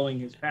 He's following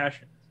his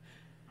passions.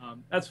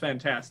 That's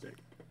fantastic.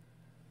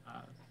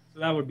 So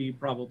that would be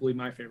probably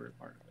my favorite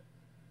part of it.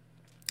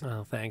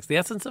 Oh, thanks. The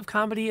essence of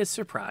comedy is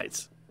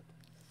surprise,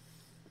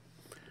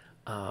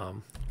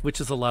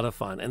 which is a lot of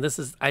fun.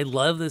 And I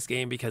love this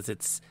game because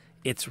it's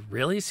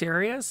really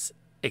serious,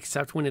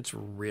 except when it's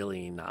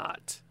really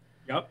not.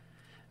 Yep.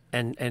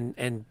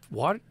 And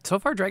so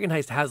far, Dragon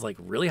Heist has like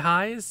really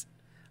highs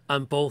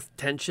on both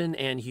tension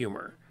and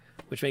humor,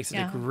 which makes it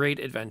a great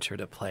adventure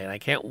to play. And I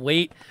can't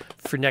wait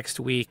for next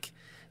week.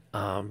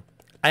 I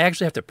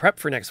actually have to prep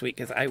for next week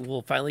because I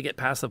will finally get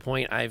past the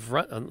point I've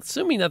run.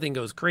 Assuming nothing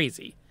goes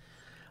crazy,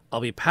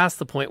 I'll be past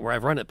the point where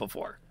I've run it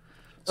before.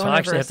 So Don't I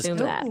ever actually assume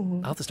that.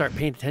 I'll have to start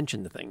paying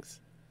attention to things.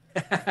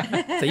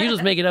 So you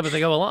just make it up as I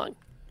go along.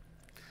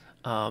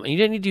 And you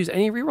didn't need to use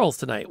any rerolls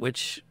tonight,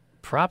 which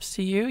props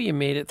to you. You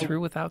made it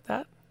through without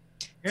that.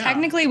 Yeah.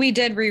 Technically, we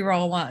did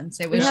re-roll once.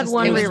 It was We had just,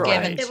 one it was reroll.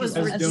 given It was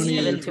to us.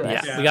 given to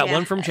us. Yeah, we got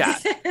one from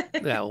chat.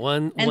 Yeah,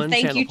 one. And one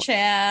thank channel you, point.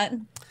 chat.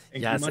 Thank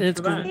you Yes, much and it's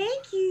for that.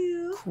 Thank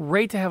you.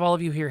 Great to have all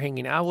of you here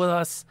hanging out with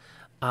us.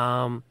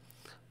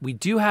 We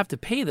do have to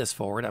pay this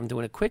forward. I'm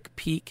doing a quick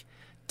peek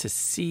to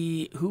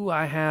see who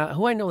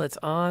I know that's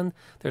on.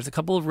 There's a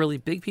couple of really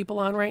big people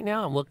on right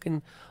now. I'm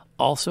looking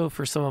also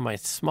for some of my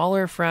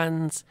smaller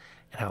friends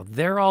and how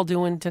they're all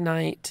doing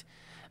tonight.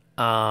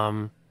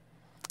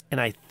 And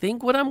I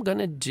think what I'm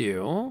gonna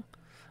do,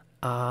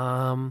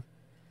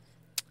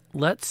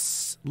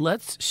 let's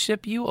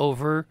ship you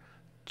over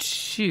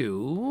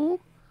to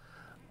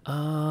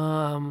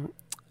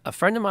a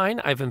friend of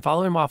mine. I've been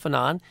following him off and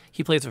on.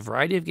 He plays a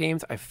variety of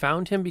games. I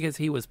found him because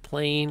he was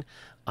playing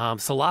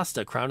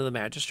Solasta, Crown of the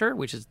Magister,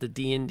 which is the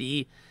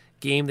D&D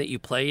game that you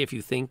play if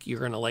you think you're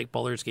going to like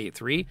Baldur's Gate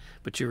 3,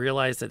 but you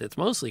realize that it's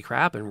mostly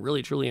crap and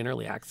really, truly in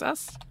early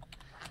access.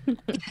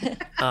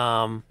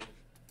 I'm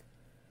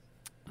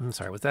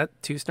sorry, was that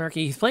too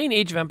snarky? He's playing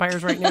Age of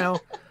Empires right now,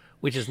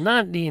 which is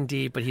not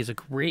D&D, but he's a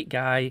great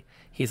guy.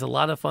 He's a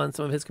lot of fun.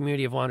 Some of his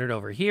community have wandered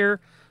over here,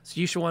 so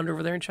you should wander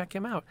over there and check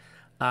him out.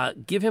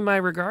 Give him my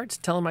regards.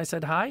 Tell him I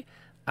said hi.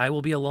 I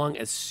will be along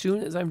as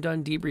soon as I'm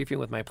done debriefing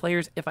with my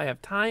players. If I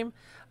have time,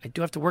 I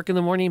do have to work in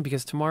the morning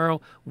because tomorrow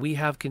we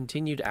have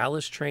continued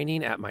Alice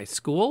training at my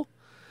school.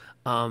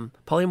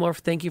 Polymorph,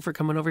 thank you for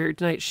coming over here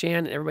tonight.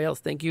 Shan and everybody else,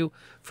 thank you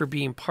for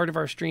being part of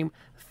our stream.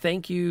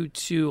 Thank you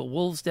to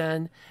Wolves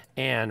Den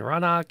and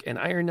Ronak and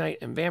Iron Knight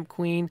and Vamp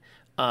Queen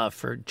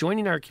for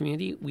joining our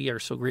community. We are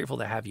so grateful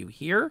to have you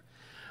here.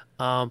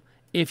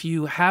 If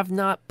you have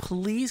not,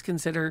 please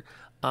consider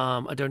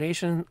a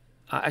donation,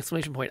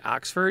 exclamation point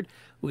Oxford.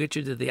 We'll get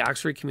you to the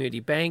Oxford Community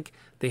Bank.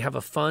 They have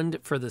a fund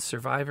for the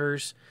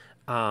survivors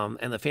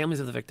and the families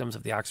of the victims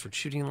of the Oxford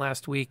shooting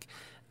last week.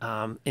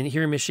 And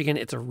here in Michigan,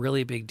 it's a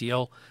really big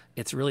deal.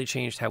 It's really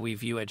changed how we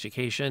view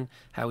education,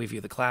 how we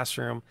view the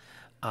classroom.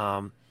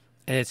 And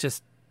it's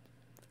just,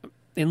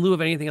 in lieu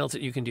of anything else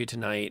that you can do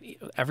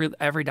tonight,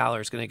 every dollar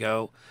is going to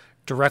go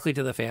directly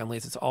to the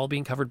families. It's all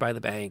being covered by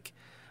the bank.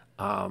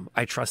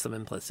 I trust them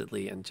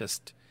implicitly, and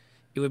just,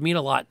 it would mean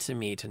a lot to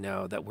me to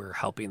know that we're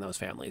helping those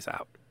families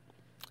out.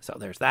 So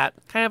there's that.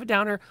 Kind of a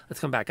downer. Let's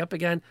come back up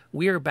again.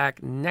 We are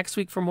back next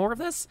week for more of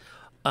this.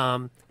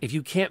 If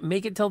you can't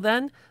make it till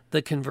then,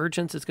 the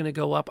Convergence is going to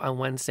go up on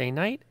Wednesday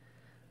night.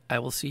 I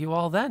will see you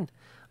all then.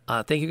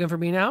 Thank you again for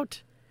being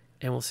out,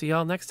 and we'll see you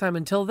all next time.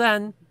 Until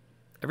then,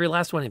 every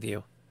last one of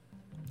you,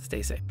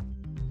 stay safe.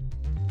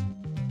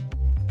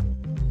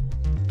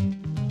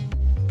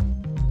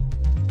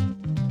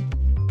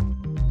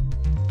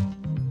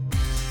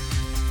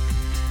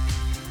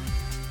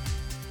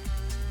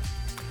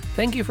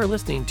 Thank you for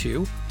listening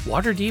to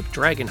Waterdeep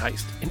Dragon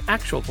Heist, an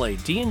actual play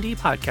D&D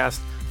podcast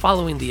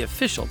following the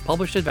official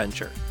published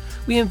adventure.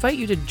 We invite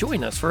you to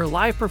join us for a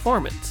live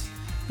performance.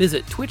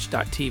 Visit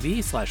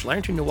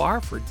twitch.tv/Lantern Noir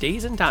for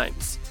days and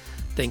times.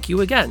 Thank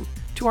you again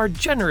to our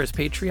generous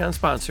Patreon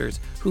sponsors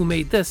who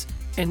made this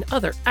and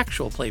other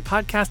actual play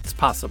podcasts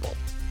possible.